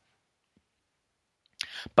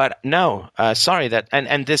 But no, sorry that,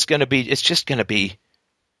 and this going to be, it's going to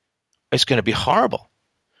be horrible.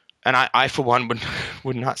 And I for one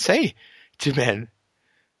would not say to men,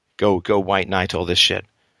 go white knight all this shit.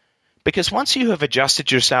 Because once you have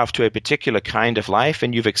adjusted yourself to a particular kind of life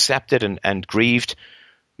and you've accepted and grieved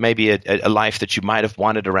maybe a life that you might have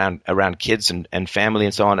wanted around kids and family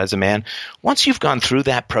and so on as a man, once you've gone through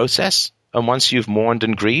that process and once you've mourned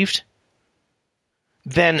and grieved,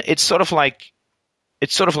 then it's sort of like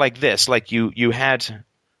this, like you had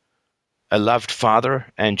a loved father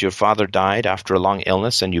and your father died after a long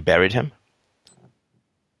illness and you buried him.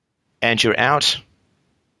 And you're out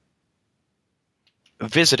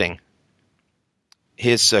visiting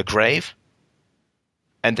his grave,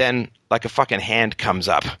 and then like a fucking hand comes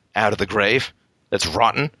up out of the grave that's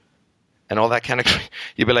rotten and all that kind of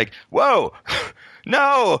you'd be like, whoa,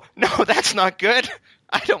 no, that's not good.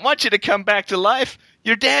 I don't want you to come back to life.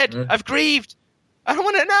 You're dead. I've grieved. I don't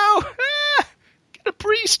want to know. Get a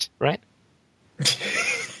priest, right?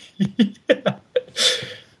 Yeah.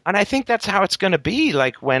 And I think that's how it's going to be.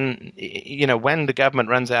 Like when the government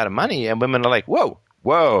runs out of money and women are like, whoa,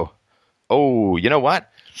 oh, you know what?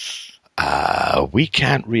 We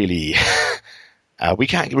can't really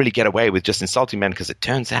get away with just insulting men because it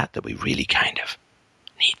turns out that we really kind of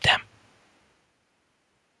need them.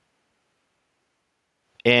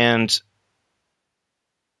 And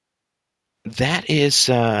that is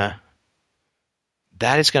going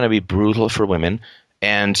to be brutal for women.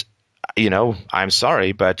 And, I'm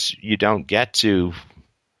sorry, but you don't get to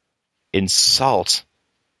insult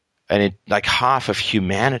like half of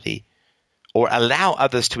humanity or allow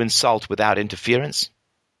others to insult without interference.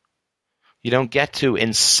 You don't get to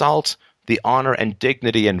insult the honor and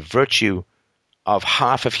dignity and virtue of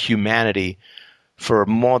half of humanity for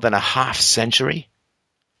more than a half century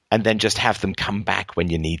and then just have them come back when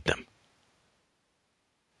you need them.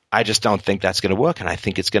 I just don't think that's going to work, and I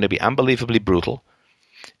think it's going to be unbelievably brutal.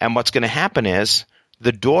 And what's going to happen is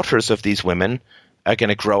the daughters of these women are going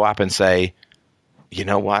to grow up and say, you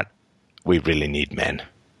know what? We really need men.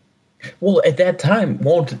 Well, at that time,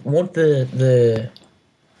 won't the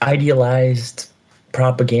idealized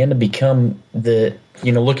propaganda become the,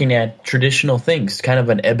 looking at traditional things, kind of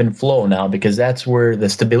an ebb and flow now, because that's where the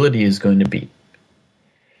stability is going to be.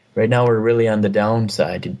 Right now, we're really on the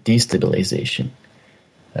downside to destabilization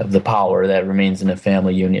of the power that remains in a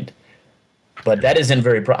family unit. But that isn't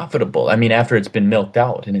very profitable. I mean, after it's been milked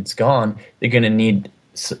out and it's gone, they're going to need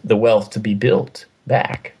the wealth to be built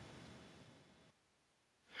back.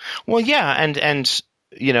 Well, yeah, and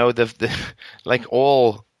the like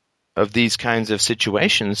all of these kinds of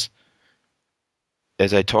situations,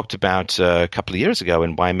 as I talked about a couple of years ago,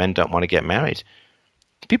 and why men don't want to get married,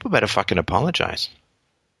 people better fucking apologize.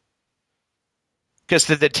 Because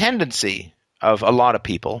the tendency of a lot of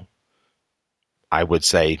people, I would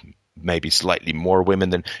say maybe slightly more women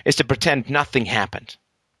than, is to pretend nothing happened.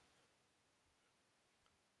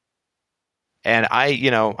 And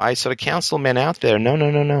I sort of counsel men out there,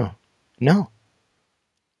 no.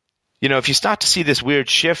 if you start to see this weird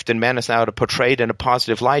shift and men is now portrayed in a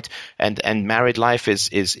positive light and married life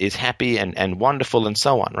is happy and wonderful and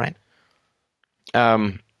so on, right?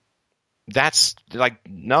 That's like,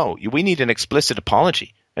 no, we need an explicit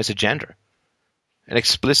apology as a gender. An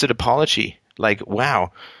explicit apology. Like,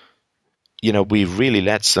 wow, we really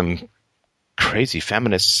let some crazy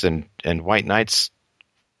feminists and white knights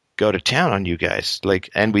go to town on you guys. Like,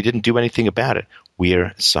 and we didn't do anything about it.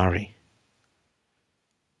 We're sorry.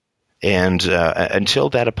 And until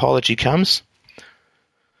that apology comes,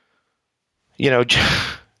 I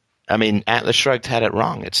mean, Atlas Shrugged had it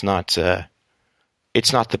wrong. It's not the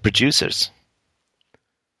producers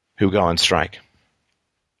who go on strike.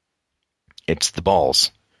 It's the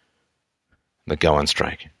balls that go on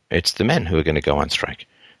strike. It's the men who are going to go on strike.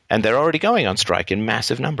 And they're already going on strike in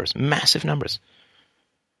massive numbers.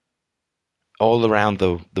 All around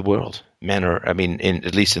the world. Men are, I mean,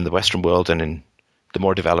 at least in the Western world and in the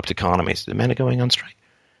more developed economies, the men are going on strike.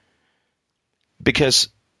 Because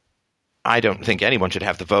I don't think anyone should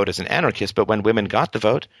have the vote as an anarchist, but when women got the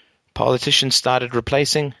vote, politicians started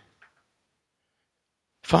replacing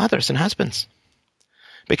fathers and husbands.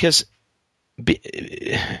 Because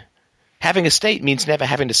having a state means never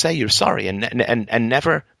having to say you're sorry and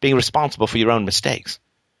never being responsible for your own mistakes.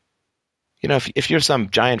 If you're some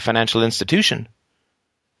giant financial institution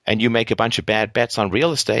and you make a bunch of bad bets on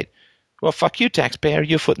real estate, well, fuck you, taxpayer,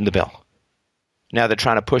 you're footing the bill. Now they're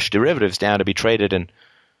trying to push derivatives down to be traded in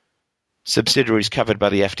subsidiaries covered by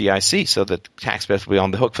the FDIC so that taxpayers will be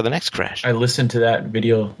on the hook for the next crash. I listened to that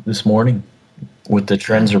video this morning with the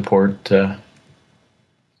trends report.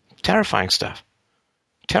 Terrifying stuff.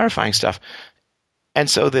 And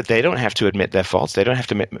so that they don't have to admit their faults. They don't have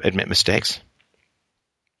to admit mistakes.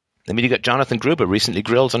 I mean, you got Jonathan Gruber recently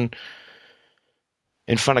grilled in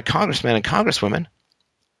front of congressmen and congresswomen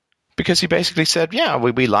because he basically said, yeah,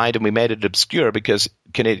 we lied and we made it obscure because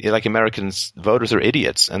Americans, voters are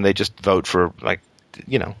idiots and they just vote for,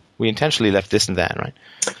 we intentionally left this and that, right?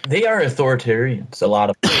 They are authoritarians, a lot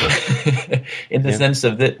of people, in the sense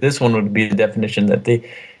of that this one would be the definition that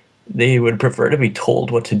they would prefer to be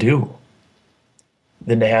told what to do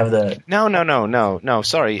than to have the... No,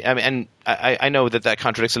 sorry. I mean, and I know that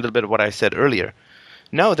contradicts a little bit of what I said earlier.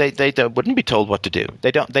 No, they wouldn't be told what to do.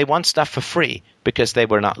 They want stuff for free because they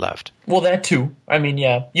were not loved. Well, that too. I mean,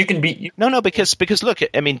 yeah, you can be... No, because look,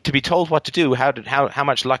 I mean, to be told what to do, how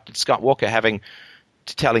much luck did Scott Walker having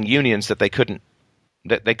to telling unions that they couldn't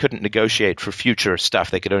negotiate for future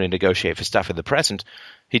stuff, they could only negotiate for stuff in the present.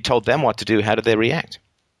 He told them what to do. How did they react?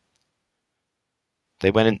 They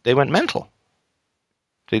went mental.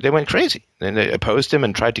 They went crazy. And they opposed him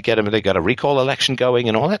and tried to get him. They got a recall election going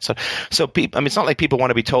and all that stuff. So people, I mean, it's not like people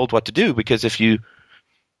want to be told what to do because if you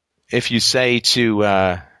say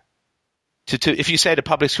to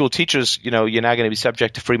public school teachers, you're now going to be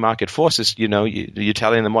subject to free market forces, you're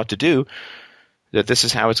telling them what to do, that this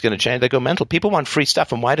is how it's going to change, they go mental. People want free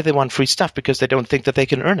stuff. And why do they want free stuff? Because they don't think that they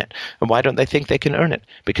can earn it. And why don't they think they can earn it?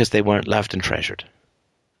 Because they weren't loved and treasured.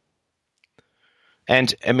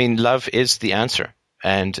 And, I mean, love is the answer.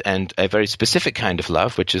 And a very specific kind of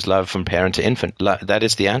love, which is love from parent to infant. That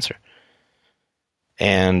is the answer.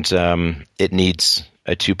 And it needs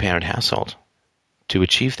a two-parent household to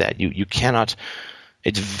achieve that. You cannot,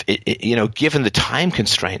 given the time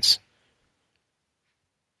constraints,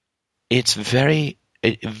 it's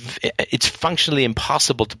functionally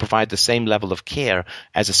impossible to provide the same level of care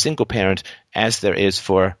as a single parent as there is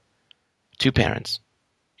for two parents.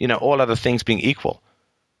 All other things being equal.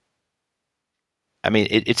 I mean,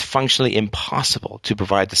 it's functionally impossible to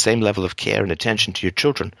provide the same level of care and attention to your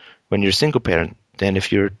children when you're a single parent than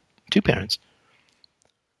if you're two parents.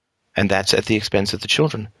 And that's at the expense of the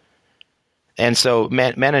children. And so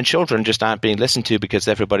men and children just aren't being listened to because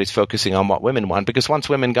everybody's focusing on what women want. Because once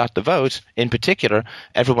women got the vote, in particular,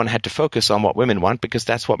 everyone had to focus on what women want because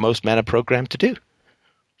that's what most men are programmed to do.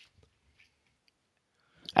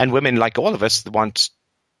 And women, like all of us, want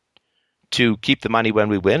to keep the money when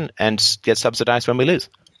we win and get subsidized when we lose.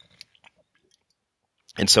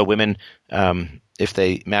 And so women, if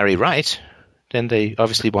they marry right, then they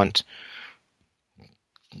obviously want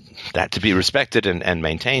that to be respected and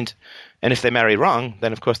maintained. And if they marry wrong,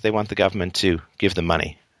 then of course they want the government to give them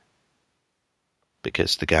money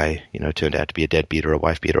because the guy, turned out to be a deadbeat or a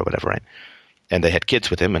wife beater or whatever, right? And they had kids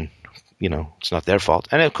with him and, it's not their fault.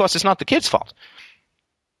 And of course it's not the kid's fault.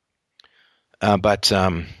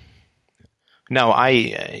 No,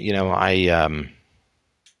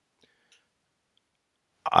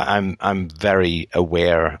 I'm very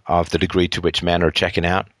aware of the degree to which men are checking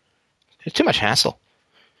out. It's too much hassle.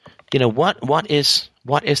 What is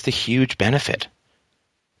the huge benefit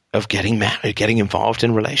of getting married, getting involved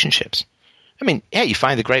in relationships. I mean, yeah, you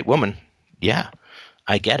find a great woman. Yeah,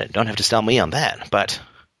 I get it. Don't have to sell me on that. But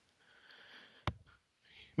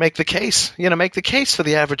make the case. Make the case for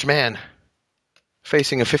the average man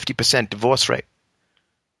facing a 50% divorce rate.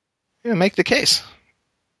 Make the case.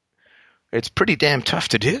 It's pretty damn tough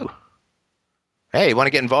to do. Hey, you want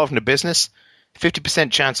to get involved in a business?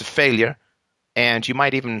 50% chance of failure. And you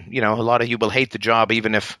might even, a lot of you will hate the job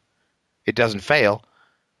even if it doesn't fail.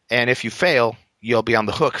 And if you fail, you'll be on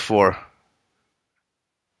the hook for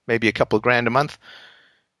maybe a couple grand a month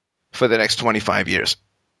for the next 25 years.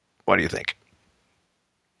 What do you think?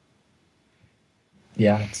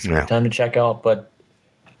 Yeah, it's time to check out. But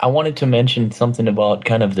I wanted to mention something about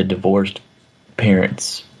kind of the divorced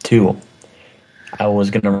parents, too. I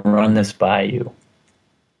was going to run this by you.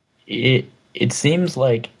 It seems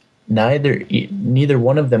like neither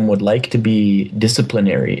one of them would like to be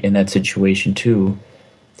disciplinary in that situation, too,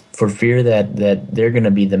 for fear that they're going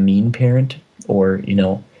to be the mean parent, or,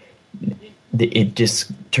 it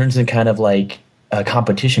just turns into kind of like a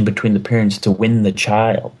competition between the parents to win the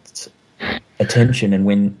child's attention and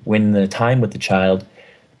win the time with the child.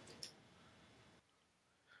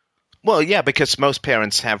 Well, yeah, because most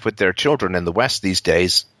parents have with their children in the West these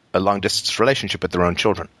days a long-distance relationship with their own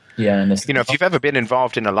children. Yeah, and if you've ever been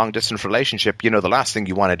involved in a long-distance relationship, the last thing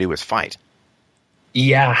you want to do is fight.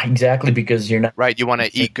 Yeah, exactly, because you're not... Right, you want to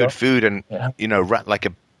eat good food and, run like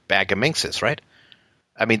a bag of minxes, right?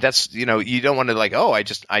 I mean, that's, you don't want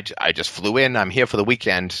to I just flew in, I'm here for the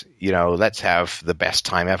weekend, let's have the best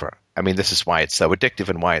time ever. I mean, this is why it's so addictive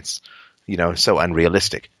and why it's, so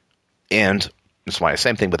unrealistic. And that's why,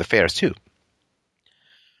 same thing with affairs, too.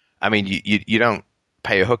 I mean, you don't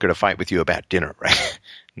pay a hooker to fight with you about dinner, right?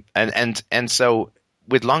 And so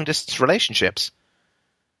with long-distance relationships,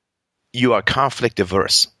 you are conflict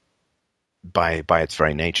averse by its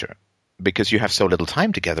very nature, because you have so little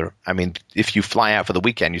time together. I mean, if you fly out for the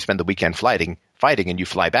weekend, you spend the weekend fighting, and you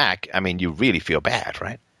fly back, I mean, you really feel bad,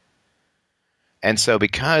 right? And so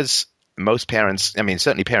because most parents, I mean,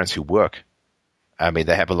 certainly parents who work, I mean,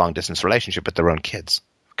 they have a long-distance relationship with their own kids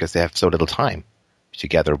because they have so little time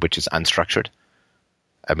together, which is unstructured.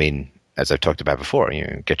 I mean, as I've talked about before,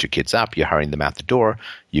 you get your kids up, you're hurrying them out the door,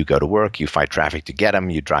 you go to work, you fight traffic to get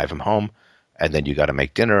them, you drive them home, and then you got to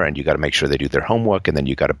make dinner, and you got to make sure they do their homework, and then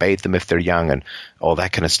you got to bathe them if they're young, and all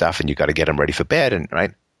that kind of stuff, and you got to get them ready for bed, and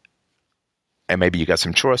right? And maybe you got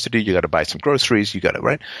some chores to do, you got to buy some groceries, you got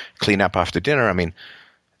to clean up after dinner. I mean,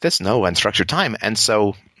 there's no unstructured time, and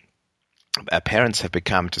so parents have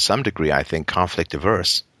become, to some degree, I think, conflict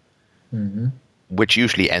averse. Mm-hmm. Which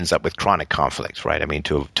usually ends up with chronic conflict, right? I mean,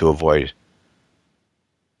 to avoid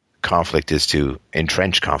conflict is to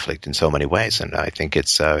entrench conflict in so many ways, and I think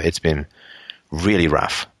it's been really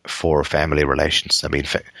rough for family relations. I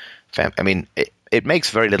mean, it makes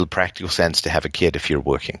very little practical sense to have a kid if you're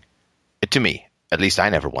working. To me, at least, I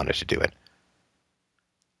never wanted to do it.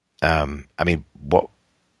 I mean,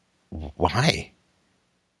 why?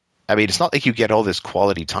 I mean, it's not like you get all this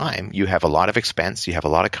quality time. You have a lot of expense, you have a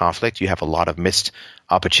lot of conflict, you have a lot of missed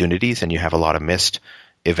opportunities, and you have a lot of missed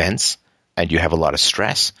events, and you have a lot of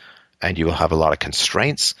stress, and you will have a lot of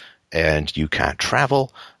constraints, and you can't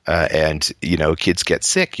travel, and, kids get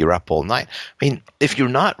sick, you're up all night. I mean, if you're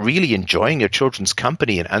not really enjoying your children's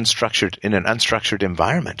company in an unstructured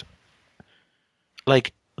environment,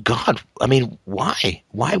 God, I mean, why?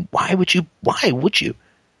 Why would you?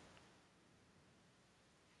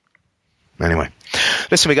 Anyway,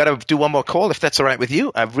 listen, we got to do one more call, if that's all right with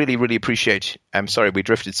you. I really, really appreciate. I'm sorry we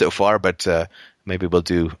drifted so far, but maybe we'll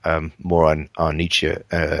do more on Nietzsche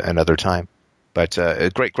another time. But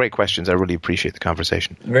great questions. I really appreciate the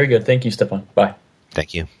conversation. Very good. Thank you, Stefan. Bye.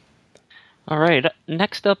 Thank you. All right.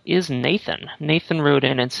 Next up is Nathan. Nathan wrote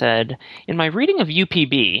in and said, in my reading of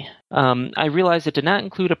UPB, I realized it did not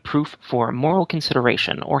include a proof for moral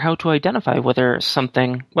consideration or how to identify whether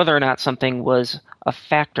or not something was a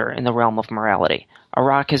factor in the realm of morality. A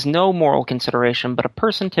rock has no moral consideration, but a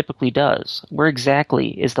person typically does. Where exactly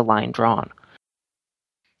is the line drawn?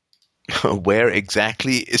 Where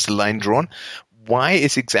exactly is the line drawn? Why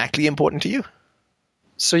is exactly important to you?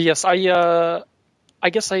 So yes, I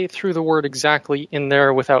guess I threw the word exactly in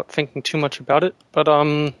there without thinking too much about it, but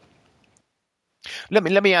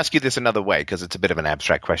let me ask you this another way, because it's a bit of an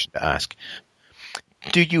abstract question to ask.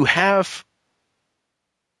 Do you have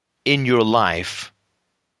in your life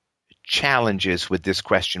challenges with this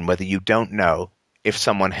question, whether you don't know if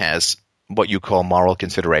someone has what you call moral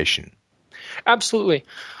consideration? Absolutely.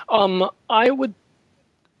 I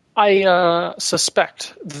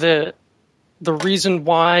suspect that the reason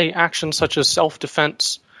why actions such as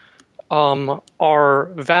self-defense are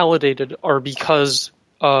validated are because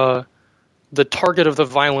the target of the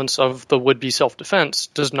violence of the would-be self-defense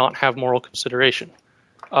does not have moral consideration.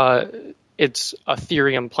 It's a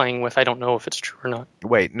theory I'm playing with. I don't know if it's true or not.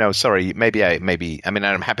 Wait, no, sorry. Maybe. I mean,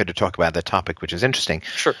 I'm happy to talk about that topic, which is interesting.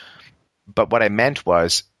 Sure. But what I meant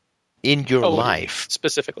was, in your life,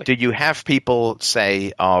 specifically, do you have people,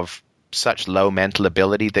 say, of such low mental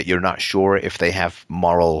ability that you're not sure if they have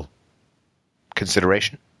moral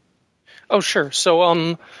consideration? Oh, sure.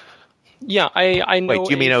 So, yeah, I know. Wait,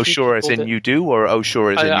 do you mean oh sure as in you do, or oh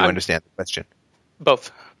sure as in you understand the question?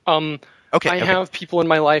 Both. Okay. I have people in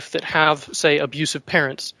my life that have, say, abusive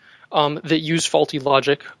parents that use faulty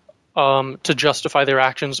logic to justify their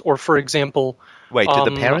actions, or, for example... Wait, do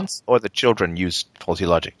the parents or the children use faulty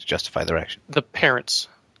logic to justify their action? The parents.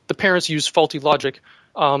 The parents use faulty logic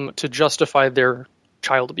to justify their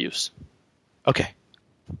child abuse. Okay.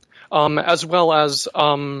 As well as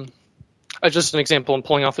just an example I'm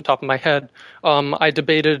pulling off the top of my head, I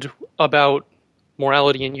debated about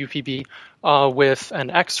morality in UPB with an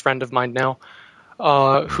ex-friend of mine now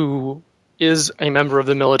who is a member of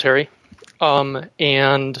the military,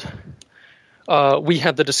 and we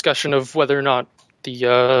had the discussion of whether or not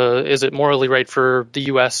is it morally right for the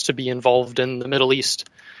U.S. to be involved in the Middle East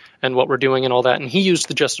and what we're doing and all that. And he used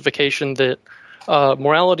the justification that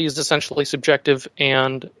morality is essentially subjective,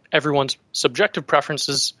 and everyone's subjective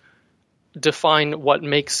preferences define what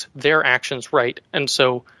makes their actions right. And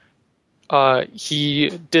so he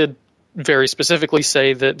did very specifically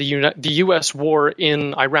say that the U.S. war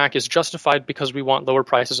in Iraq is justified because we want lower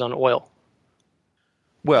prices on oil.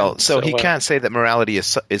 Well, so he can't say that morality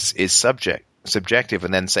is subjective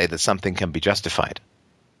and then say that something can be justified.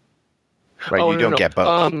 Right? You don't get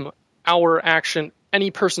both.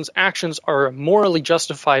 Any person's actions are morally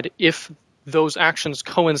justified if those actions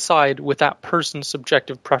coincide with that person's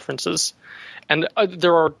subjective preferences. And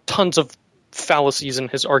there are tons of fallacies in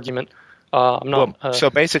his argument. So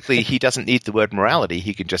basically, he doesn't need the word morality.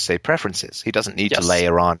 He can just say preferences. He doesn't need to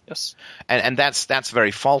layer on. Yes. And that's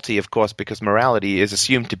very faulty, of course, because morality is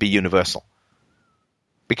assumed to be universal.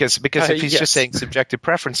 Because if he's just saying subjective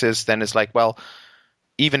preferences, then it's like, well,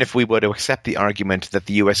 even if we were to accept the argument that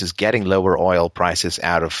the U.S. is getting lower oil prices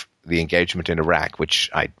out of the engagement in Iraq, which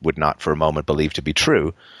I would not for a moment believe to be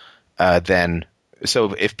true, then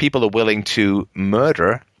so if people are willing to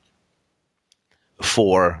murder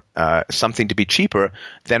for something to be cheaper,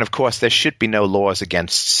 then of course there should be no laws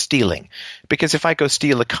against stealing. Because if I go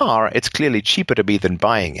steal a car, it's clearly cheaper to me than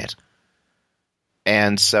buying it.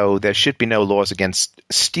 And so there should be no laws against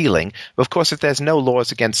stealing. Of course, if there's no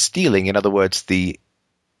laws against stealing, in other words, the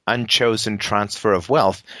unchosen transfer of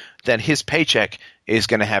wealth, then his paycheck is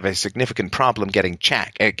going to have a significant problem getting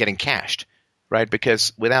cashed, right?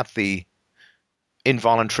 Because without the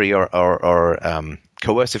involuntary or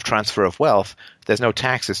coercive transfer of wealth, there's no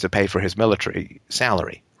taxes to pay for his military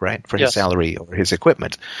salary, right? For his salary or his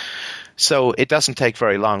equipment. So it doesn't take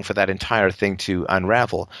very long for that entire thing to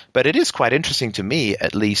unravel. But it is quite interesting to me,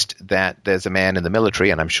 at least, that there's a man in the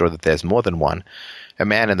military, and I'm sure that there's more than one, a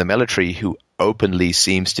man in the military who openly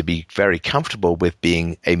seems to be very comfortable with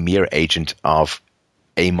being a mere agent of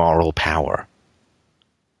amoral power.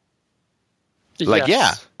 Like,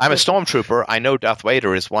 yeah, I'm a stormtrooper. I know Darth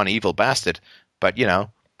Vader is one evil bastard, but,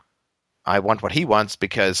 I want what he wants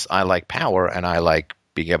because I like power and I like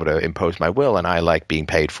being able to impose my will and I like being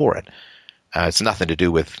paid for it. It's nothing to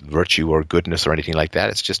do with virtue or goodness or anything like that.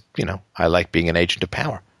 It's just, I like being an agent of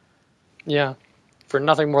power. Yeah, for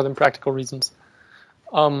nothing more than practical reasons.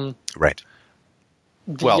 Right.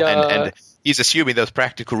 And he's assuming those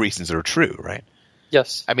practical reasons are true, right?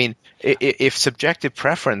 Yes. I mean, if subjective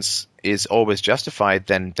preference is always justified,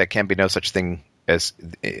 then there can be no such thing as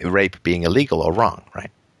rape being illegal or wrong,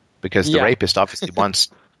 right? Because the rapist obviously wants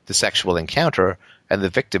the sexual encounter, and the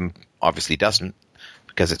victim obviously doesn't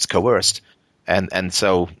because it's coerced. And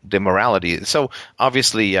so the morality – so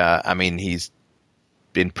obviously, he's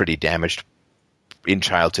been pretty damaged in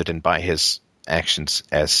childhood and by his actions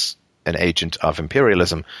as an agent of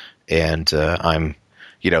imperialism. And I'm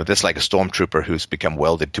 – that's like a stormtrooper who's become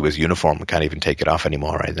welded to his uniform and can't even take it off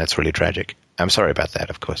anymore, right? That's really tragic. I'm sorry about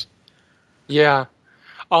that, of course. Yeah.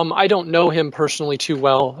 I don't know him personally too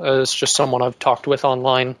well. It's just someone I've talked with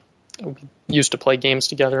online. We used to play games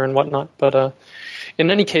together and whatnot. But in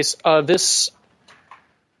any case, the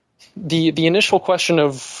initial question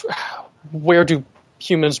of where do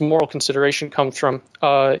humans' moral consideration come from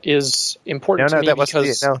is important to me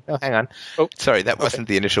because... No, hang on. Oh, sorry, that wasn't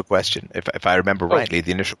the initial question. If I remember rightly,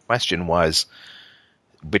 the initial question was,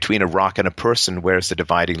 between a rock and a person, where's the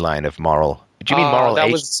dividing line of moral Do you mean moral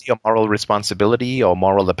agency or moral responsibility or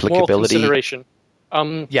moral applicability? Moral consideration.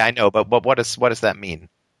 Yeah, I know, but what does that mean?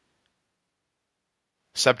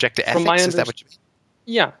 Subject to ethics? Is that what you mean?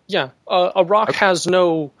 Yeah. A rock has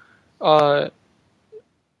no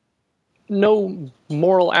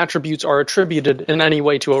moral attributes are attributed in any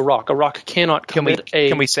way to a rock. A rock cannot commit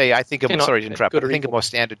Can we say, sorry to interrupt, I think a evil. more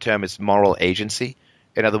standard term is moral agency.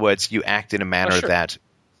 In other words, you act in a manner that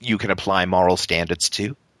you can apply moral standards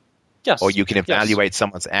to. Yes. Or you can evaluate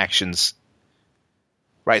someone's actions.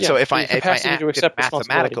 Right. Yeah, so if I act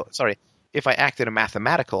in a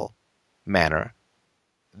mathematical manner,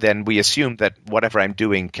 then we assume that whatever I'm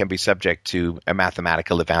doing can be subject to a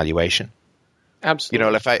mathematical evaluation.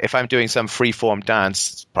 Absolutely. If I'm doing some free-form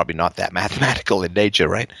dance, it's probably not that mathematical in nature,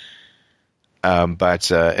 right?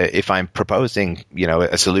 But if I'm proposing,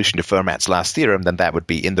 a solution to Fermat's last theorem, then that would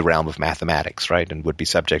be in the realm of mathematics, right? And would be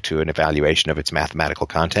subject to an evaluation of its mathematical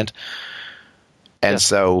content. And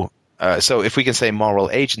so if we can say moral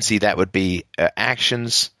agency, that would be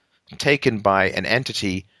actions taken by an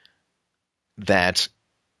entity that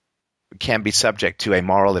can be subject to a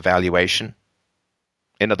moral evaluation.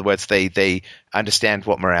 In other words, they understand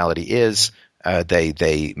what morality is.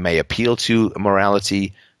 They may appeal to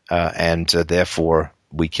morality. And therefore,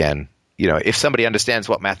 we can, if somebody understands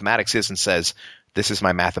what mathematics is and says, this is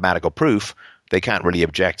my mathematical proof, they can't really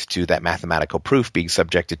object to that mathematical proof being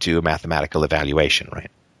subjected to a mathematical evaluation,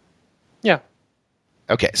 right? Yeah.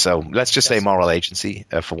 Okay, so let's just say moral agency,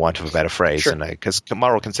 for want of a better phrase. Sure. Because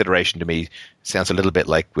moral consideration to me sounds a little bit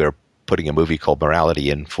like we're putting a movie called Morality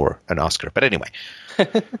in for an Oscar. But anyway.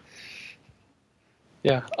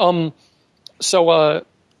 Yeah. So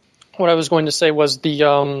what I was going to say was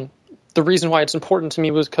the reason why it's important to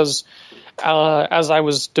me was because as I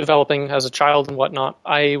was developing as a child and whatnot,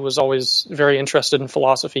 I was always very interested in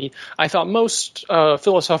philosophy. I thought most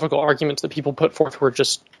philosophical arguments that people put forth were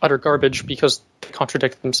just utter garbage because they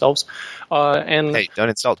contradict themselves. And hey, don't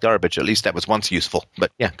insult garbage. At least that was once useful.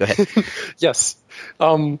 But yeah, go ahead. Yes.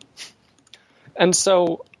 And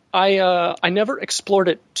so I never explored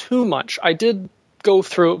it too much. I did go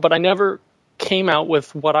through it, but I never came out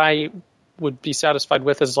with what I would be satisfied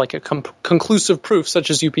with as like a conclusive proof, such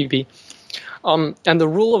as UPB. And the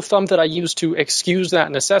rule of thumb that I use to excuse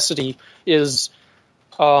that necessity is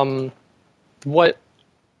what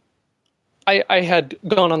I had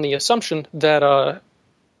gone on the assumption that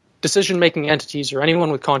decision-making entities or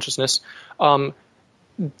anyone with consciousness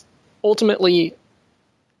ultimately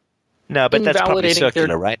no, but that's probably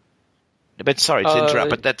circular, right? But sorry to interrupt,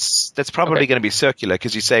 but that's probably going to be circular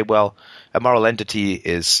because you say, well, a moral entity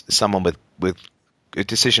is someone with a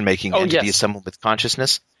decision-making entity is someone with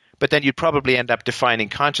consciousness. But then you'd probably end up defining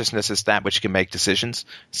consciousness as that which can make decisions.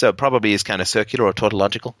 So it probably is kind of circular or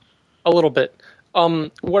tautological. A little bit.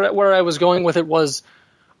 Where I was going with it was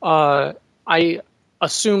I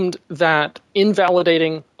assumed that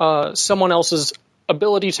invalidating someone else's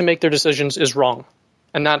ability to make their decisions is wrong.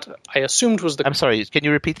 And that I assumed was the... I'm sorry, can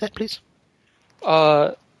you repeat that, please?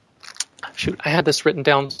 Shoot, I had this written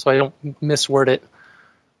down so I don't misword it.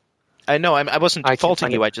 I know, I wasn't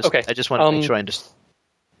faulting you. I just want to make sure I understand.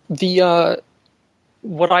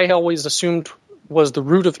 What I always assumed was the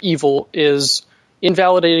root of evil is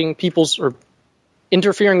invalidating people's or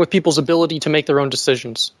interfering with people's ability to make their own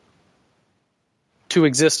decisions, to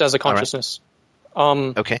exist as a consciousness.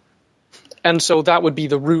 Okay. And so that would be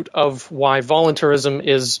the root of why voluntarism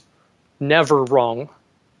is never wrong.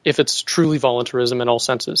 If it's truly voluntarism in all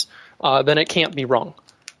senses, then it can't be wrong.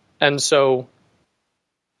 And so...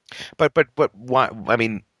 But why? I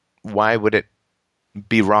mean, why would it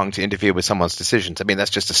be wrong to interfere with someone's decisions? I mean, that's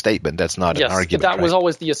just a statement. That's not an argument. That was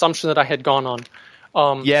always the assumption that I had gone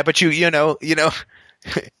on. Yeah, but you know,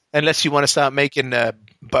 unless you want to start making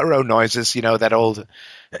burrow noises, that old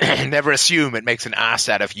never assume. It makes an ass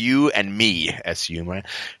out of you and me. Assume, right?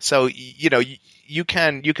 So you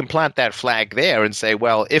can plant that flag there and say,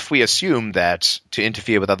 well, if we assume that to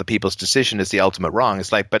interfere with other people's decision is the ultimate wrong,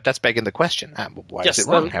 it's like, but that's begging the question. Why is it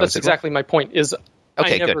wrong? That's exactly my point.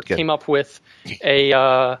 I never came up with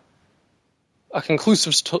a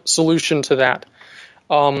conclusive solution to that.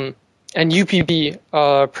 And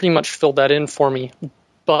UPB pretty much filled that in for me.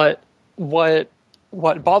 But what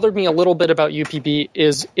bothered me a little bit about UPB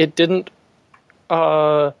is it didn't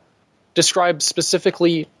describe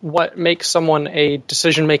specifically what makes someone a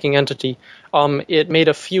decision-making entity. It made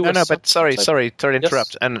a few... No, but sorry to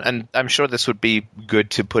interrupt. And I'm sure this would be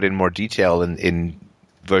good to put in more detail in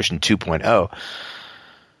version 2.0.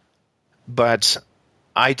 But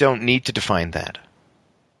I don't need to define that.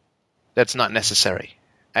 That's not necessary.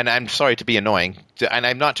 and I'm sorry to be annoying, and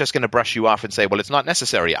I'm not just going to brush you off and say, well, it's not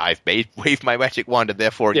necessary. I've waved my magic wand, and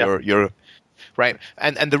therefore you're right.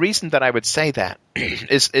 And the reason that I would say that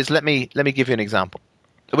is let me give you an example,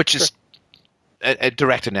 which is a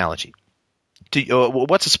direct analogy.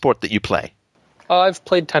 What's a sport that you play? I've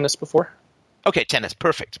played tennis before. Okay, tennis.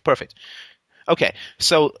 Perfect. Okay,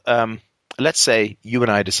 so let's say you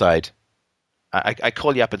and I decide, I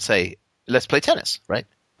call you up and say, let's play tennis, right?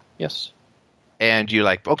 Yes. And you're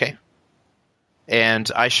like, okay. And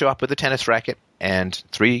I show up with a tennis racket and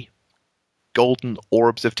 3 golden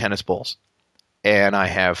orbs of tennis balls. And I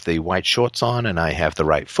have the white shorts on, and I have the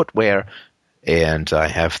right footwear, and I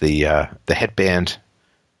have the headband.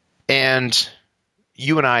 And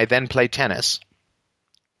you and I then play tennis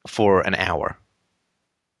for an hour.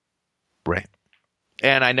 Right.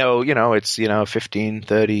 And I know, it's, 15,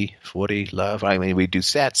 30, 40, love. I mean, we do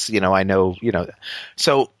sets, I know,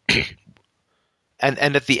 So,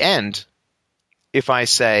 and at the end, if you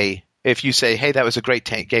say, hey, that was a great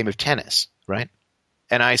game of tennis, right?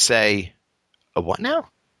 And I say, what now?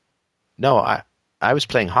 No, I was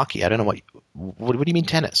playing hockey. I don't know what do you mean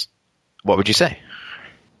tennis? What would you say?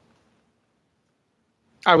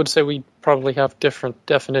 I would say we probably have different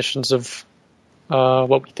definitions of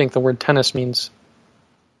what we think the word tennis means.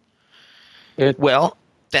 Well,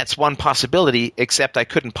 that's one possibility, except I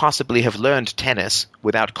couldn't possibly have learned tennis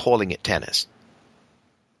without calling it tennis.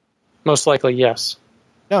 Most likely, yes.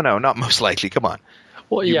 No, not most likely. Come on.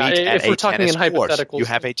 Well, yeah, if we're talking in hypotheticals. You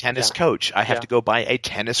have a tennis coach. I have to go buy a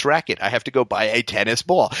tennis racket. I have to go buy a tennis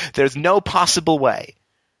ball. There's no possible way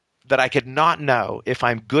that I could not know if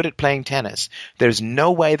I'm good at playing tennis. There's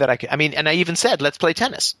no way that I could. I mean, and I even said, let's play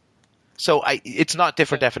tennis. So it's not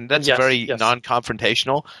different. That's very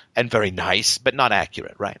non-confrontational and very nice, but not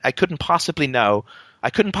accurate, right? I couldn't possibly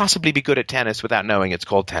be good at tennis without knowing it's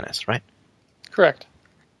called tennis, right? Correct.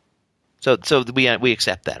 So we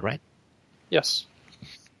accept that, right? Yes.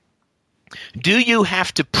 Do you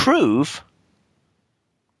have to prove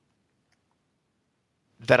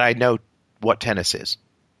that I know what tennis is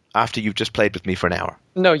after you've just played with me for an hour?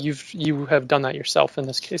 No, you have done that yourself in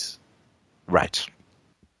this case. Right.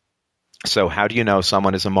 So how do you know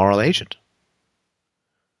someone is a moral agent?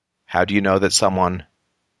 How do you know that someone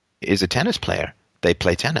is a tennis player? They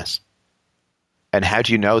play tennis. And how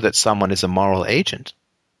do you know that someone is a moral agent?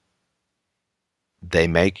 They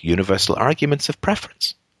make universal arguments of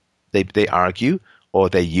preference. They argue or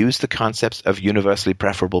they use the concepts of universally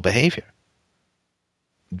preferable behavior.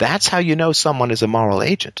 That's how you know someone is a moral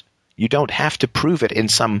agent. You don't have to prove it in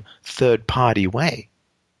some third-party way.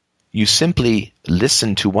 You simply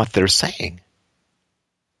listen to what they're saying.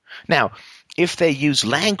 Now, if they use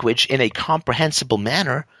language in a comprehensible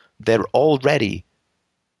manner, they're already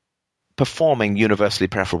performing universally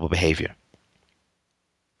preferable behavior.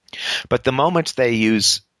 But the moment they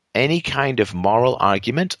use any kind of moral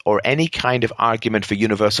argument or any kind of argument for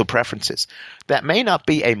universal preferences, that may not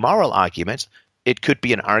be a moral argument. It could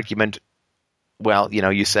be an argument. Well,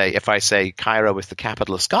 you say, if I say Cairo is the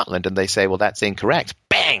capital of Scotland, and they say, well, that's incorrect.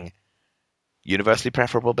 Bang! Universally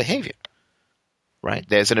preferable behavior. Right?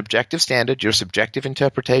 There's an objective standard. Your subjective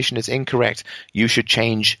interpretation is incorrect. You should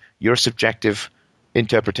change your subjective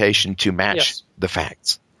interpretation to match the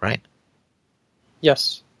facts. Right?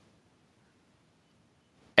 Yes.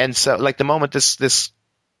 And so, like the moment this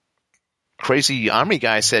crazy army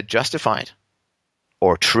guy said justified,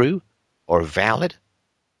 or true, or valid,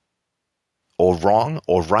 or wrong,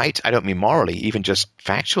 or right, I don't mean morally, even just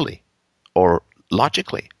factually, or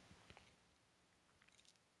logically.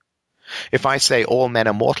 If I say all men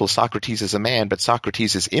are mortal, Socrates is a man, but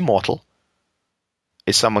Socrates is immortal,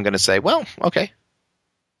 is someone going to say, well, okay.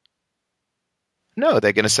 No,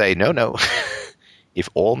 they're going to say, no. If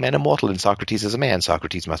all men are mortal and Socrates is a man,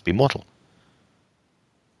 Socrates must be mortal.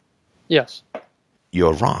 Yes.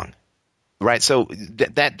 You're wrong. Right, so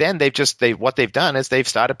then what they've done is they've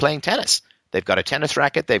started playing tennis. They've got a tennis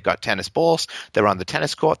racket, they've got tennis balls, they're on the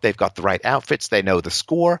tennis court, they've got the right outfits, they know the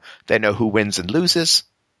score, they know who wins and loses.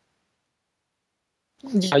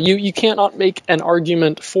 Yeah, you cannot make an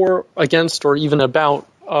argument for, against, or even about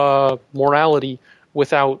morality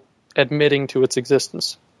without admitting to its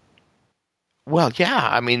existence. Well, yeah,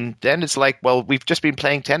 I mean, then it's like, well, we've just been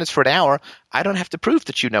playing tennis for an hour. I don't have to prove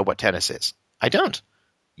that you know what tennis is. I don't.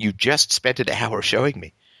 You just spent an hour showing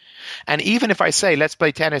me. And even if I say, let's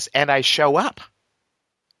play tennis, and I show up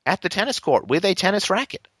at the tennis court with a tennis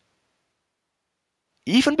racket,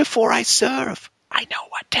 even before I serve, I know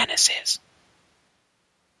what tennis is.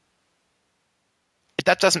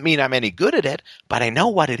 That doesn't mean I'm any good at it, but I know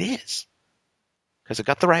what it is. Because I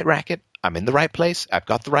got the right racket, I'm in the right place, I've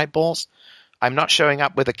got the right balls, I'm not showing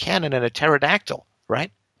up with a cannon and a pterodactyl,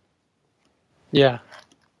 right? Yeah.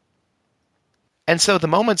 And so the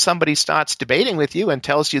moment somebody starts debating with you and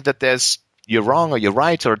tells you that you're wrong or you're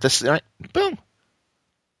right or this, right, boom,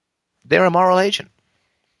 they're a moral agent.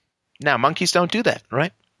 Now, monkeys don't do that,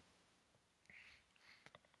 right?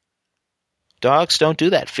 Dogs don't do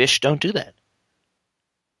that. Fish don't do that.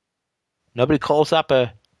 Nobody calls up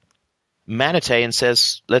a manatee and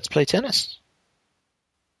says, let's play tennis.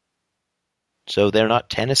 So they're not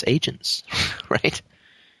tennis agents, right?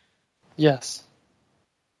 Yes.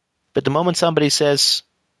 But the moment somebody says,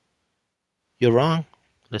 you're wrong,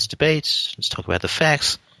 let's debate, let's talk about the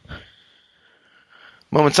facts.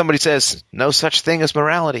 The moment somebody says, no such thing as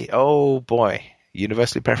morality, oh boy,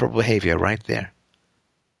 universally preferable behavior right there.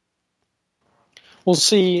 Well,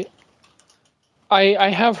 see, I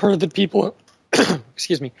have heard that people,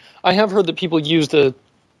 excuse me, I have heard that people use the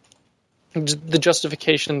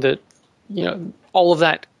justification that, all of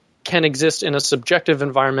that can exist in a subjective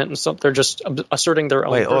environment, and so they're just asserting their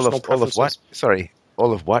own personal preferences. All of what? Sorry,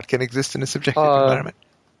 all of what can exist in a subjective environment?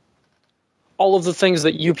 All of the things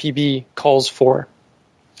that UPB calls for.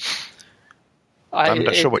 I'm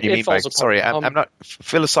not sure what you mean by. Sorry, I'm not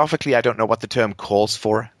philosophically. I don't know what the term "calls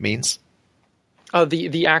for" means.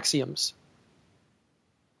 The axioms.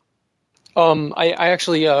 I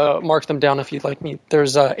actually marked them down if you'd like me.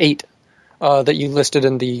 There's 8 that you listed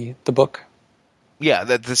in the book. Yeah,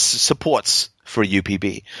 this supports for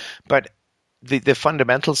UPB, but the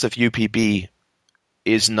fundamentals of UPB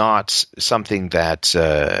is not something that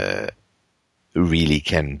really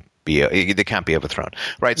can be. They can't be overthrown,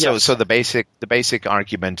 right? Yes. So the basic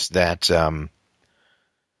argument that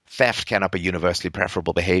theft cannot be universally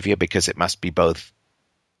preferable behavior because it must be both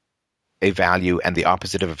a value and the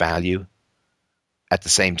opposite of a value at the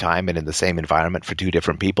same time and in the same environment for two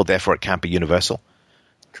different people. Therefore, it can't be universal.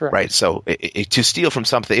 Correct. Right. So to steal from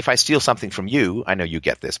something, if I steal something from you, I know you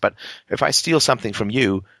get this, but if I steal something from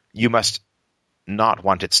you, you must not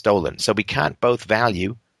want it stolen. So we can't both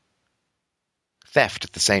value theft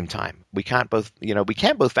at the same time. We can't both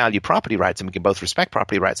value property rights and we can both respect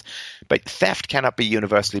property rights, but theft cannot be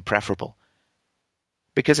universally preferable.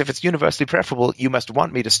 Because if it's universally preferable, you must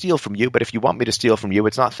want me to steal from you, but if you want me to steal from you,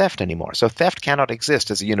 it's not theft anymore. So theft cannot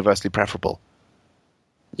exist as a universally preferable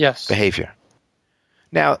behavior.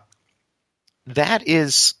 Now, that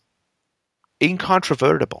is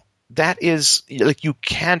incontrovertible. That is, you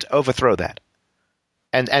can't overthrow that.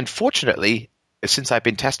 And fortunately, since I've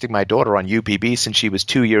been testing my daughter on UPB since she was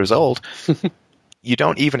 2 years old, you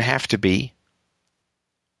don't even have to be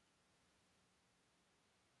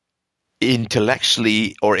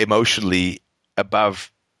intellectually or emotionally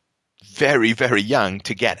above very, very young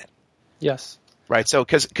to get it. Yes. Right. So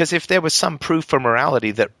because if there was some proof for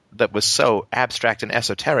morality that was so abstract and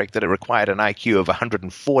esoteric that it required an IQ of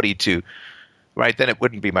 140 to, right, then it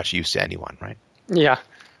wouldn't be much use to anyone, right? Yeah.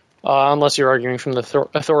 Unless you're arguing from the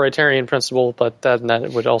authoritarian principle, but then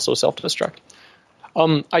that would also self-destruct.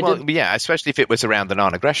 Yeah, especially if it was around the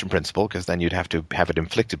non-aggression principle, because then you'd have to have it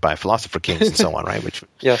inflicted by philosopher kings and so on, right?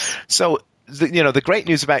 Yes. So, the great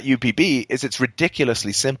news about UPB is it's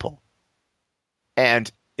ridiculously simple,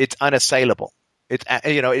 and it's unassailable. It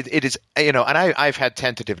is, and I've had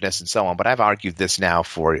tentativeness and so on, but I've argued this now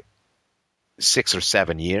for 6 or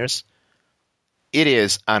 7 years. It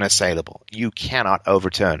is unassailable. You cannot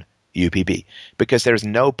overturn UPB because there is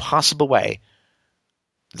no possible way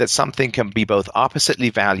that something can be both oppositely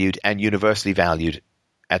valued and universally valued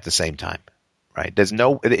at the same time, right?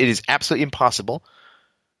 It is absolutely impossible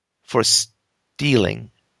for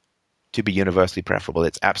stealing to be universally preferable.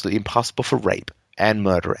 It's absolutely impossible for rape and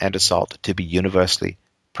murder and assault to be universally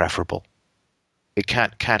preferable. It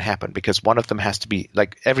can't happen because one of them has to be,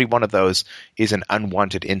 every one of those is an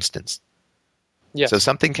unwanted instance. Yes. So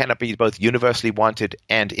something cannot be both universally wanted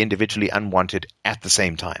and individually unwanted at the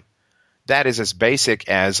same time. That is as basic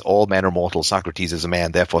as all men are mortal, Socrates is a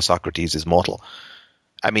man, therefore Socrates is mortal.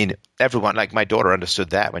 I mean, everyone, my daughter understood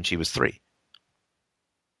that when she was 3.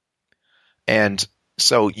 And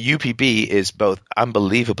so UPB is both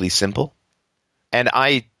unbelievably simple, and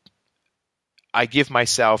I give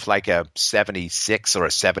myself a 76 or a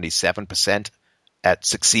 77% at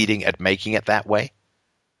succeeding at making it that way,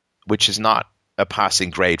 which is not a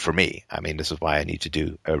passing grade for me. I mean, this is why I need to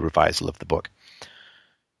do a revisal of the book.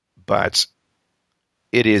 But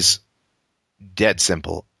it is dead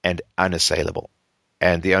simple and unassailable.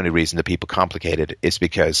 And the only reason that people complicate it is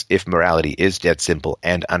because if morality is dead simple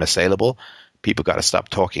and unassailable, people got to stop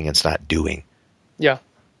talking and start doing. Yeah.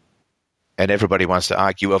 And everybody wants to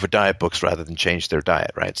argue over diet books rather than change their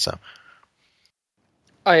diet, right? So.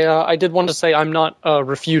 I did want to say I'm not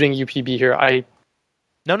refuting UPB here.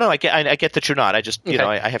 No, I get that you're not. I just, Okay.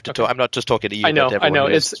 I have to talk. I'm not just talking to you. I know. Who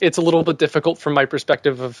is. It's a little bit difficult from my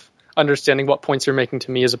perspective of understanding what points you're making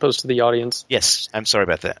to me as opposed to the audience. Yes, I'm sorry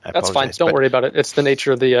about that. That's fine. Don't worry about it. It's the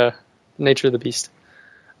nature of the beast.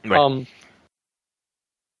 Right.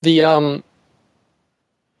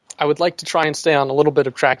 I would like to try and stay on a little bit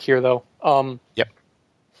of track here, though. Yep.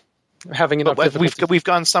 Having enough difficulty. We've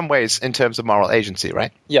gone some ways in terms of moral agency,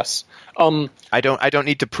 right? Yes. I don't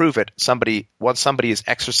need to prove it. Once somebody is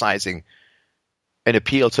exercising an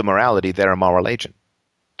appeal to morality, they're a moral agent.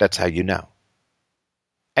 That's how you know.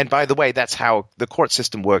 And by the way, that's how the court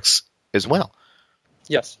system works as well.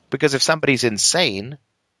 Yes. Because if somebody's insane,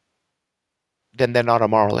 then they're not a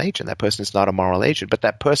moral agent. That person is not a moral agent. But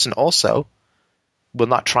that person also will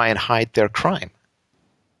not try and hide their crime.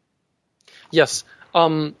 Yes.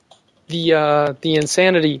 The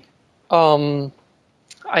insanity. I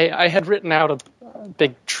had written out a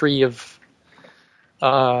big tree of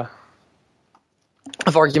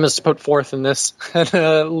arguments to put forth in this, and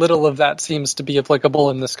little of that seems to be applicable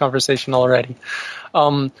in this conversation already.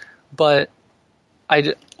 But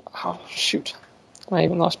oh shoot, I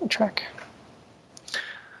even lost my track.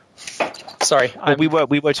 Sorry. Well,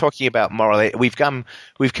 we were talking about moral. We've come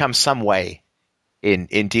some way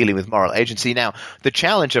in dealing with moral agency. Now, the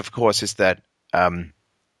challenge, of course, is that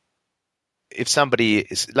if somebody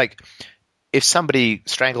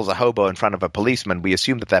strangles a hobo in front of a policeman, we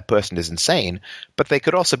assume that person is insane, but they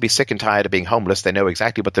could also be sick and tired of being homeless. They know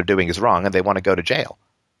exactly what they're doing is wrong, and they want to go to jail.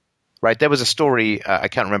 Right? There was a story, I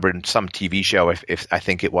can't remember, in some TV show, if I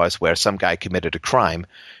think it was, where some guy committed a crime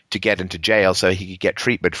to get into jail so he could get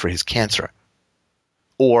treatment for his cancer.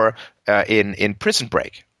 Or in Prison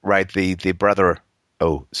Break, right? The brother,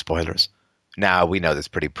 spoilers. Now we know this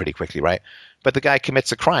pretty quickly, right? But the guy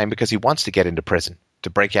commits a crime because he wants to get into prison to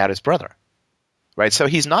break out his brother. Right? So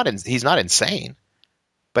he's not insane,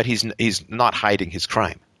 but he's not hiding his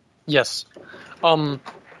crime. Yes.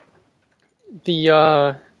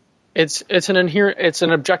 It's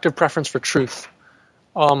an objective preference for truth,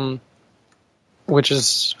 which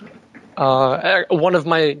is one of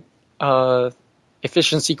my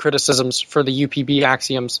efficiency criticisms for the UPB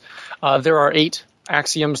axioms. There are 8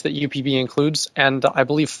 axioms that UPB includes, and I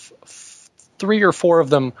believe 3 or 4 of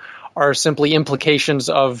them are simply implications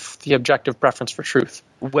of the objective preference for truth.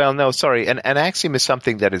 Well, no, sorry. An axiom is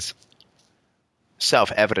something that is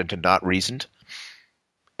self-evident and not reasoned,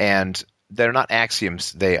 and they're not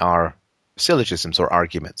axioms, they are syllogisms or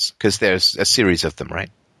arguments, because there's a series of them, right?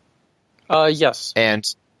 Yes.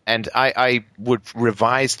 And I would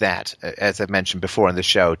revise that, as I mentioned before in the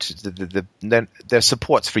show, to there's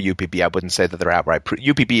supports for UPB. I wouldn't say that they're outright proof.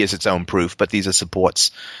 UPB is its own proof, but these are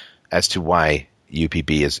supports as to why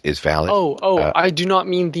UPB is valid. I do not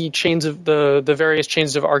mean the chains of the various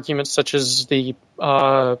chains of arguments, such as the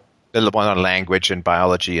one on language and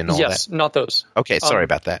biology and all that? Yes, not those. Okay, sorry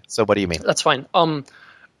about that. So what do you mean? That's fine.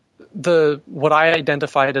 What I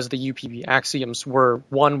identified as the UPB axioms were,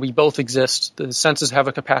 1, we both exist. The senses have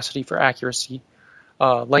a capacity for accuracy.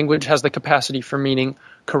 Language has the capacity for meaning.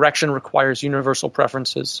 Correction requires universal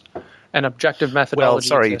preferences. And objective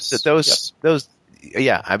methodology exists. Those.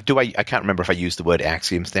 Yeah, I can't remember if I used the word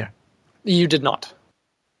axioms there. You did not.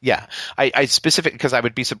 Yeah, I specifically, because I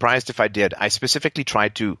would be surprised if I did. I specifically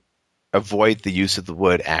tried to avoid the use of the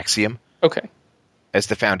word axiom. Okay. As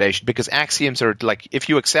the foundation, because axioms are like, if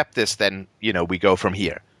you accept this, then we go from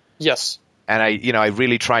here. Yes. And I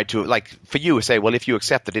really tried to, like, for you say, well, if you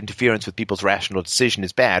accept that interference with people's rational decision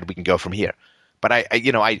is bad, we can go from here. But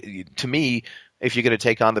to me, if you're going to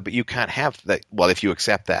take on but you can't have that. Well, if you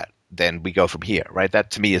accept that, then we go from here, right?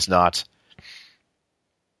 That to me is not.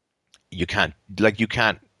 You can't,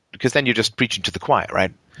 because then you're just preaching to the choir,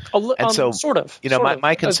 right? And so, sort of.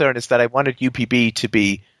 My concern is that I wanted UPB to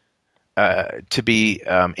be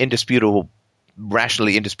indisputable,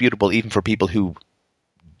 rationally indisputable, even for people who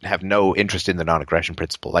have no interest in the non-aggression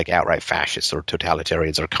principle, like outright fascists or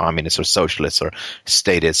totalitarians or communists or socialists or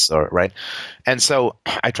statists, or right. And so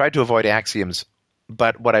I tried to avoid axioms,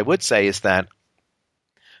 but what I would say is that,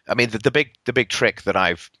 I mean, the big trick that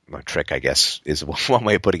I guess is one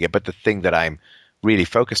way of putting it, but the thing that I'm really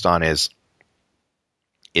focused on is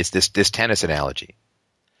this tennis analogy.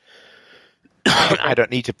 I don't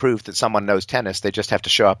need to prove that someone knows tennis. They just have to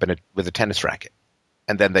show up with a tennis racket,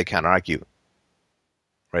 and then they can't argue.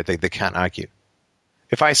 Right? They can't argue.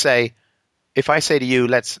 If I say to you,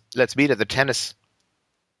 let's meet at the tennis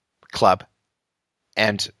club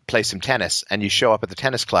and play some tennis, and you show up at the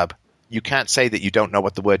tennis club, you can't say that you don't know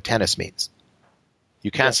what the word tennis means.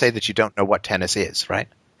 You can't say that you don't know what tennis is, right?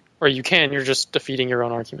 Or you can, you're just defeating your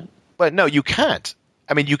own argument. But no, you can't.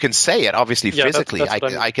 I mean, you can say it, obviously, physically. That's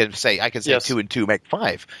what I can say Yes. 2 and 2 make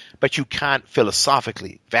 5. But you can't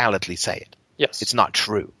philosophically, validly say it. Yes. It's not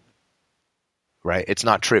true. Right? It's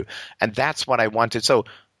not true. And that's what I wanted. So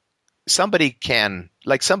somebody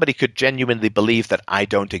could genuinely believe that I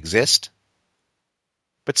don't exist.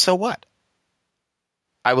 But so what?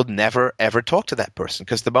 I will never, ever talk to that person,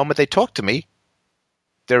 because the moment they talk to me,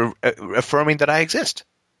 they're affirming that I exist.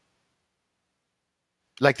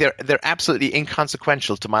 Like they're absolutely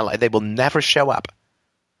inconsequential to my life. They will never show up.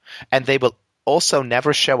 And they will also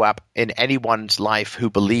never show up in anyone's life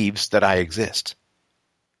who believes that I exist.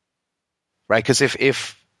 Right? Because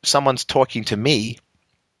if someone's talking to me,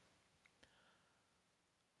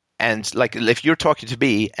 and like if you're talking to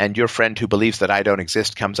me and your friend who believes that I don't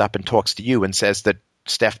exist comes up and talks to you and says that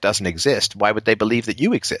Steph doesn't exist, why would they believe that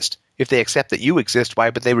you exist? If they accept that you exist, why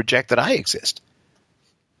would they reject that I exist?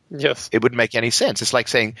 Yes. It wouldn't make any sense. It's like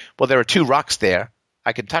saying, well, there are 2 rocks there.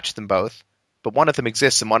 I can touch them both, but one of them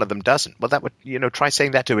exists and one of them doesn't. Well, that would, try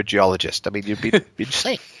saying that to a geologist. I mean, you'd be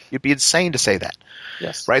insane. You'd be insane to say that.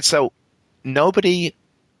 Yes. Right? So nobody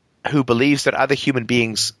who believes that other human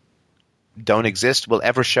beings don't exist will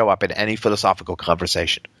ever show up in any philosophical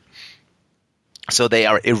conversation. So they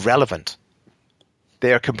are irrelevant.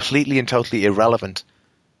 They are completely and totally irrelevant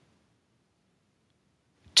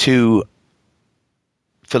to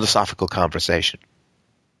philosophical conversation.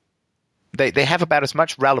 They have about as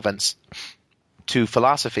much relevance to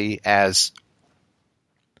philosophy as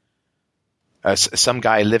some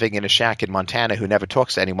guy living in a shack in Montana who never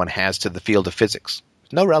talks to anyone has to the field of physics.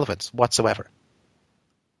 No relevance whatsoever.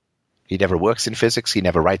 He never works in physics. He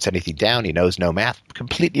never writes anything down. He knows no math.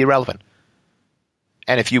 Completely irrelevant.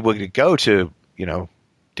 And if you were to go to,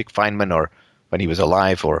 Dick Feynman, or when he was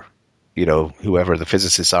alive, or, whoever the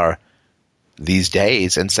physicists are these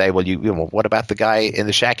days, and say, well, what about the guy in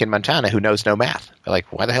the shack in Montana who knows no math? They're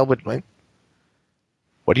like, why the hell what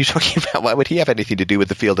are you talking about? Why would he have anything to do with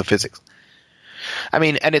the field of physics? I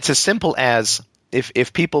mean, and it's as simple as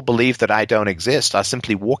if people believe that I don't exist, I'll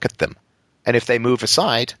simply walk at them. And if they move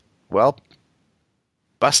aside, well,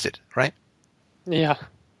 busted, right? Yeah.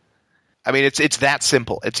 I mean, it's that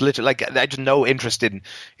simple. It's literally like I have no interest in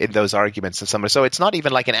those arguments and some. So it's not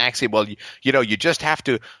even like an axiom. Well, you just have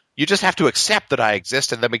to accept that I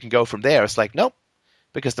exist, and then we can go from there. It's like, nope,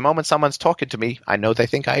 because the moment someone's talking to me, I know they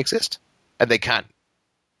think I exist, and they can't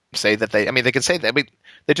say that they. I mean, they can say that. I mean,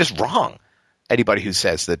 they're just wrong. Anybody who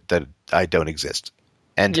says that I don't exist,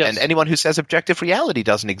 and anyone who says objective reality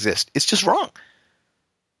doesn't exist, it's just wrong.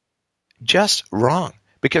 Just wrong,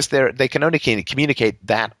 because they can only communicate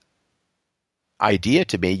that idea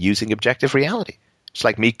to me using objective reality. It's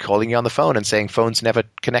like me calling you on the phone and saying phones never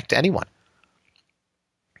connect to anyone.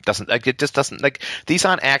 It just doesn't these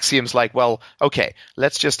aren't axioms like, well, okay,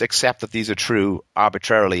 let's just accept that these are true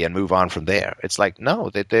arbitrarily and move on from there. It's like, no,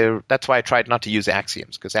 that's why I tried not to use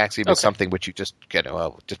axioms, because axiom is something which you just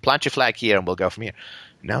just plant your flag here and we'll go from here.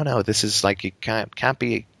 No, this is like it can't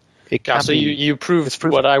be. It can't so be. You proved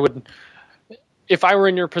what I would. If I were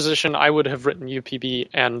in your position, I would have written UPB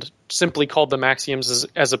and simply called them axioms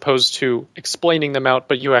as opposed to explaining them out,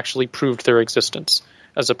 but you actually proved their existence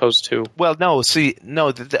as opposed to. Well, no, see,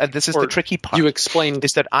 no, this is the tricky part. You explained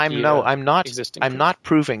is that I'm not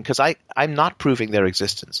proving, because I'm not proving their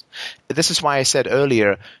existence. This is why I said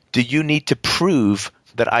earlier, do you need to prove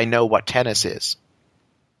that I know what tennis is?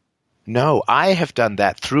 No, I have done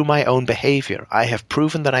that through my own behavior. I have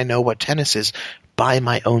proven that I know what tennis is by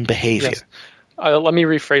my own behavior. Yes. Let me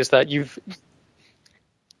rephrase that.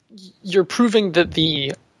 You're proving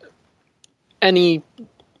that any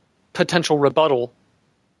potential rebuttal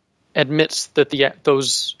admits that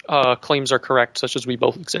those claims are correct, such as we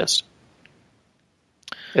both exist.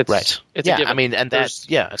 Right. It's yeah, I mean, and that's,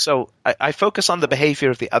 yeah. So I focus on the behavior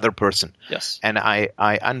of the other person. Yes. And I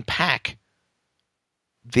unpack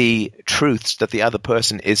the truths that the other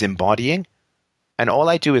person is embodying. And all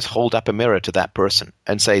I do is hold up a mirror to that person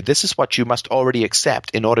and say, this is what you must already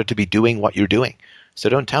accept in order to be doing what you're doing. So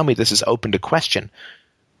don't tell me this is open to question.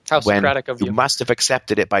 How Socratic of you. You must have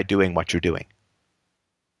accepted it by doing what you're doing.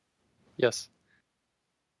 Yes.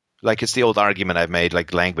 Like it's the old argument I've made,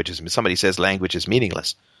 like somebody says language is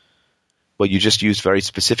meaningless. Well, you just use very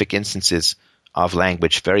specific instances of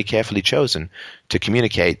language, very carefully chosen, to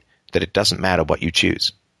communicate that it doesn't matter what you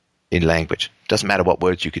choose in language. It doesn't matter what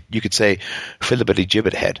words you could say fillibity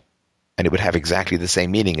gibbet head, and it would have exactly the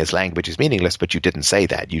same meaning as language is meaningless, but you didn't say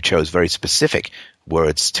that. You chose very specific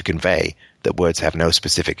words to convey that words have no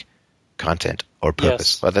specific content or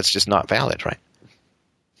purpose. Yes. Well, that's just not valid, right?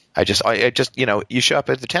 I just you show up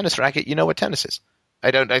at the tennis racket, you know what tennis is.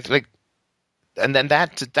 And then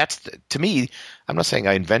that's to me, I'm not saying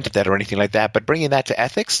I invented that or anything like that, but bringing that to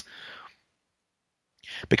ethics,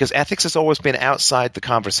 because ethics has always been outside the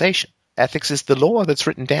conversation. Ethics is the law that's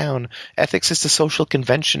written down. Ethics is the social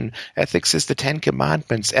convention. Ethics is the Ten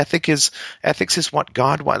Commandments. Ethics is what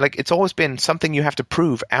God wants. Like, it's always been something you have to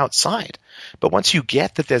prove outside. But once you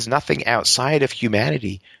get that there's nothing outside of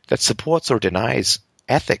humanity that supports or denies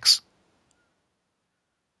ethics,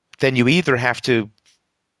 then you either have to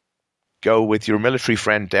go with your military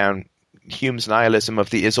friend down Hume's nihilism of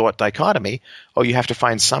the is-ought dichotomy, or you have to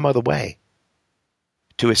find some other way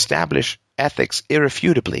to establish ethics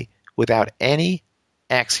irrefutably without any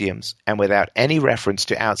axioms and without any reference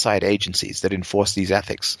to outside agencies that enforce these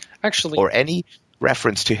ethics. Actually, or any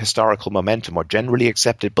reference to historical momentum or generally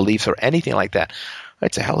accepted beliefs or anything like that.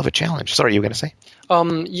 It's a hell of a challenge. Sorry, you were going to say?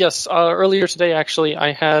 Yes. Earlier today, actually,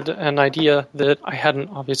 I had an idea that I hadn't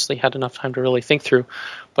obviously had enough time to really think through.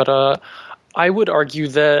 But I would argue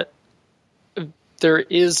that there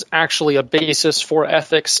is actually a basis for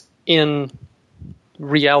ethics in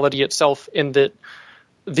reality itself, in that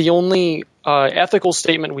the only ethical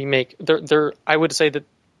statement we make, I would say that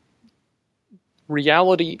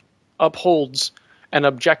reality upholds an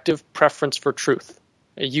objective preference for truth.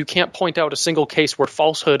 You can't point out a single case where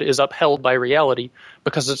falsehood is upheld by reality,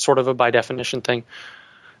 because it's sort of a by definition thing.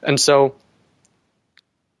 And so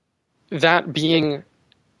that being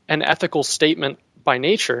an ethical statement by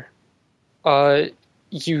nature,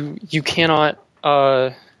 you cannot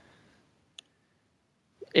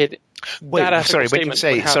Wait, sorry. When you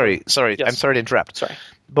say sorry, yes. I'm sorry to interrupt. Sorry.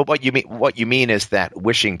 But what you mean is that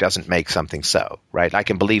wishing doesn't make something so, right? I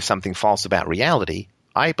can believe something false about reality.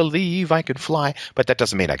 I believe I can fly, but that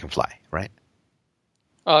doesn't mean I can fly, right?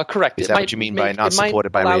 Correct. Is that what you mean by not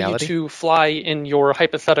supported by reality? It might allow you to fly in your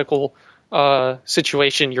hypothetical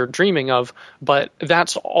situation you're dreaming of, but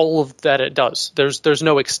that's all of that it does. There's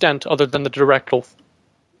no extent other than the direct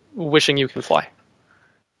wishing you can fly.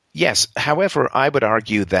 Yes. However, I would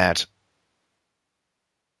argue that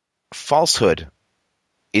falsehood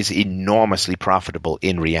is enormously profitable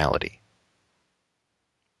in reality.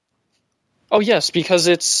 Oh yes, because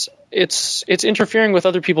it's interfering with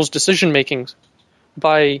other people's decision making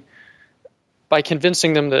by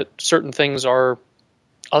convincing them that certain things are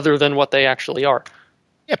other than what they actually are.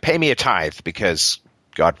 Yeah, pay me a tithe because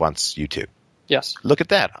God wants you to. Yes. Look at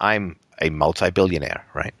that. I'm a multi-billionaire,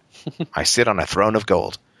 right? I sit on a throne of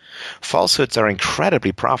gold. Falsehoods are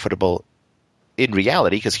incredibly profitable in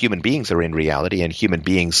reality because human beings are in reality, and human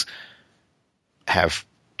beings have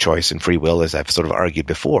choice and free will, as I've sort of argued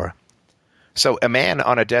before. So a man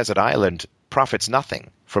on a desert island profits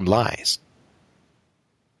nothing from lies.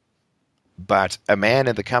 But a man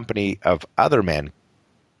in the company of other men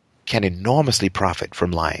can enormously profit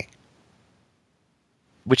from lying.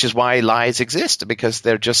 Which is why lies exist, because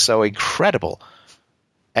they're just so incredible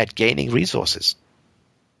at gaining resources.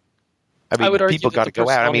 I mean, people got to go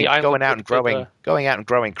out. I mean, going out and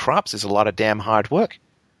growing crops is a lot of damn hard work.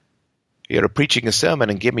 You know, preaching a sermon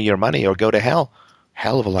and give me your money or go to hell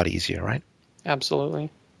of a lot easier, right?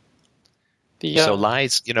 Absolutely. So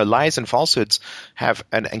lies and falsehoods have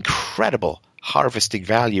an incredible harvesting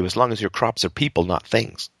value as long as your crops are people, not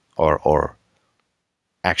things, or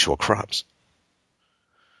actual crops.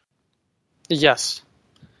 Yes.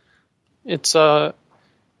 It's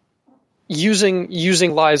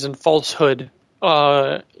using lies and falsehood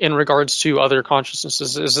in regards to other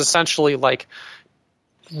consciousnesses is essentially like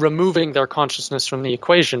removing their consciousness from the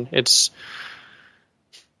equation.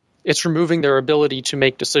 It's removing their ability to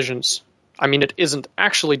make decisions. I mean, it isn't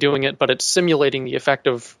actually doing it, but it's simulating the effect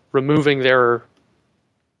of removing their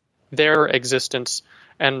existence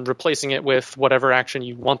and replacing it with whatever action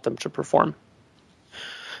you want them to perform.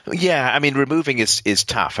 Yeah, I mean, removing is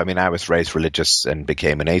tough. I mean, I was raised religious and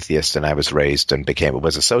became an atheist, and I was raised and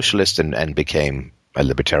was a socialist and became a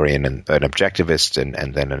libertarian and an objectivist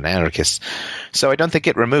and then an anarchist. So I don't think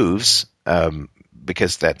it removes,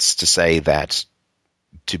 because that's to say that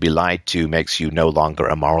to be lied to makes you no longer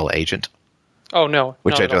a moral agent. Oh, no.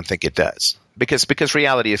 Which I don't think it does. Because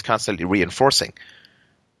reality is constantly reinforcing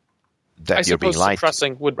that you're being lied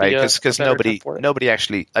to. Would right? be Because nobody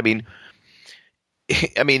actually, I mean,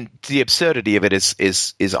 the absurdity of it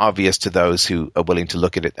is obvious to those who are willing to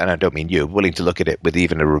look at it, and I don't mean you, willing to look at it with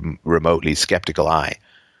even a remotely skeptical eye.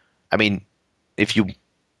 I mean, if you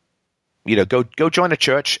go join a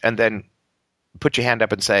church and then put your hand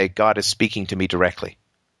up and say, God is speaking to me directly.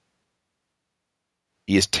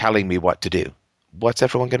 He is telling me what to do. What's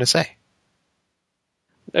everyone going to say?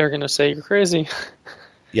 They're going to say you're crazy.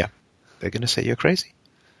 Yeah, they're going to say you're crazy.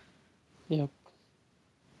 Yeah.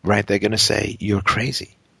 right? They're going to say, you're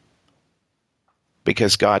crazy.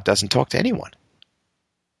 Because God doesn't talk to anyone.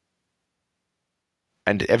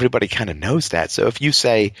 And everybody kind of knows that. So if you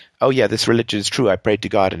say, oh yeah, this religion is true, I prayed to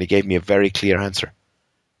God and he gave me a very clear answer.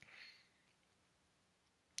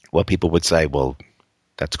 Well, people would say, well,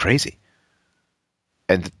 that's crazy.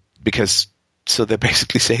 And so they're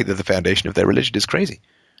basically saying that the foundation of their religion is crazy.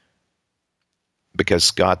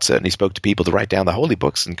 Because God certainly spoke to people to write down the holy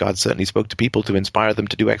books, and God certainly spoke to people to inspire them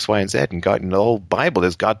to do X, Y, and Z. And God, in the whole Bible,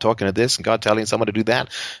 there's God talking to this, and God telling someone to do that,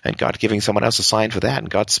 and God giving someone else a sign for that, and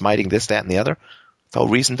God smiting this, that, and the other. The whole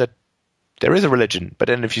reason that there is a religion. But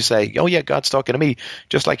then if you say, oh yeah, God's talking to me,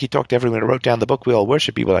 just like he talked to everyone who wrote down the book we all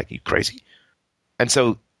worship, people are like, you crazy? And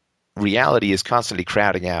so reality is constantly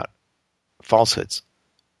crowding out falsehoods,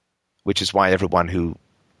 which is why everyone who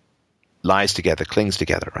lies together clings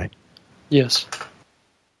together, right? Yes.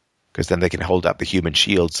 Because then they can hold up the human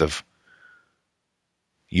shields of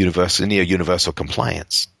near-universal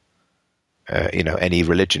compliance. Any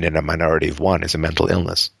religion in a minority of one is a mental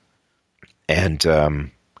illness. And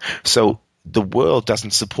so the world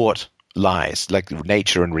doesn't support lies, like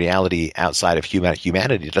nature and reality outside of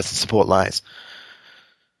humanity doesn't support lies.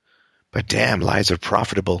 But damn, lies are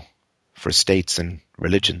profitable for states and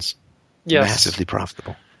religions. Yes. Massively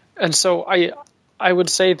profitable. And so I would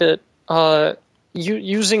say that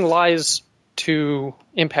using lies to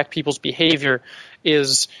impact people's behavior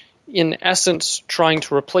is, in essence, trying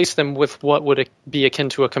to replace them with what would be akin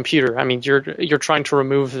to a computer. I mean, you're trying to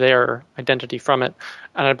remove their identity from it,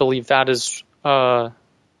 and I believe that is the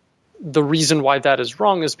reason why that is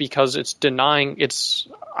wrong is because it's denying.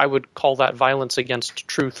 I would call that violence against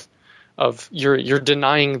truth. Of you're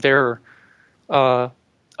denying their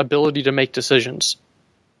ability to make decisions,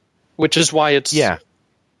 which is why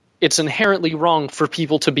it's inherently wrong for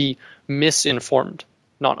people to be misinformed,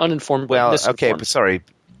 not uninformed, but misinformed. Okay, but sorry.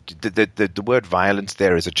 The word violence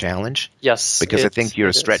there is a challenge. Yes. Because I think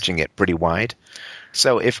you're stretching it pretty wide.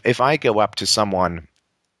 So if I go up to someone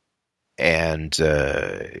and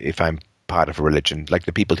if I'm part of a religion, like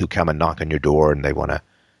the people who come and knock on your door and they want to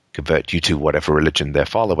convert you to whatever religion they're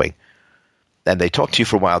following, and they talk to you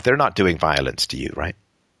for a while, they're not doing violence to you, right?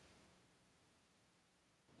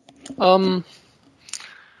 Not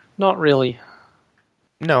really.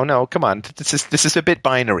 No, come on. This is a bit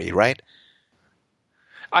binary, right?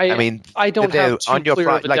 I mean, I don't have too clear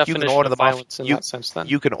of a definition of violence in that sense, then.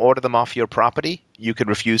 You can order them off your property. You can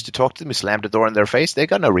refuse to talk to them. You slam the door in their face. They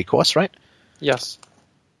got no recourse, right? Yes.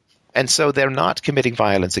 And so they're not committing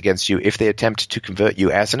violence against you if they attempt to convert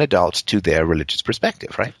you as an adult to their religious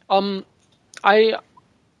perspective, right?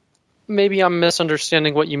 Maybe I'm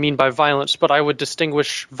misunderstanding what you mean by violence, but I would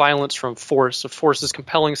distinguish violence from force. If force is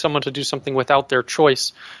compelling someone to do something without their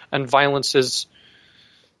choice, and violence is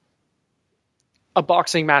a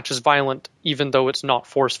boxing match is violent even though it's not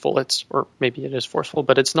forceful. Or maybe it is forceful,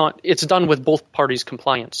 but it's not. It's done with both parties'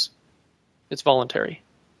 compliance. It's voluntary.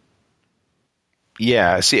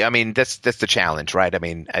 Yeah, see, I mean, that's the challenge, right? I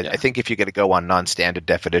mean, I think if you're going to go on non-standard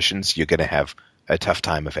definitions, you're going to have a tough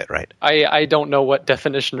time of it, right? I don't know what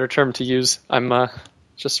definition or term to use. I'm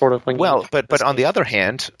just sort of winging it. Well, but on the other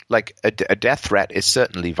hand, like a death threat is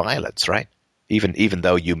certainly violence, right? Even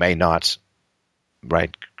though you may not,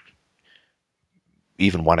 right,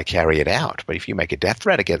 even want to carry it out, but if you make a death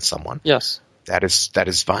threat against someone, yes, that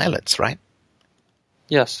is violence, right?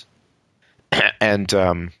 Yes, and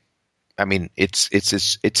I mean, it's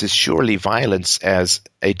as surely violence as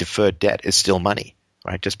a deferred debt is still money.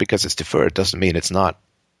 Right? Just because it's deferred doesn't mean it's not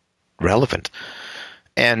relevant.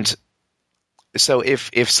 And so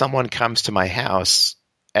if someone comes to my house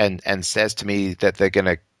and says to me that they're going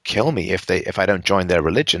to kill me if I don't join their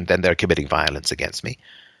religion, then they're committing violence against me.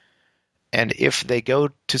 And if they go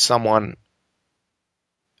to someone,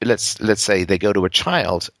 let's say they go to a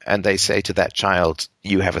child and they say to that child,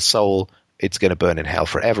 you have a soul, it's going to burn in hell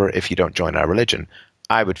forever if you don't join our religion,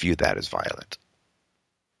 I would view that as violent.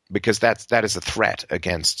 Because that is a threat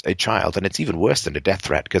against a child, and it's even worse than a death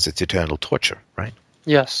threat because it's eternal torture, right?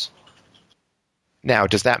 Yes. Now,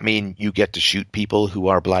 does that mean you get to shoot people who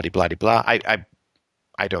are blah, blah, blah?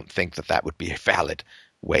 I don't think that would be a valid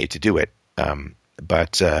way to do it.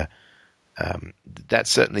 But that's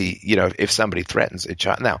certainly, if somebody threatens a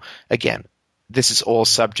child. Now, again, this is all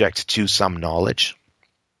subject to some knowledge.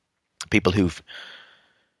 People who've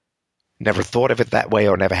never thought of it that way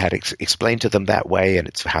or never had it explained to them that way, and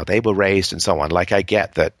it's how they were raised and so on. Like, I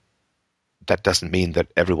get that doesn't mean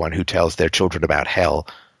that everyone who tells their children about hell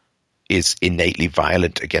is innately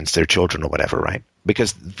violent against their children or whatever, right?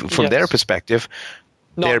 Because from their perspective,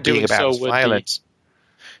 they're being about as violent.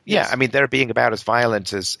 Yeah, I mean, they're being about as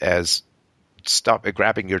violent as stop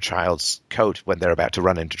grabbing your child's coat when they're about to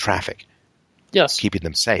run into traffic. Yes. Keeping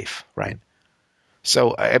them safe, right?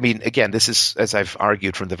 So, I mean, again, this is, as I've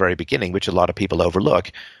argued from the very beginning, which a lot of people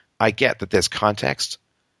overlook. I get that there's context.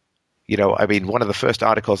 You know, I mean, one of the first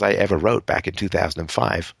articles I ever wrote back in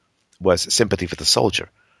 2005 was Sympathy for the Soldier.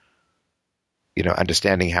 You know,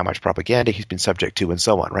 understanding how much propaganda he's been subject to and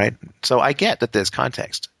so on, right? So I get that there's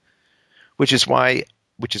context, which is why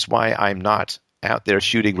I'm not out there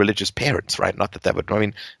shooting religious parents, right? Not that would, I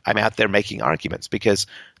mean, I'm out there making arguments because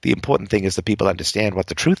the important thing is that people understand what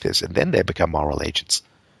the truth is, and then they become moral agents.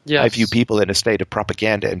 Yes. I view people in a state of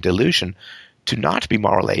propaganda and delusion to not be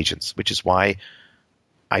moral agents, which is why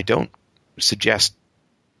I don't suggest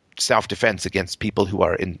self-defense against people who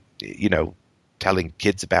are telling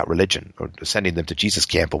kids about religion or sending them to Jesus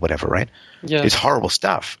camp or whatever, right? Yes. It's horrible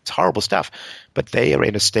stuff. It's horrible stuff. But they are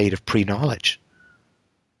in a state of pre-knowledge.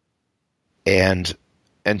 And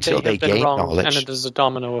until they gain knowledge, and it is a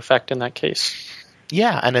domino effect in that case.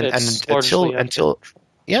 Yeah, and until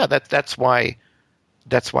yeah, that's why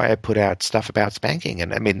I put out stuff about spanking.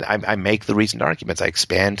 And I mean, I make the reasoned arguments. I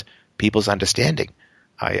expand people's understanding.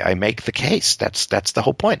 I make the case. That's the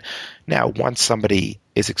whole point. Now, once somebody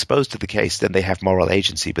is exposed to the case, then they have moral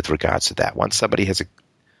agency with regards to that. Once somebody has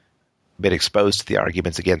been exposed to the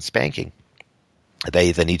arguments against spanking, they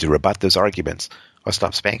either need to rebut those arguments or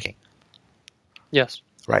stop spanking. Yes.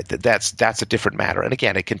 Right. That's a different matter. And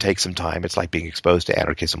again, it can take some time. It's like being exposed to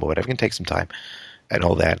anarchism or whatever. It can take some time and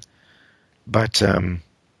all that. But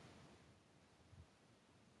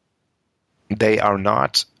they are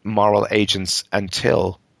not moral agents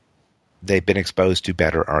until they've been exposed to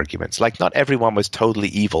better arguments. Like, not everyone was totally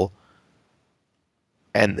evil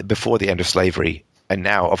and before the end of slavery. And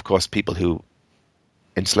now, of course, people who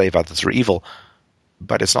enslave others are evil.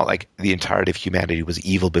 But it's not like the entirety of humanity was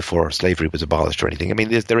evil before slavery was abolished or anything. I mean,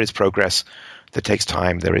 there is progress that takes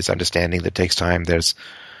time. There is understanding that takes time. There's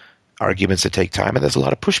arguments that take time. And there's a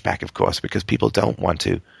lot of pushback, of course, because people don't want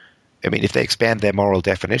to. I mean, if they expand their moral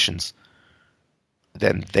definitions,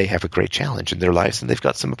 then they have a great challenge in their lives, and they've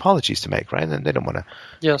got some apologies to make, right? And they don't want to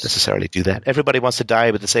necessarily do that. Everybody wants to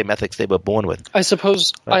die with the same ethics they were born with. I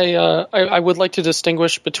suppose I would like to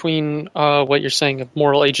distinguish between what you're saying of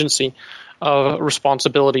moral agency,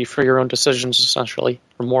 responsibility for your own decisions, essentially,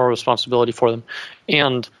 or moral responsibility for them,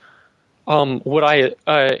 and what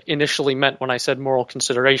I initially meant when I said moral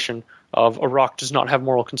consideration of a rock does not have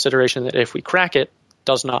moral consideration, that if we crack it,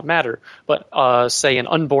 does not matter. But say an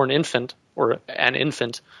unborn infant or an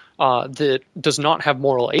infant that does not have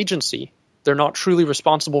moral agency, they're not truly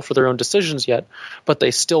responsible for their own decisions yet, but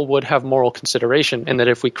they still would have moral consideration, and that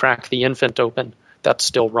if we crack the infant open, that's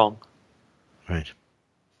still wrong. Right.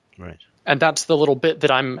 And that's the little bit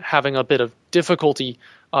that I'm having a bit of difficulty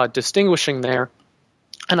distinguishing there.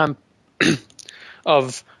 And I'm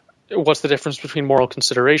of what's the difference between moral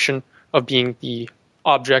consideration of being the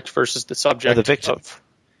object versus the subject, the victim.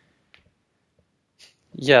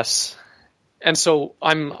 Yes. And so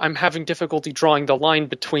I'm having difficulty drawing the line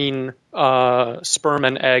between sperm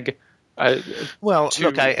and egg. Well,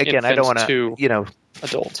 look, I don't want to,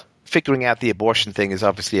 adult. Figuring out the abortion thing is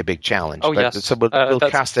obviously a big challenge. Oh, yes. So we'll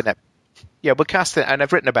cast the net. Yeah, we'll cast it, and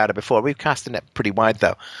I've written about it before. We've cast the net pretty wide,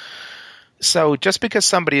 though. So just because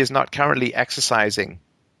somebody is not currently exercising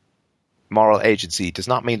moral agency does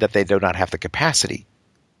not mean that they do not have the capacity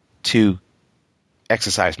to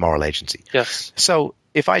exercise moral agency. Yes. So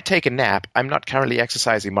if I take a nap, I'm not currently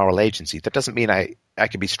exercising moral agency. That doesn't mean I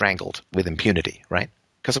can be strangled with impunity, right?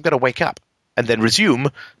 Because I've got to wake up and then resume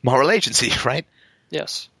moral agency, right?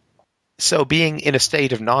 Yes. So being in a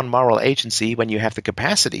state of non-moral agency when you have the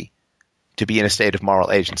capacity to be in a state of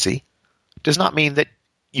moral agency does not mean that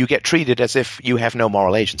you get treated as if you have no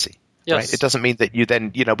moral agency. Yes. Right? It doesn't mean that you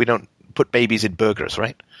then, we don't put babies in burgers,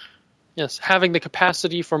 right? Yes. Having the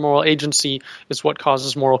capacity for moral agency is what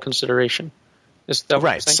causes moral consideration. Is that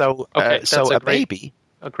right? So, a baby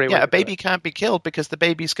can't be killed because the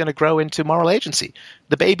baby's going to grow into moral agency.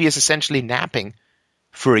 The baby is essentially napping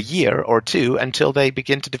for a year or two until they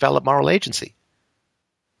begin to develop moral agency.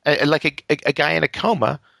 Like a guy in a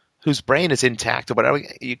coma whose brain is intact or whatever.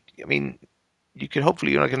 You could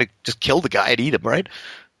hopefully, you're not going to just kill the guy and eat him, right?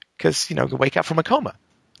 Because you can wake up from a coma,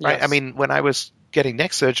 right? Yes. I mean, when I was getting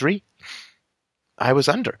neck surgery, I was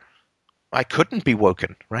under. I couldn't be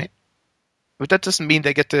woken, right? But that doesn't mean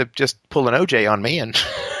they get to just pull an OJ on me and,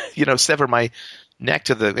 sever my neck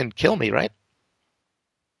and kill me, right?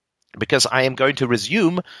 Because I am going to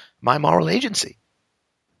resume my moral agency.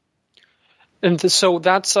 And so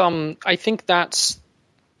that's, I think that's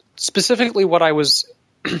specifically what I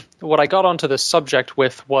got onto this subject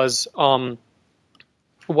with was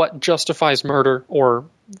what justifies murder or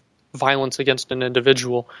violence against an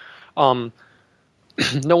individual, no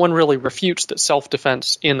one really refutes that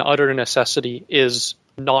self-defense in utter necessity is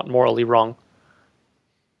not morally wrong.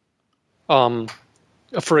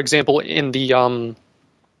 For example, in the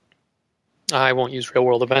I won't use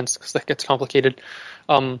real-world events because that gets complicated.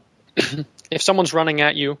 If someone's running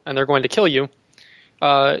at you and they're going to kill you,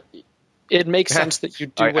 it makes sense that you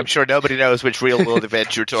do. I'm sure nobody knows which real-world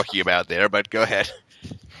event you're talking about there, but go ahead.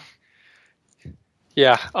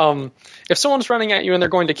 Yeah. If someone's running at you and they're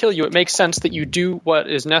going to kill you, it makes sense that you do what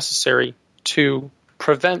is necessary to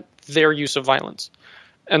prevent their use of violence.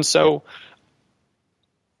 And so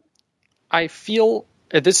I feel,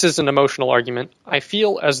 this is an emotional argument, I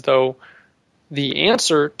feel as though the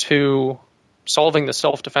answer to solving the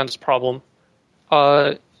self-defense problem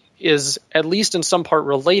is at least in some part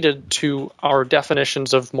related to our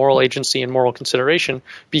definitions of moral agency and moral consideration,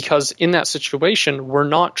 because in that situation, we're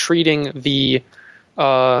not treating the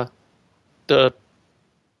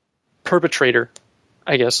perpetrator,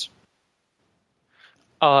 I guess,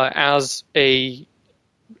 as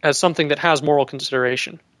something that has moral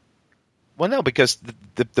consideration. Well, no, because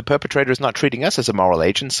the perpetrator is not treating us as a moral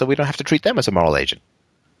agent, so we don't have to treat them as a moral agent.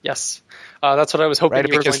 Yes, that's what I was hoping right,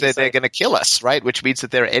 you were because going to say. They're going to kill us, right? Which means that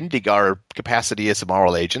they're ending our capacity as a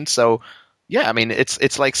moral agent. So, yeah, I mean,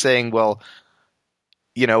 it's like saying, well,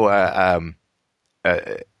 you know, I'm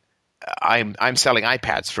selling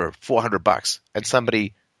iPads for $400, and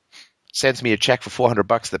somebody sends me a check for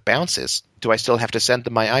 $400 that bounces. Do I still have to send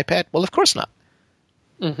them my iPad? Well, of course not.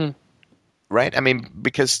 Mm-hmm. Right? I mean,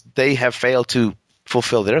 because they have failed to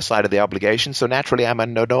fulfill their side of the obligation, so naturally I'm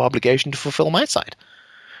under no obligation to fulfill my side.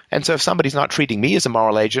 And so if somebody's not treating me as a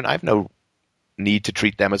moral agent, I have no need to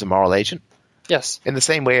treat them as a moral agent. Yes. In the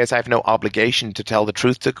same way as I have no obligation to tell the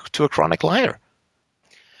truth to a chronic liar.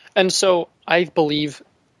 And so I believe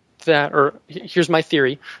that, or here's my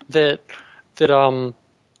theory, that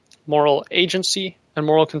moral agency and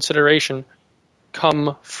moral consideration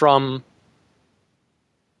come from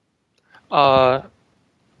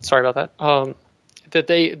sorry about that. That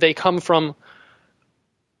they come from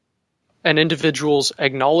an individual's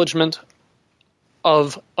acknowledgement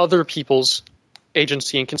of other people's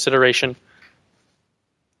agency and consideration,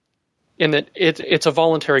 in that it's a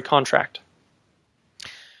voluntary contract.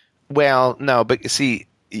 Well, no, but see,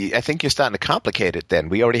 I think you're starting to complicate it then.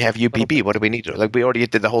 We already have UPB. What do we need? Like, we already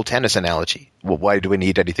did the whole tennis analogy. Well, why do we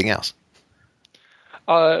need anything else?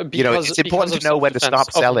 Because it's important to know when to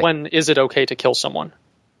stop selling. When is it okay to kill someone?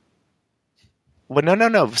 Well,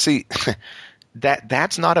 no. See,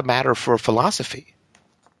 that's not a matter for philosophy.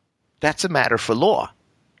 That's a matter for law.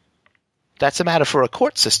 That's a matter for a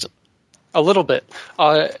court system. A little bit.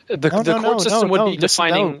 The court system would be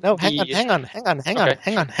defining. Hang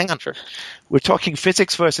on. Sure. We're talking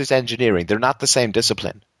physics versus engineering. They're not the same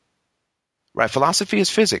discipline. Right? Philosophy is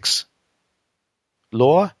physics.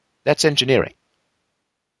 Law, that's engineering.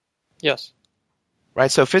 Yes. Right?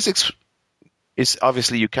 So physics is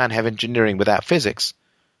obviously, you can't have engineering without physics.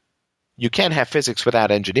 You can't have physics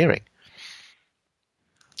without engineering.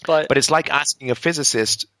 But it's like asking a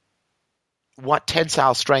physicist what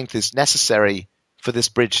tensile strength is necessary for this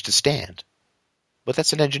bridge to stand. But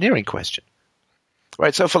that's an engineering question.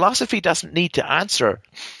 Right? So philosophy doesn't need to answer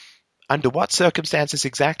under what circumstances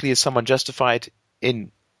exactly is someone justified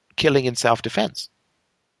in killing in self-defense.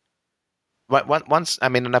 Once, I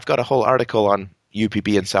mean, and I've got a whole article on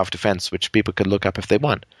UPB and self-defense, which people can look up if they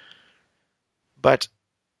want. But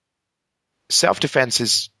self-defense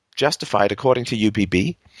is justified according to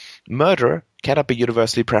UPB. Murder cannot be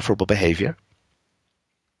universally preferable behavior.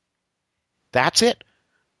 That's it.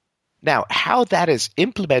 Now, how that is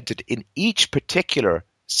implemented in each particular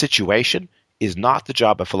situation is not the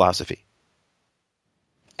job of philosophy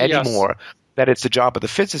anymore. That it's the job of the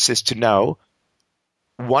physicist to know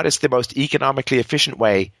what is the most economically efficient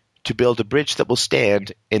way to build a bridge that will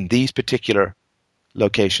stand in these particular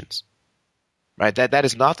locations. Right? That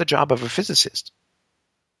is not the job of a physicist.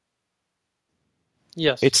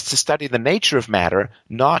 Yes. It's to study the nature of matter,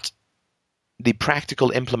 not the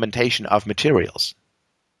practical implementation of materials.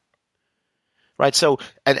 Right? So,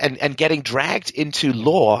 and getting dragged into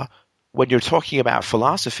law when you're talking about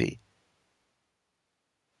philosophy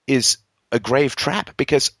is a grave trap,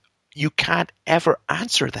 because you can't ever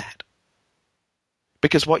answer that.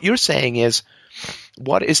 Because what you're saying is,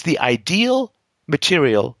 what is the ideal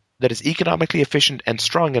material that is economically efficient and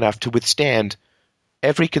strong enough to withstand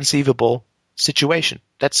every conceivable situation?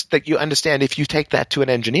 That's that you understand. If you take that to an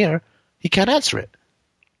engineer, he can't answer it.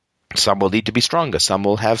 Some will need to be stronger. Some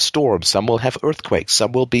will have storms. Some will have earthquakes.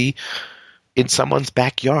 Some will be in someone's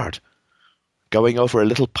backyard. going over a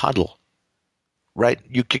little puddle, right?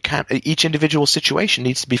 You can't. Each individual situation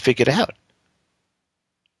needs to be figured out.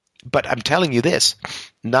 But I'm telling you this: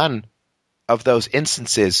 none of those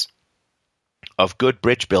instances of good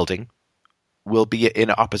bridge building will be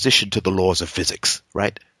in opposition to the laws of physics,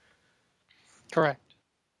 right? Correct.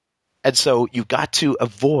 And so you've got to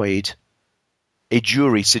avoid a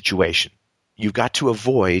jury situation. You've got to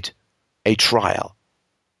avoid a trial.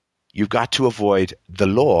 You've got to avoid the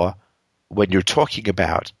law when you're talking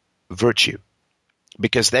about virtue,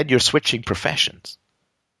 because then you're switching professions.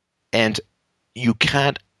 And you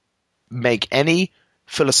can't make any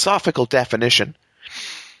philosophical definition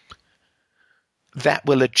that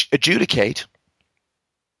will adjudicate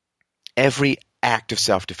every act of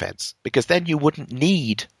self-defense, because then you wouldn't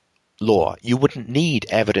need law, you wouldn't need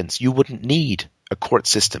evidence, you wouldn't need a court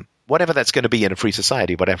system, whatever that's going to be in a free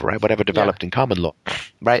society, whatever, right? Whatever developed in common law,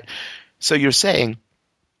 right? So you're saying,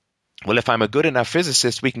 well, if I'm a good enough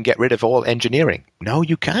physicist, we can get rid of all engineering. No,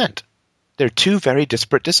 you can't. They're two very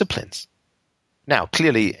disparate disciplines. Now,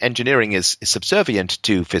 clearly, engineering is subservient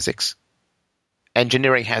to physics.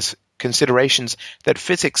 Engineering has considerations that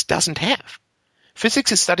physics doesn't have.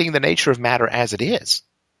 Physics is studying the nature of matter as it is.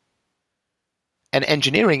 And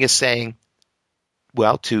engineering is saying,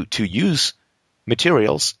 well, to use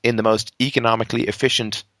materials in the most economically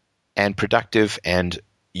efficient and productive and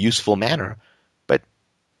useful manner. But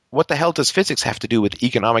what the hell does physics have to do with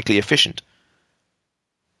economically efficient?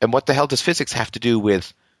 And what the hell does physics have to do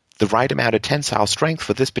with the right amount of tensile strength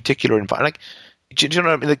for this particular environment? Like, do you know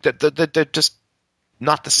what I mean? Like, they're just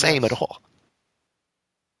not the same at all.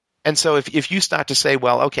 And so if you start to say,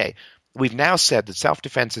 well, okay, we've now said that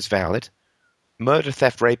self-defense is valid, murder,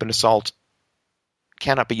 theft, rape, and assault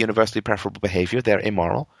cannot be universally preferable behavior, they're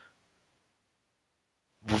immoral.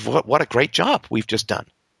 What a great job we've just done.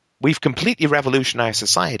 We've completely revolutionized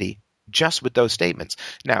society just with those statements.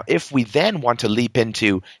 Now, if we then want to leap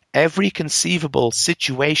into every conceivable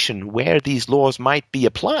situation where these laws might be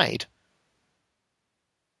applied,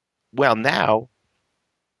 well, now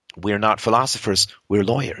we're not philosophers, we're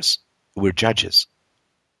lawyers, we're judges.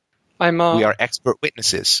 We are expert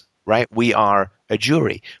witnesses, right? We are a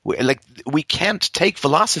jury. We can't take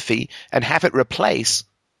philosophy and have it replace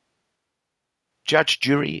judge,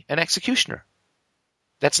 jury, and executioner.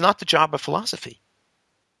 That's not the job of philosophy.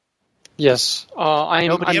 Yes.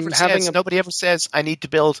 Nobody ever says, I need to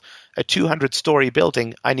build a 200-story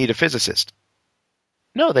building, I need a physicist.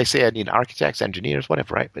 No, they say I need architects, engineers,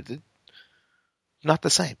 whatever, right? But it's not the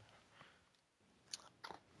same.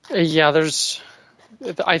 Yeah,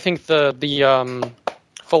 I think the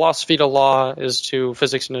philosophy to law is to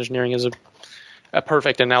physics and engineering is a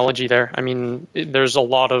perfect analogy there. I mean, there's a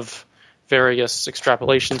lot of various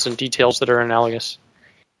extrapolations and details that are analogous.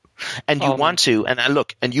 And you want to,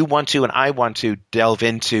 and you want to, and I want to delve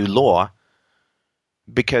into law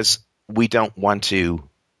because we don't want to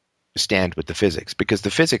stand with the physics, because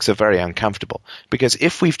the physics are very uncomfortable. Because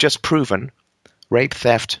if we've just proven rape,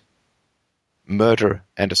 theft, murder,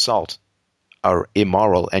 and assault are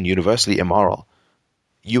immoral and universally immoral,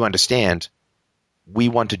 you understand we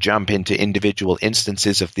want to jump into individual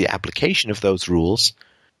instances of the application of those rules,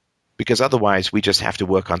 because otherwise we just have to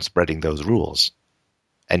work on spreading those rules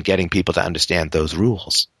and getting people to understand those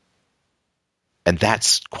rules. And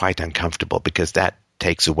that's quite uncomfortable, because that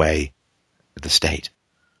takes away the state.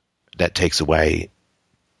 That takes away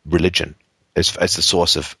religion as the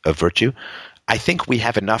source of virtue. I think we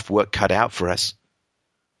have enough work cut out for us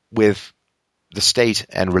with the state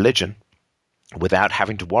and religion without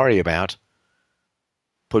having to worry about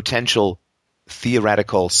potential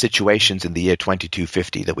theoretical situations in the year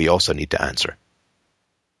 2250 that we also need to answer.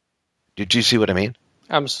 Did you see what I mean?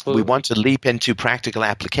 Absolutely. We want to leap into practical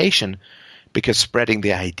application because spreading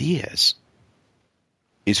the ideas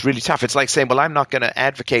is really tough. It's like saying, well, I'm not going to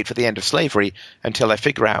advocate for the end of slavery until I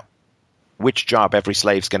figure out which job every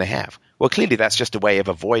slave's going to have. Well, clearly that's just a way of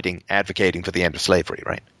avoiding advocating for the end of slavery,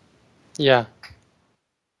 right? Yeah.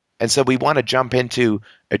 And so we want to jump into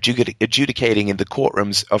adjudicating in the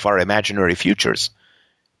courtrooms of our imaginary futures,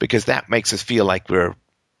 because that makes us feel like we're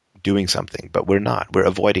doing something, but we're not. We're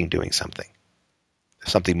avoiding doing something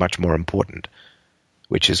much more important,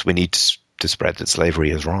 which is we need to spread that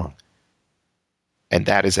slavery is wrong. And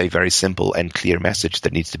that is a very simple and clear message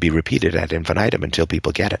that needs to be repeated ad infinitum until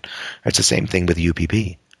people get it. It's the same thing with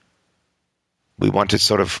UPB. We want to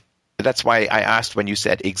sort of – that's why I asked when you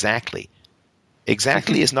said exactly.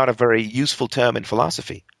 Exactly is not a very useful term in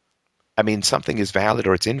philosophy. I mean, something is valid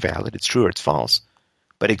or it's invalid. It's true or it's false.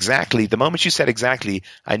 But exactly – the moment you said exactly,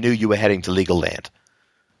 I knew you were heading to legal land.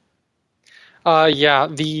 Yeah,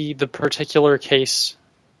 the particular case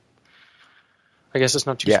I guess it's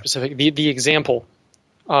not too specific. The example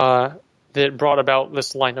that brought about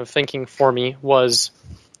this line of thinking for me was,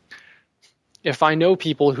 if I know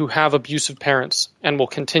people who have abusive parents and will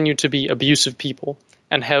continue to be abusive people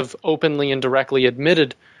and have openly and directly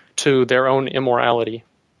admitted to their own immorality,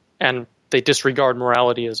 and they disregard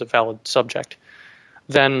morality as a valid subject,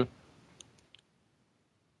 then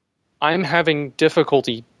I'm having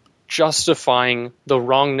difficulty justifying the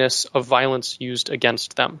wrongness of violence used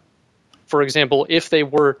against them. For example, if they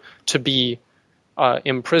were to be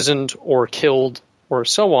imprisoned or killed or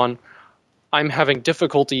so on, I'm having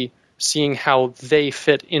difficulty seeing how they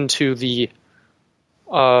fit into the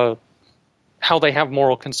how they have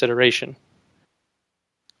moral consideration.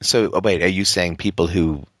 So, wait, are you saying people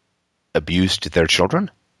who abused their children?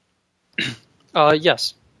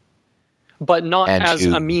 Yes. But not as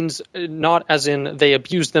a means, not as in they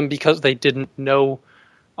abused them because they didn't know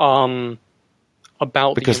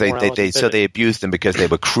about because the immorality. So they abused them because they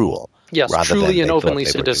were cruel. Yes, rather truly than and they openly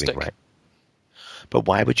thought they were doing sadistic. right. But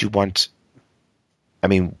why would you want? I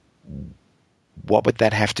mean, what would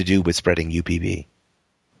that have to do with spreading UPB?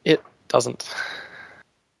 It doesn't.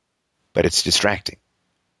 But it's distracting.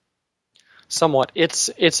 Somewhat.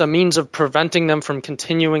 It's a means of preventing them from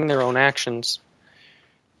continuing their own actions,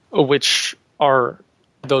 which are,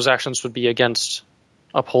 those actions would be against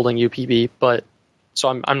upholding UPB. But so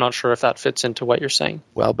I'm not sure if that fits into what you're saying.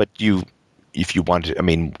 Well, but if you want to, I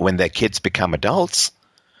mean, when their kids become adults,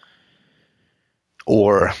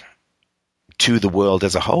 or to the world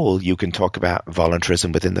as a whole, you can talk about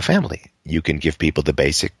voluntarism within the family. You can give people the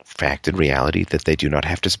basic fact and reality that they do not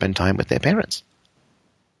have to spend time with their parents.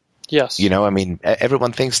 Yes. You know, I mean,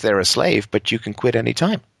 everyone thinks they're a slave, but you can quit any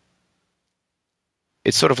time.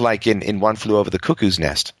 It's sort of like in One Flew Over the Cuckoo's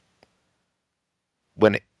Nest,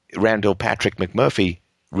 when Randall Patrick McMurphy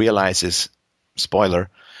realizes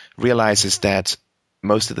that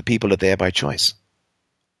most of the people are there by choice.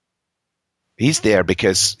 He's there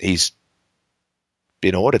because he's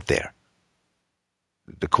been ordered there.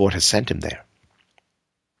 The court has sent him there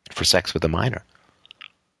for sex with a minor.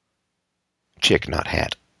 Chick, not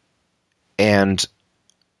hat. And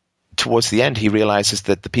towards the end, he realizes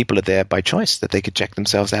that the people are there by choice, that they could check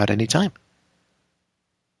themselves out any time.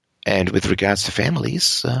 And with regards to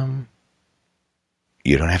families,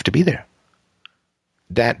 you don't have to be there.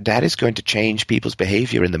 That is going to change people's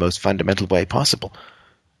behavior in the most fundamental way possible.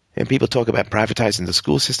 And people talk about privatizing the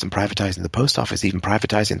school system, privatizing the post office, even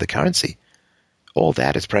privatizing the currency. All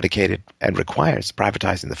that is predicated and requires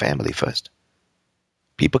privatizing the family first.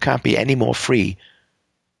 People can't be any more free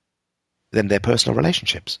than their personal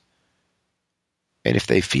relationships. And if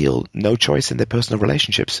they feel no choice in their personal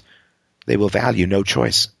relationships, they will value no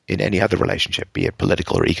choice in any other relationship, be it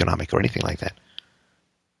political or economic or anything like that.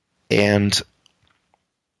 And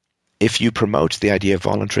if you promote the idea of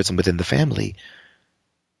voluntarism within the family,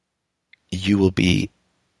 you will be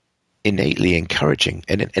innately encouraging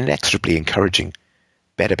and inexorably encouraging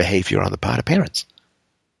better behavior on the part of parents.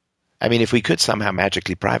 I mean, if we could somehow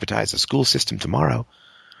magically privatize the school system tomorrow,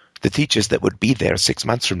 the teachers that would be there 6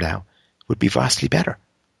 months from now would be vastly better.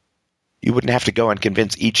 You wouldn't have to go and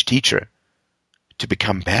convince each teacher to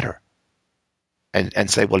become better and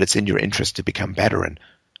say, well, it's in your interest to become better. And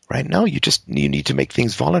right? No, you need to make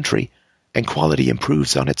things voluntary and quality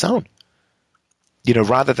improves on its own. You know,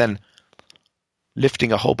 rather than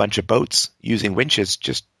lifting a whole bunch of boats using winches,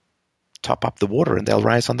 just top up the water and they'll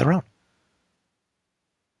rise on their own.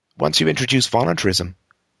 Once you introduce voluntarism,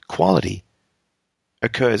 quality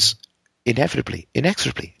occurs inevitably,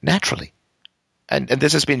 inexorably, naturally. And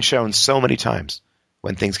this has been shown so many times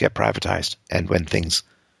when things get privatized and when things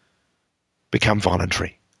become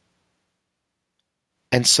voluntary.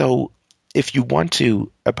 And so if you want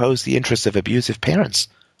to oppose the interests of abusive parents,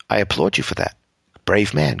 I applaud you for that.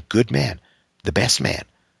 Brave man, good man, the best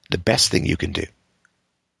thing you can do.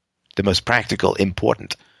 The most practical,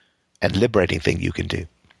 important, and liberating thing you can do.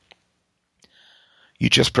 You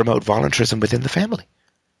just promote voluntarism within the family.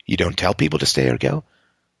 You don't tell people to stay or go,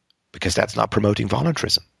 because that's not promoting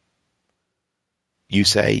voluntarism. You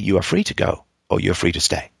say you are free to go or you're free to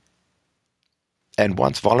stay. And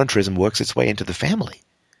once voluntarism works its way into the family,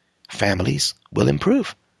 families will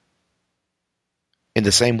improve. In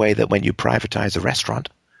the same way that when you privatize a restaurant,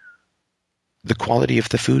 the quality of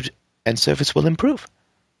the food and service will improve.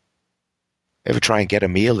 Ever try and get a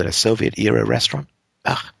meal at a Soviet-era restaurant?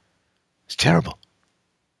 Ugh, it's terrible.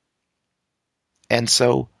 And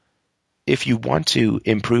so, if you want to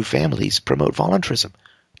improve families, promote voluntarism.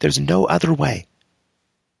 There's no other way.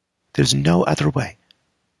 There's no other way.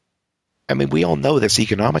 I mean, we all know this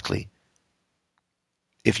economically.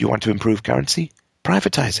 If you want to improve currency,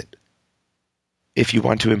 privatize it. If you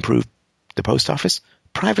want to improve the post office,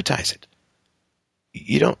 privatize it.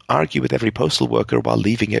 You don't argue with every postal worker while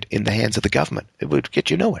leaving it in the hands of the government. It would get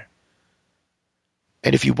you nowhere.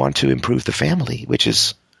 And if you want to improve the family, which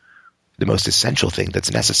is the most essential thing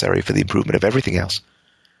that's necessary for the improvement of everything else,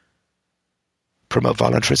 promote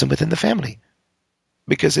voluntarism within the family.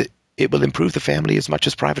 Because it will improve the family as much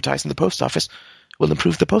as privatizing the post office will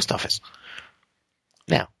improve the post office.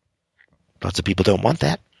 Now, lots of people don't want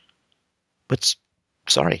that. But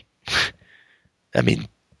sorry. I mean,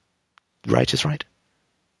 right is right.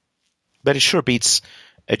 But it sure beats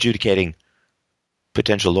adjudicating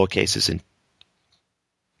potential law cases in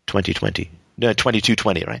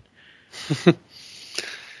 2220, right?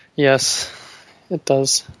 Yes, it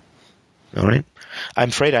does. All right. I'm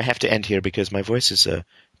afraid I have to end here because my voice is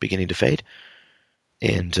beginning to fade.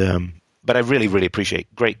 And but I really, really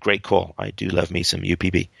appreciate great call. I do love me some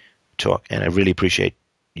UPB talk, and I really appreciate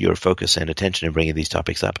your focus and attention in bringing these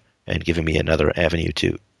topics up and giving me another avenue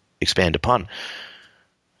to expand upon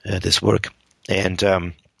this work. And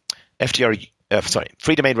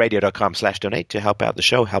freedomainradio.com/donate to help out the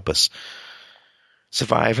show, help us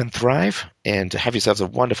survive and thrive. And have yourselves a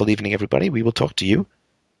wonderful evening, everybody. We will talk to you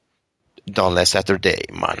dans le Saturday,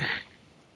 man.